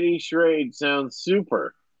says shitty Schrade sounds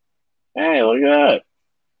super. Hey, look at that.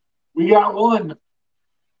 We got one.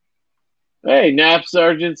 Hey, Nap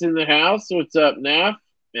Sergeant's in the house. What's up, Nap?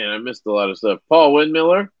 Man, I missed a lot of stuff. Paul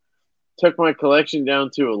Windmiller took my collection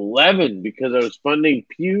down to 11 because I was funding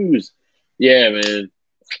pews. Yeah, man.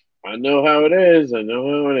 I know how it is. I know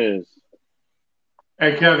how it is.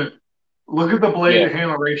 Hey, Kevin, look at the blade to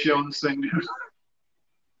handle ratio on this thing, dude.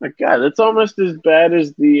 My God, that's almost as bad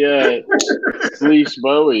as the Sleesh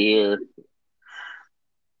Bowie here.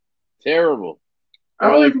 Terrible. I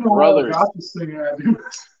don't even know where I got this thing at, dude.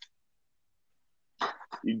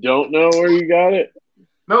 You don't know where you got it?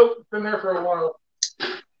 Nope, been there for a while.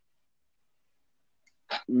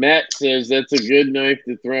 Matt says that's a good knife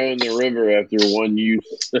to throw in the river after one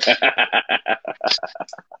use.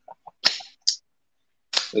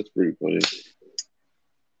 That's pretty funny.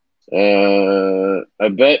 I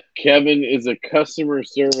bet Kevin is a customer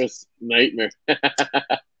service nightmare.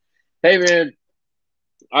 Hey, man,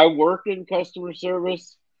 I work in customer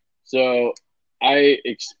service, so I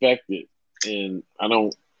expect it, and I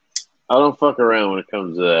don't fuck around when it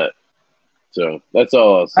comes to that. So that's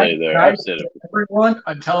all I'll say there. I've said it. Everyone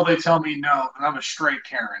until they tell me no, and I'm a straight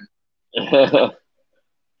Karen.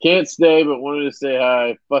 Can't stay, but wanted to say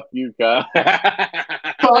hi. Fuck you, Kyle.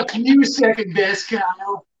 Fuck you, second best,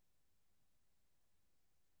 Kyle.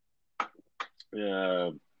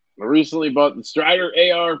 I recently bought the Strider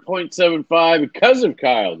AR .75 because of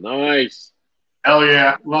Kyle. Nice. Hell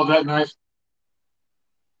yeah. Love that knife.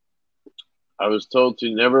 I was told to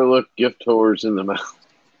never look gift horrors in the mouth.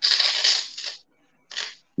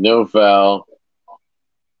 No foul.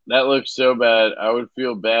 That looks so bad. I would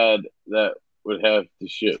feel bad that would have to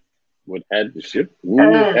ship. Would had to ship? You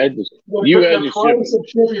had to ship. The price of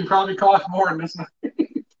shipping probably cost more than this.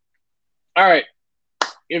 All right.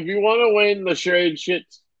 If you want to win the Schrade shit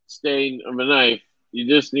stain of a knife, you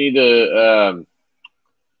just need to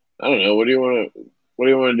I don't know, what do you want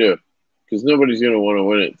to do? Because nobody's gonna want to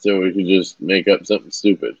win it, so we could just make up something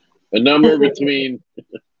stupid. A number between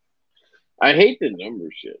I hate the number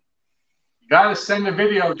shit. You gotta send a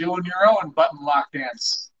video doing your own button lock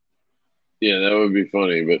dance. Yeah, that would be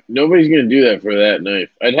funny, but nobody's gonna do that for that knife.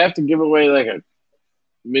 I'd have to give away like a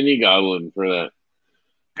mini goblin for that.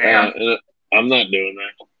 Damn. And I'm not doing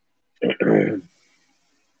that.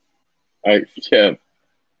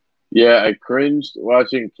 I cringed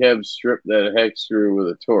watching Kev strip that hex screw with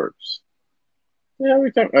a torch. Yeah, are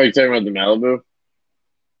you talking about the Malibu?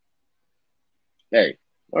 Hey,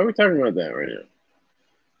 why are we talking about that right now?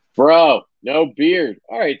 Bro, no beard.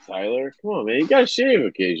 All right, Tyler. Come on, man. You gotta shave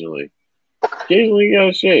occasionally. Occasionally you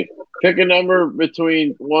gotta shave. Pick a number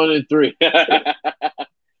between 1 and 3.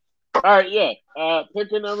 All right, yeah.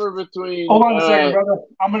 Pick a number between. Hold on a second, brother.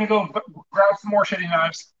 I'm gonna go grab some more shitty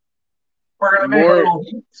knives. We're gonna make a little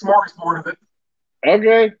smorgasbord of it.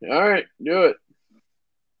 Okay, all right, do it.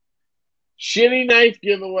 Shitty knife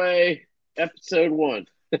giveaway, episode 1.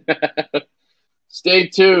 Stay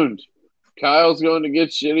tuned. Kyle's going to get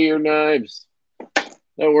shittier knives.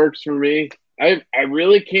 That works for me. I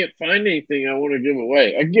really can't find anything I want to give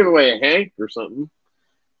away. I can give away a Hank or something.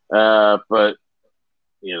 But,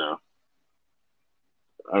 you know,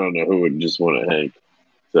 I don't know who would just want a Hank.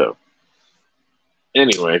 So,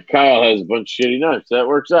 anyway, Kyle has a bunch of shitty knives. That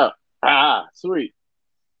works out. Ah, sweet.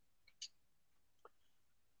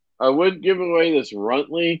 I would give away this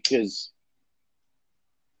Runtley because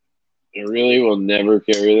I really will never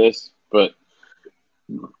carry this, but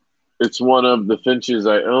it's one of the Finches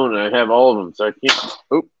I own. I have all of them, so I can't.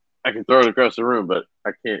 Oh, I can throw it across the room, but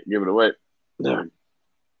I can't give it away. No.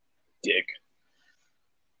 Dick.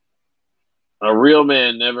 A real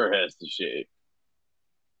man never has to shave.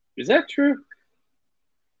 Is that true?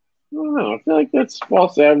 I don't know. I feel like that's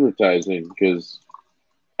false advertising because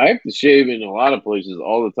I have to shave in a lot of places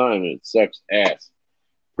all the time and it sucks ass.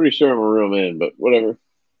 Pretty sure I'm a real man, but whatever.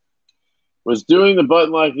 Was doing the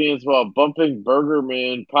button lock dance while bumping Burger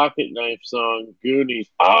Man pocket knife song Goonies.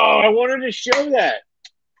 Oh, I wanted to show that.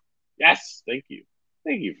 Yes, thank you.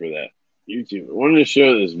 Thank you for that. YouTube. I wanted to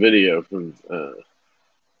show this video from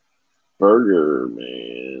Burger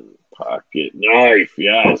Man pocket knife.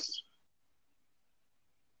 Yes.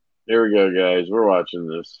 There we go, guys. We're watching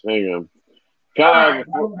this. Hang on. Kyle, right,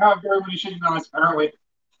 I don't have very many shitty knives, apparently.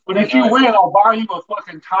 But if you win, I'll buy you a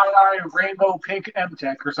fucking tie-dye rainbow pink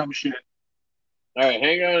M-Tech or some shit. All right,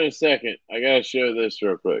 hang on a second. I got to show this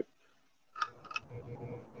real quick.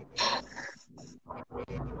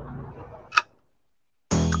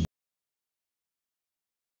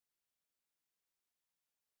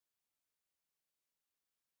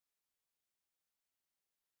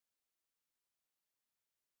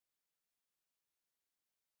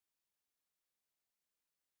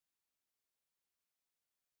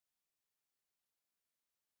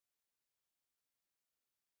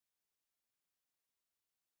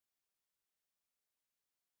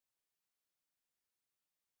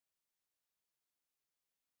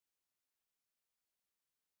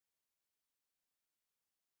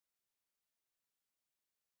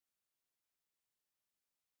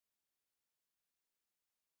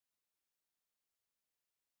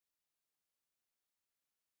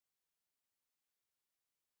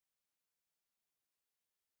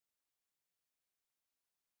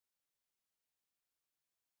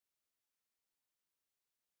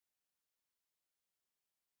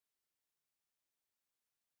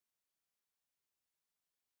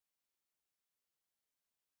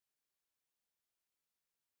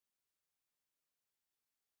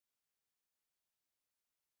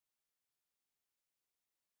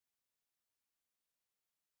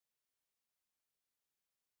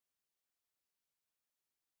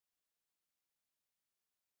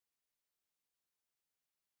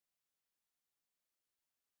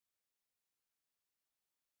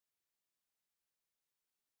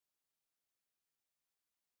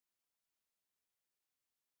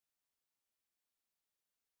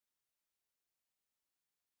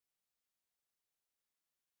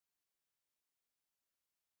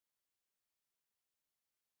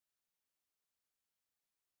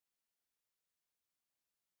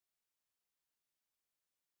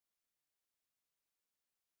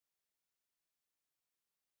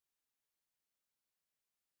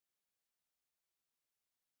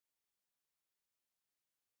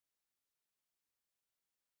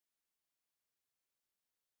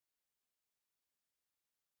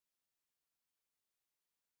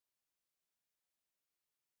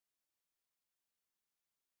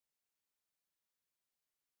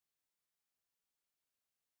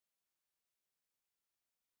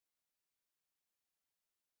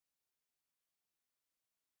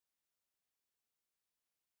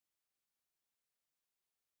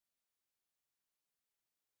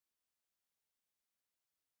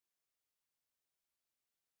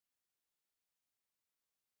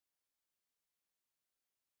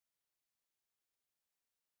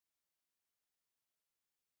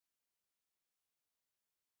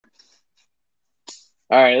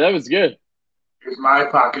 All right, that was good. Here's my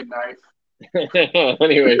pocket knife.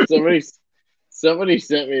 Anyway, somebody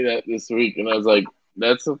sent me that this week, and I was like,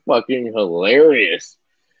 "That's fucking hilarious."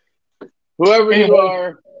 Whoever you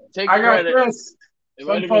are, take credit. This. It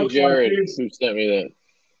might have been Jared who sent me that.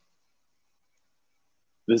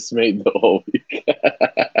 This made the whole week.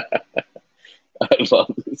 I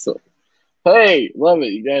love this one. Hey, love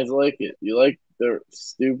it. You guys like it. You like their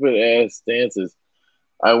stupid ass dances.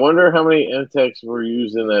 I wonder how many M-Techs were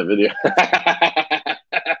used in that video.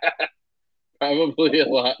 Probably a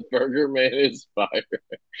lot. Burger Man is fire.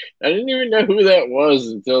 I didn't even know who that was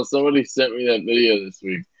until somebody sent me that video this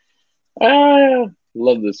week.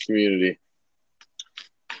 Love this community.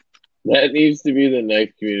 That needs to be the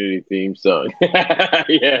knife community theme song.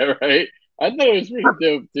 Yeah, right? I thought it was pretty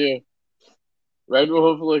dope, too. Red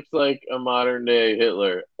Wolf looks like a modern day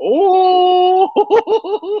Hitler. Oh,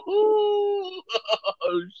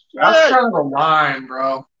 shit. That's kind of a line,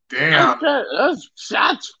 bro. Damn. That's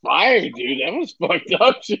shots fired, dude. That was fucked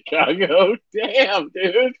up, Chicago. Damn,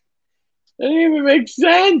 dude. That didn't even make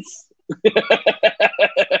sense.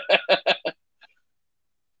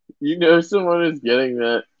 You know someone is getting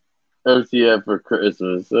that OTF for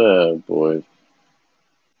Christmas. Oh, boy.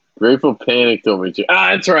 Grateful Panic told me to.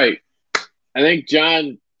 That's right. I think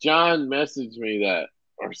John messaged me that.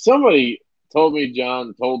 Or somebody told me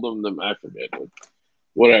John told them I forget.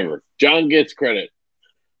 Whatever. John gets credit.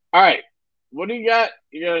 All right. What do you got?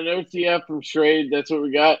 You got an OTF from Schrade. That's what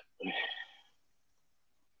we got.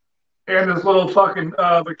 And this little fucking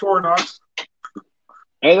Victorinox.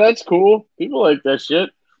 Hey, that's cool. People like that shit.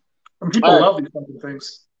 And people love these fucking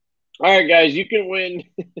things. All right, guys. You can win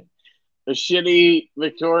a shitty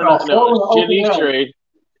Victorinox. No, a shitty Schrade.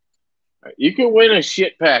 Right, you can win a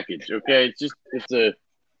shit package. Okay, it's just a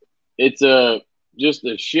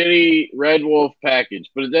shitty Red Wolf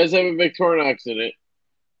package, but it does have a Victorinox in it.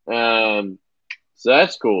 So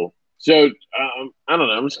that's cool. So I don't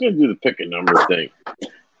know. I'm just gonna do the pick a number thing.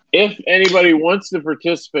 If anybody wants to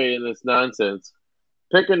participate in this nonsense,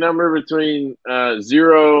 pick a number between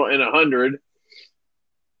 0 and 100,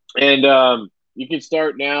 and you can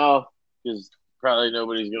start now because probably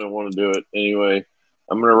nobody's gonna want to do it anyway.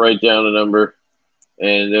 I'm gonna write down a number,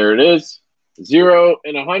 and there it is, 0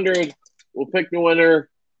 and 100. We'll pick the winner,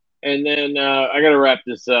 and then I gotta wrap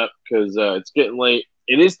this up because it's getting late.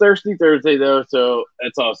 It is Thirsty Thursday though, so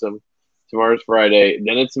that's awesome. Tomorrow's Friday,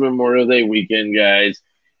 then it's Memorial Day weekend, guys,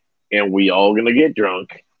 and we all gonna get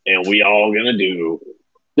drunk, and we all gonna do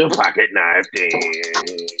the pocket knife dance.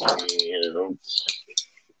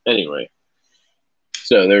 Anyway.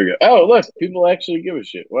 So there we go. Oh, look, people actually give a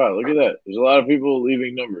shit. Wow, look at that. There's a lot of people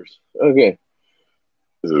leaving numbers. Okay.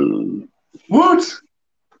 What?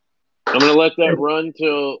 I'm going to let that run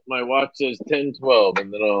till my watch says 10:12,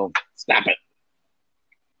 and then I'll stop it.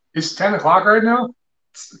 It's 10 o'clock right now?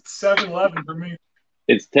 It's 7:11 for me.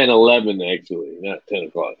 It's 10:11, actually, not 10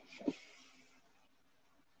 o'clock.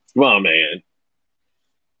 Come on, man.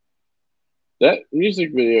 That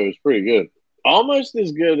music video is pretty good. Almost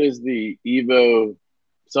as good as the Evo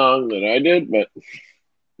song that I did, but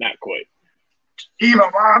not quite.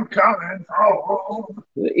 Evo, I'm coming home.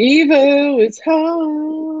 The Evo is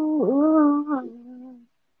home.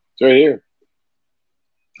 It's right here.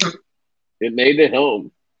 It made it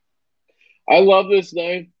home. I love this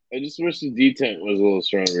knife. I just wish the detent was a little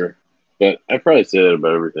stronger, but I probably say that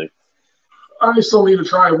about everything. I still need to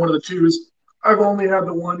try one of the twos. I've only had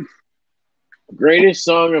the one. Greatest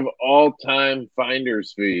song of all time,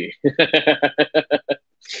 Finder's Fee.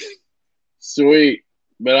 Sweet.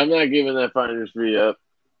 But I'm not giving that Finder's Fee up.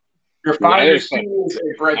 Your Finder's Fee is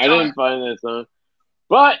a bread I didn't find that song.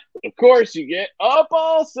 But, of course, you get a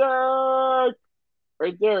ball sack.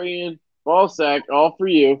 Right there, Ian. Ball sack, all for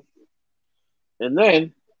you. And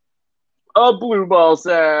then a blue ball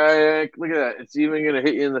sack. Look at that. It's even going to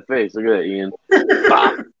hit you in the face. Look at that, Ian.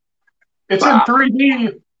 Bop. It's Bop. in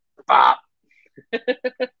 3D. Bop.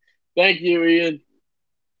 Thank you, Ian.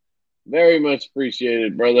 Very much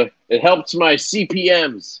appreciated, brother. It helps my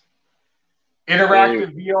CPMs.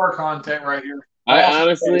 Interactive VR content right here. I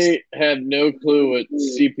honestly have no clue what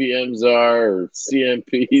CPMs are or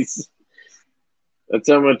CMPs. That's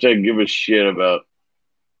how much I give a shit about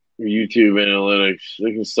YouTube analytics.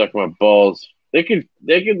 They can suck my balls. They could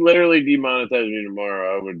literally demonetize me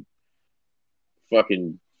tomorrow. I would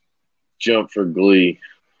fucking jump for glee.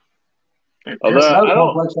 Although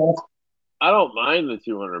I don't mind the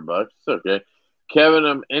 $200. It's okay. Kevin,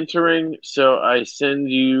 I'm entering, so I send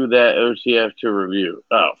you that OTF to review.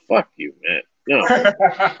 Oh, fuck you, man. No.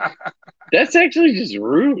 That's actually just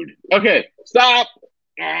rude. Okay, stop.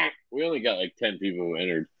 We only got like 10 people who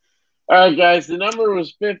entered. All right, guys, the number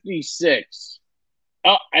was 56.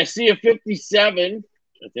 Oh, I see a 57,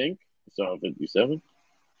 I think. I saw a 57.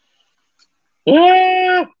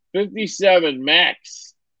 57,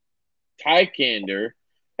 Max. Tykander.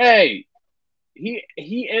 Hey,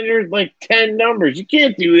 he entered like 10 numbers. You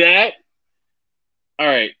can't do that. All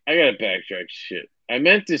right, I got to backtrack shit. I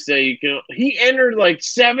meant to say you can. He entered like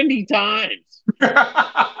 70 times.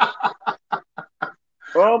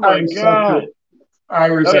 Oh, my God. I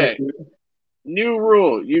resent it. New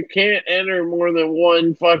rule. You can't enter more than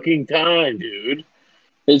one fucking time, dude.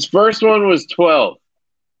 His first one was 12.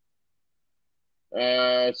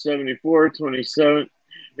 74, 27.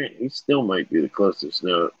 Man, he still might be the closest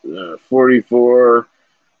now. 44,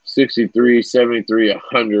 63, 73,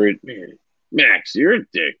 100. Man, Max, you're a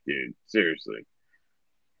dick, dude. Seriously.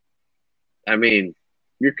 I mean,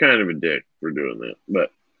 you're kind of a dick for doing that.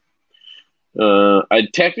 But I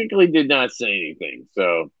technically did not say anything.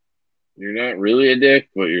 So you're not really a dick,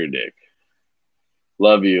 but you're a dick.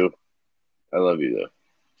 Love you. I love you, though.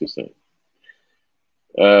 Just saying.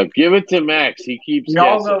 Give it to Max. He keeps guessing. We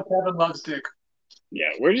all know Kevin loves dick. Yeah,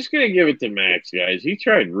 we're just going to give it to Max, guys. He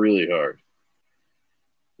tried really hard.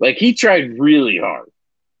 Like, he tried really hard.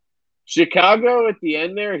 Chicago at the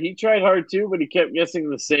end there, he tried hard too, but he kept guessing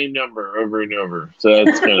the same number over and over. So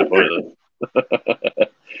that's kind of pointless.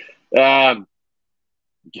 Gotta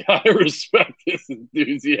respect his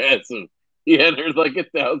enthusiasm. He entered like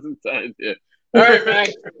 1,000 times. Yeah. All right,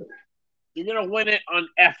 Max. You're going to win it on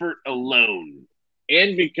effort alone.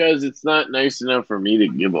 And because it's not nice enough for me to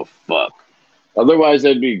give a fuck. Otherwise,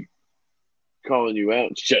 I'd be calling you out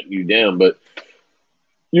and shutting you down. But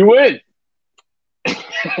you win.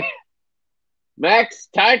 Max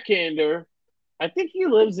Tykander. I think he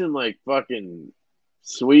lives in like fucking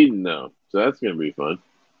Sweden, though. So that's going to be fun.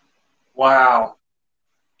 Wow.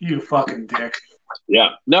 You fucking dick.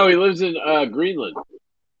 Yeah. No, he lives in Greenland.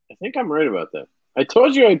 I think I'm right about that. I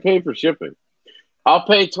told you I'd pay for shipping. I'll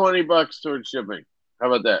pay $20 towards shipping. How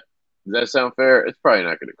about that? Does that sound fair? It's probably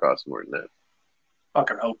not going to cost more than that.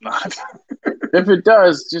 Fucking hope not. If it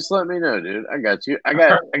does, just let me know, dude. I got you. I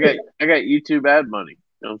got YouTube ad money.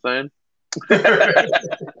 You know what I'm saying?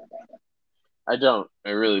 I don't. I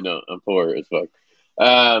really don't. I'm poor as fuck.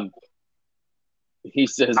 He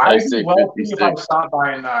says I'd be wealthy if I stopped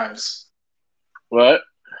buying knives. What?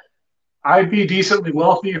 I'd be decently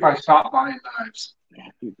wealthy if I stopped buying knives.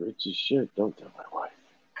 I'd be rich as shit. Don't tell my wife.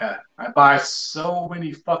 Yeah, I buy so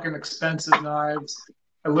many fucking expensive knives.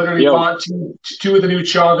 I literally bought two of the new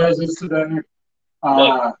Chavez's today.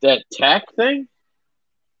 That tack thing?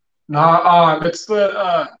 No, it's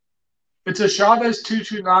a Chavez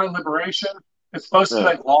 229 Liberation. It's supposed to be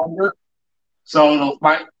like longer, so it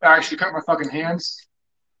might actually cut my fucking hands.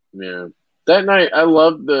 Yeah. That night, I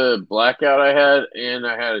loved the blackout I had, and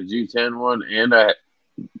I had a G10 one, and I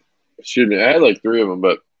had like 3 of them,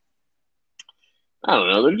 but I don't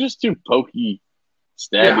know. They're just too pokey,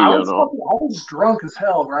 stabby. Yeah, I was drunk as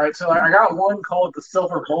hell, right? So I got one called the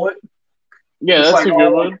Silver Bullet. Yeah, that's like, a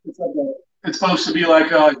good one. It's supposed to be like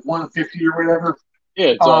 150 or whatever. Yeah,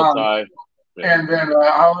 it's all tie. Yeah. And then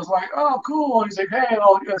I was like, "Oh, cool." And he's like, "Hey,"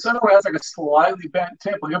 so anyway, has like a slightly bent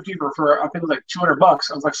tip. I'll give you for I think it was like $200.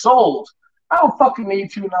 I was like, "Sold." I don't fucking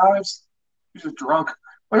need 2 knives. He's just drunk.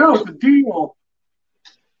 Like, oh, it's the deal.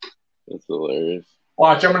 That's hilarious.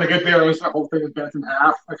 Watch, I'm gonna get there. The whole thing is bent in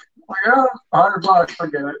half. Like oh, $100.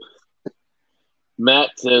 Forget it. Matt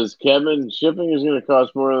says, Kevin, shipping is going to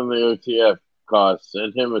cost more than the OTF costs.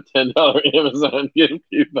 Send him a $10 Amazon gift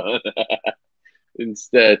coupon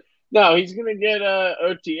instead. No, he's going to get a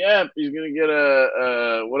OTF. He's going to get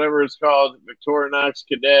a whatever it's called, Victorinox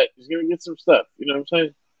Cadet. He's going to get some stuff. You know what I'm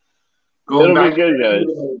saying? It'll be good, guys.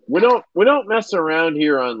 We don't mess around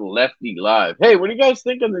here on Lefty Live. Hey, what do you guys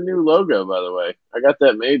think of the new logo, by the way? I got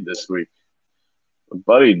that made this week. A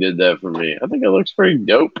buddy did that for me. I think it looks pretty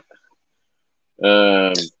dope.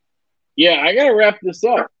 Yeah, I got to wrap this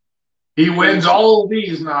up. He wins all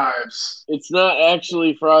these knives. It's not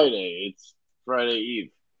actually Friday. It's Friday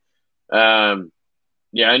Eve.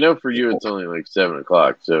 Yeah, I know for you it's only like 7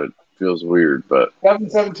 o'clock, so it feels weird, but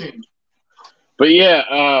 7:17. But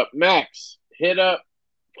yeah, Max, hit up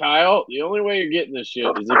Kyle. The only way you're getting this shit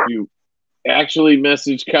is if you actually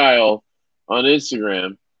message Kyle on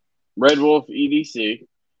Instagram, Red Wolf EDC,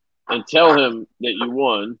 and tell him that you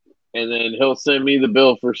won, and then he'll send me the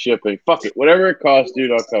bill for shipping. Fuck it, whatever it costs,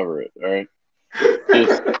 dude, I'll cover it. All right.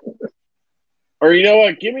 Or you know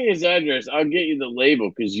what? Give me his address. I'll get you the label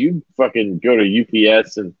because you fucking go to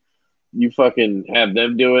UPS and you fucking have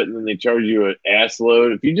them do it, and then they charge you an ass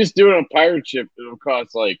load. If you just do it on pirate ship, it'll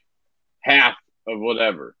cost like half of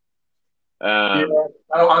whatever. Yeah,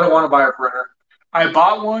 I don't want to buy a printer. I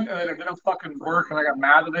bought one, and then it didn't fucking work, and I got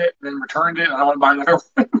mad at it, and then returned it, and I don't want to buy another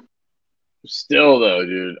one. Still, though,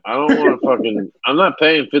 dude, I don't want to fucking – I'm not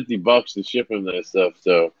paying $50 to ship him that stuff,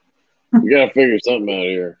 so we got to figure something out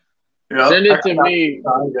here. Yep, Send it to me.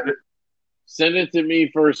 Send it to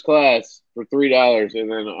me first class for $3,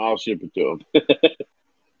 and then I'll ship it to him.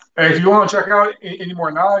 Hey, if you want to check out any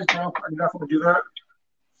more knives, I can definitely do that.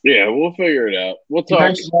 Yeah, we'll figure it out. We'll talk.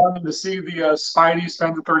 Thanks for wanting to see the Spidey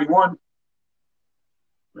Spender 31.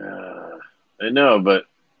 I know, but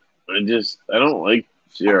I don't like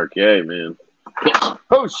CRK, man.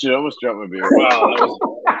 Oh shit! I almost dropped my beer. Wow,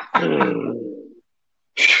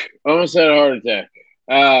 almost had a heart attack.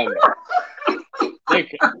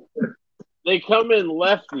 They come in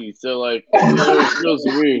lefty, so like it feels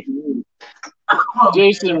weird.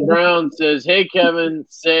 Jason Brown says, "Hey Kevin,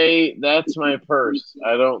 say that's my purse.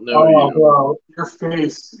 I don't know you." Bro, your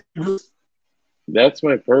face. That's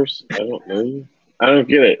my purse. I don't know you. I don't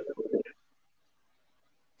get it.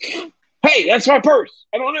 Hey, that's my purse.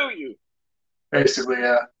 I don't know you. Basically,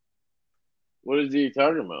 yeah. What is he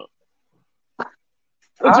talking about?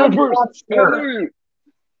 That's my purse. I don't know you.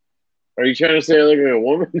 Are you trying to say I look like a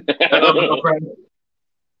woman?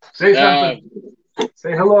 Say something.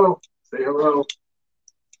 Say hello. Say hello.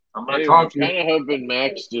 I'm gonna talk to you. I'm kind of hoping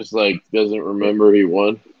Max just like doesn't remember he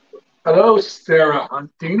won. Hello, Sarah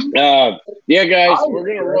Hunting. Yeah, guys, Hi, we're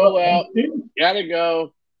gonna Sarah roll out. Hunting. Gotta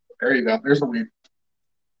go. There you go. There's the weed.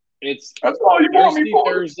 It's That's all you want me Thirsty for.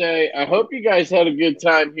 Thursday. I hope you guys had a good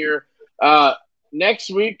time here. Next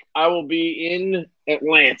week I will be in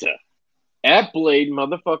Atlanta at Blade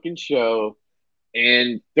motherfucking show,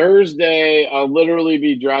 and Thursday I'll literally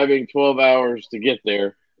be driving 12 hours to get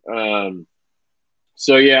there.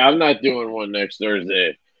 So yeah, I'm not doing one next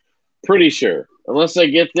Thursday. Pretty sure, unless I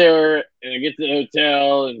get there and I get to the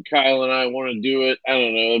hotel and Kyle and I want to do it. I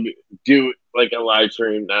don't know, do it like a live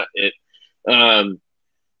stream, not it.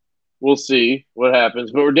 We'll see what happens,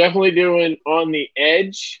 but we're definitely doing On the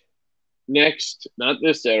Edge next, not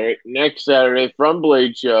this Saturday, next Saturday from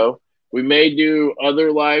Blade Show. We may do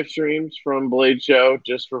other live streams from Blade Show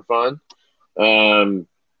just for fun.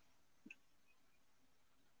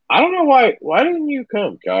 I don't know why. Why didn't you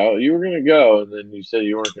come, Kyle? You were gonna go, and then you said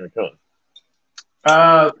you weren't gonna come.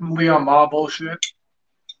 Leon Law bullshit.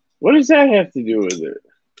 What does that have to do with it?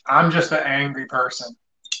 I'm just an angry person.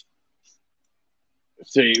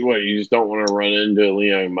 So you just don't want to run into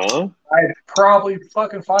Leon Ma? I'd probably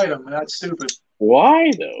fucking fight him, and that's stupid.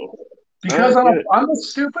 Why though? Because I'm a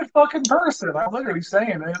stupid fucking person. I'm literally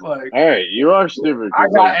saying it. Like, all right, you are stupid.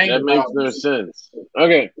 That makes no sense.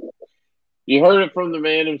 Okay, you heard it from the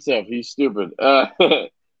man himself. He's stupid. I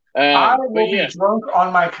will be drunk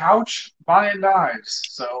on my couch buying knives,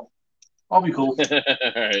 so I'll be cool. All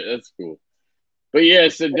right, that's cool. But yeah,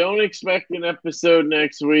 so don't expect an episode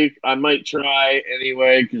next week. I might try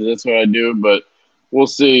anyway because that's what I do, but we'll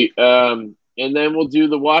see. And then we'll do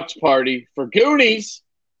the watch party for Goonies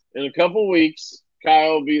in a couple weeks.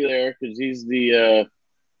 Kyle will be there because he's the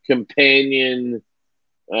companion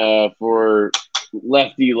for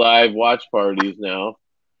Lefty Live watch parties now.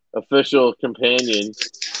 Official companion.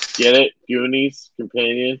 Get it? Goonies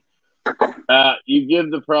companion. You give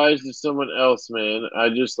the prize to someone else, man. I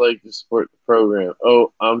just like to support the program.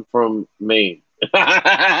 Oh, I'm from Maine.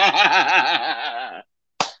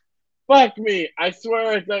 Fuck me. I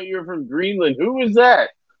swear I thought you were from Greenland. Who was that?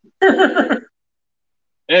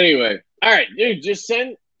 Anyway. All right, dude, just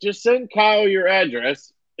send Kyle your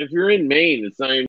address. If you're in Maine, it's not even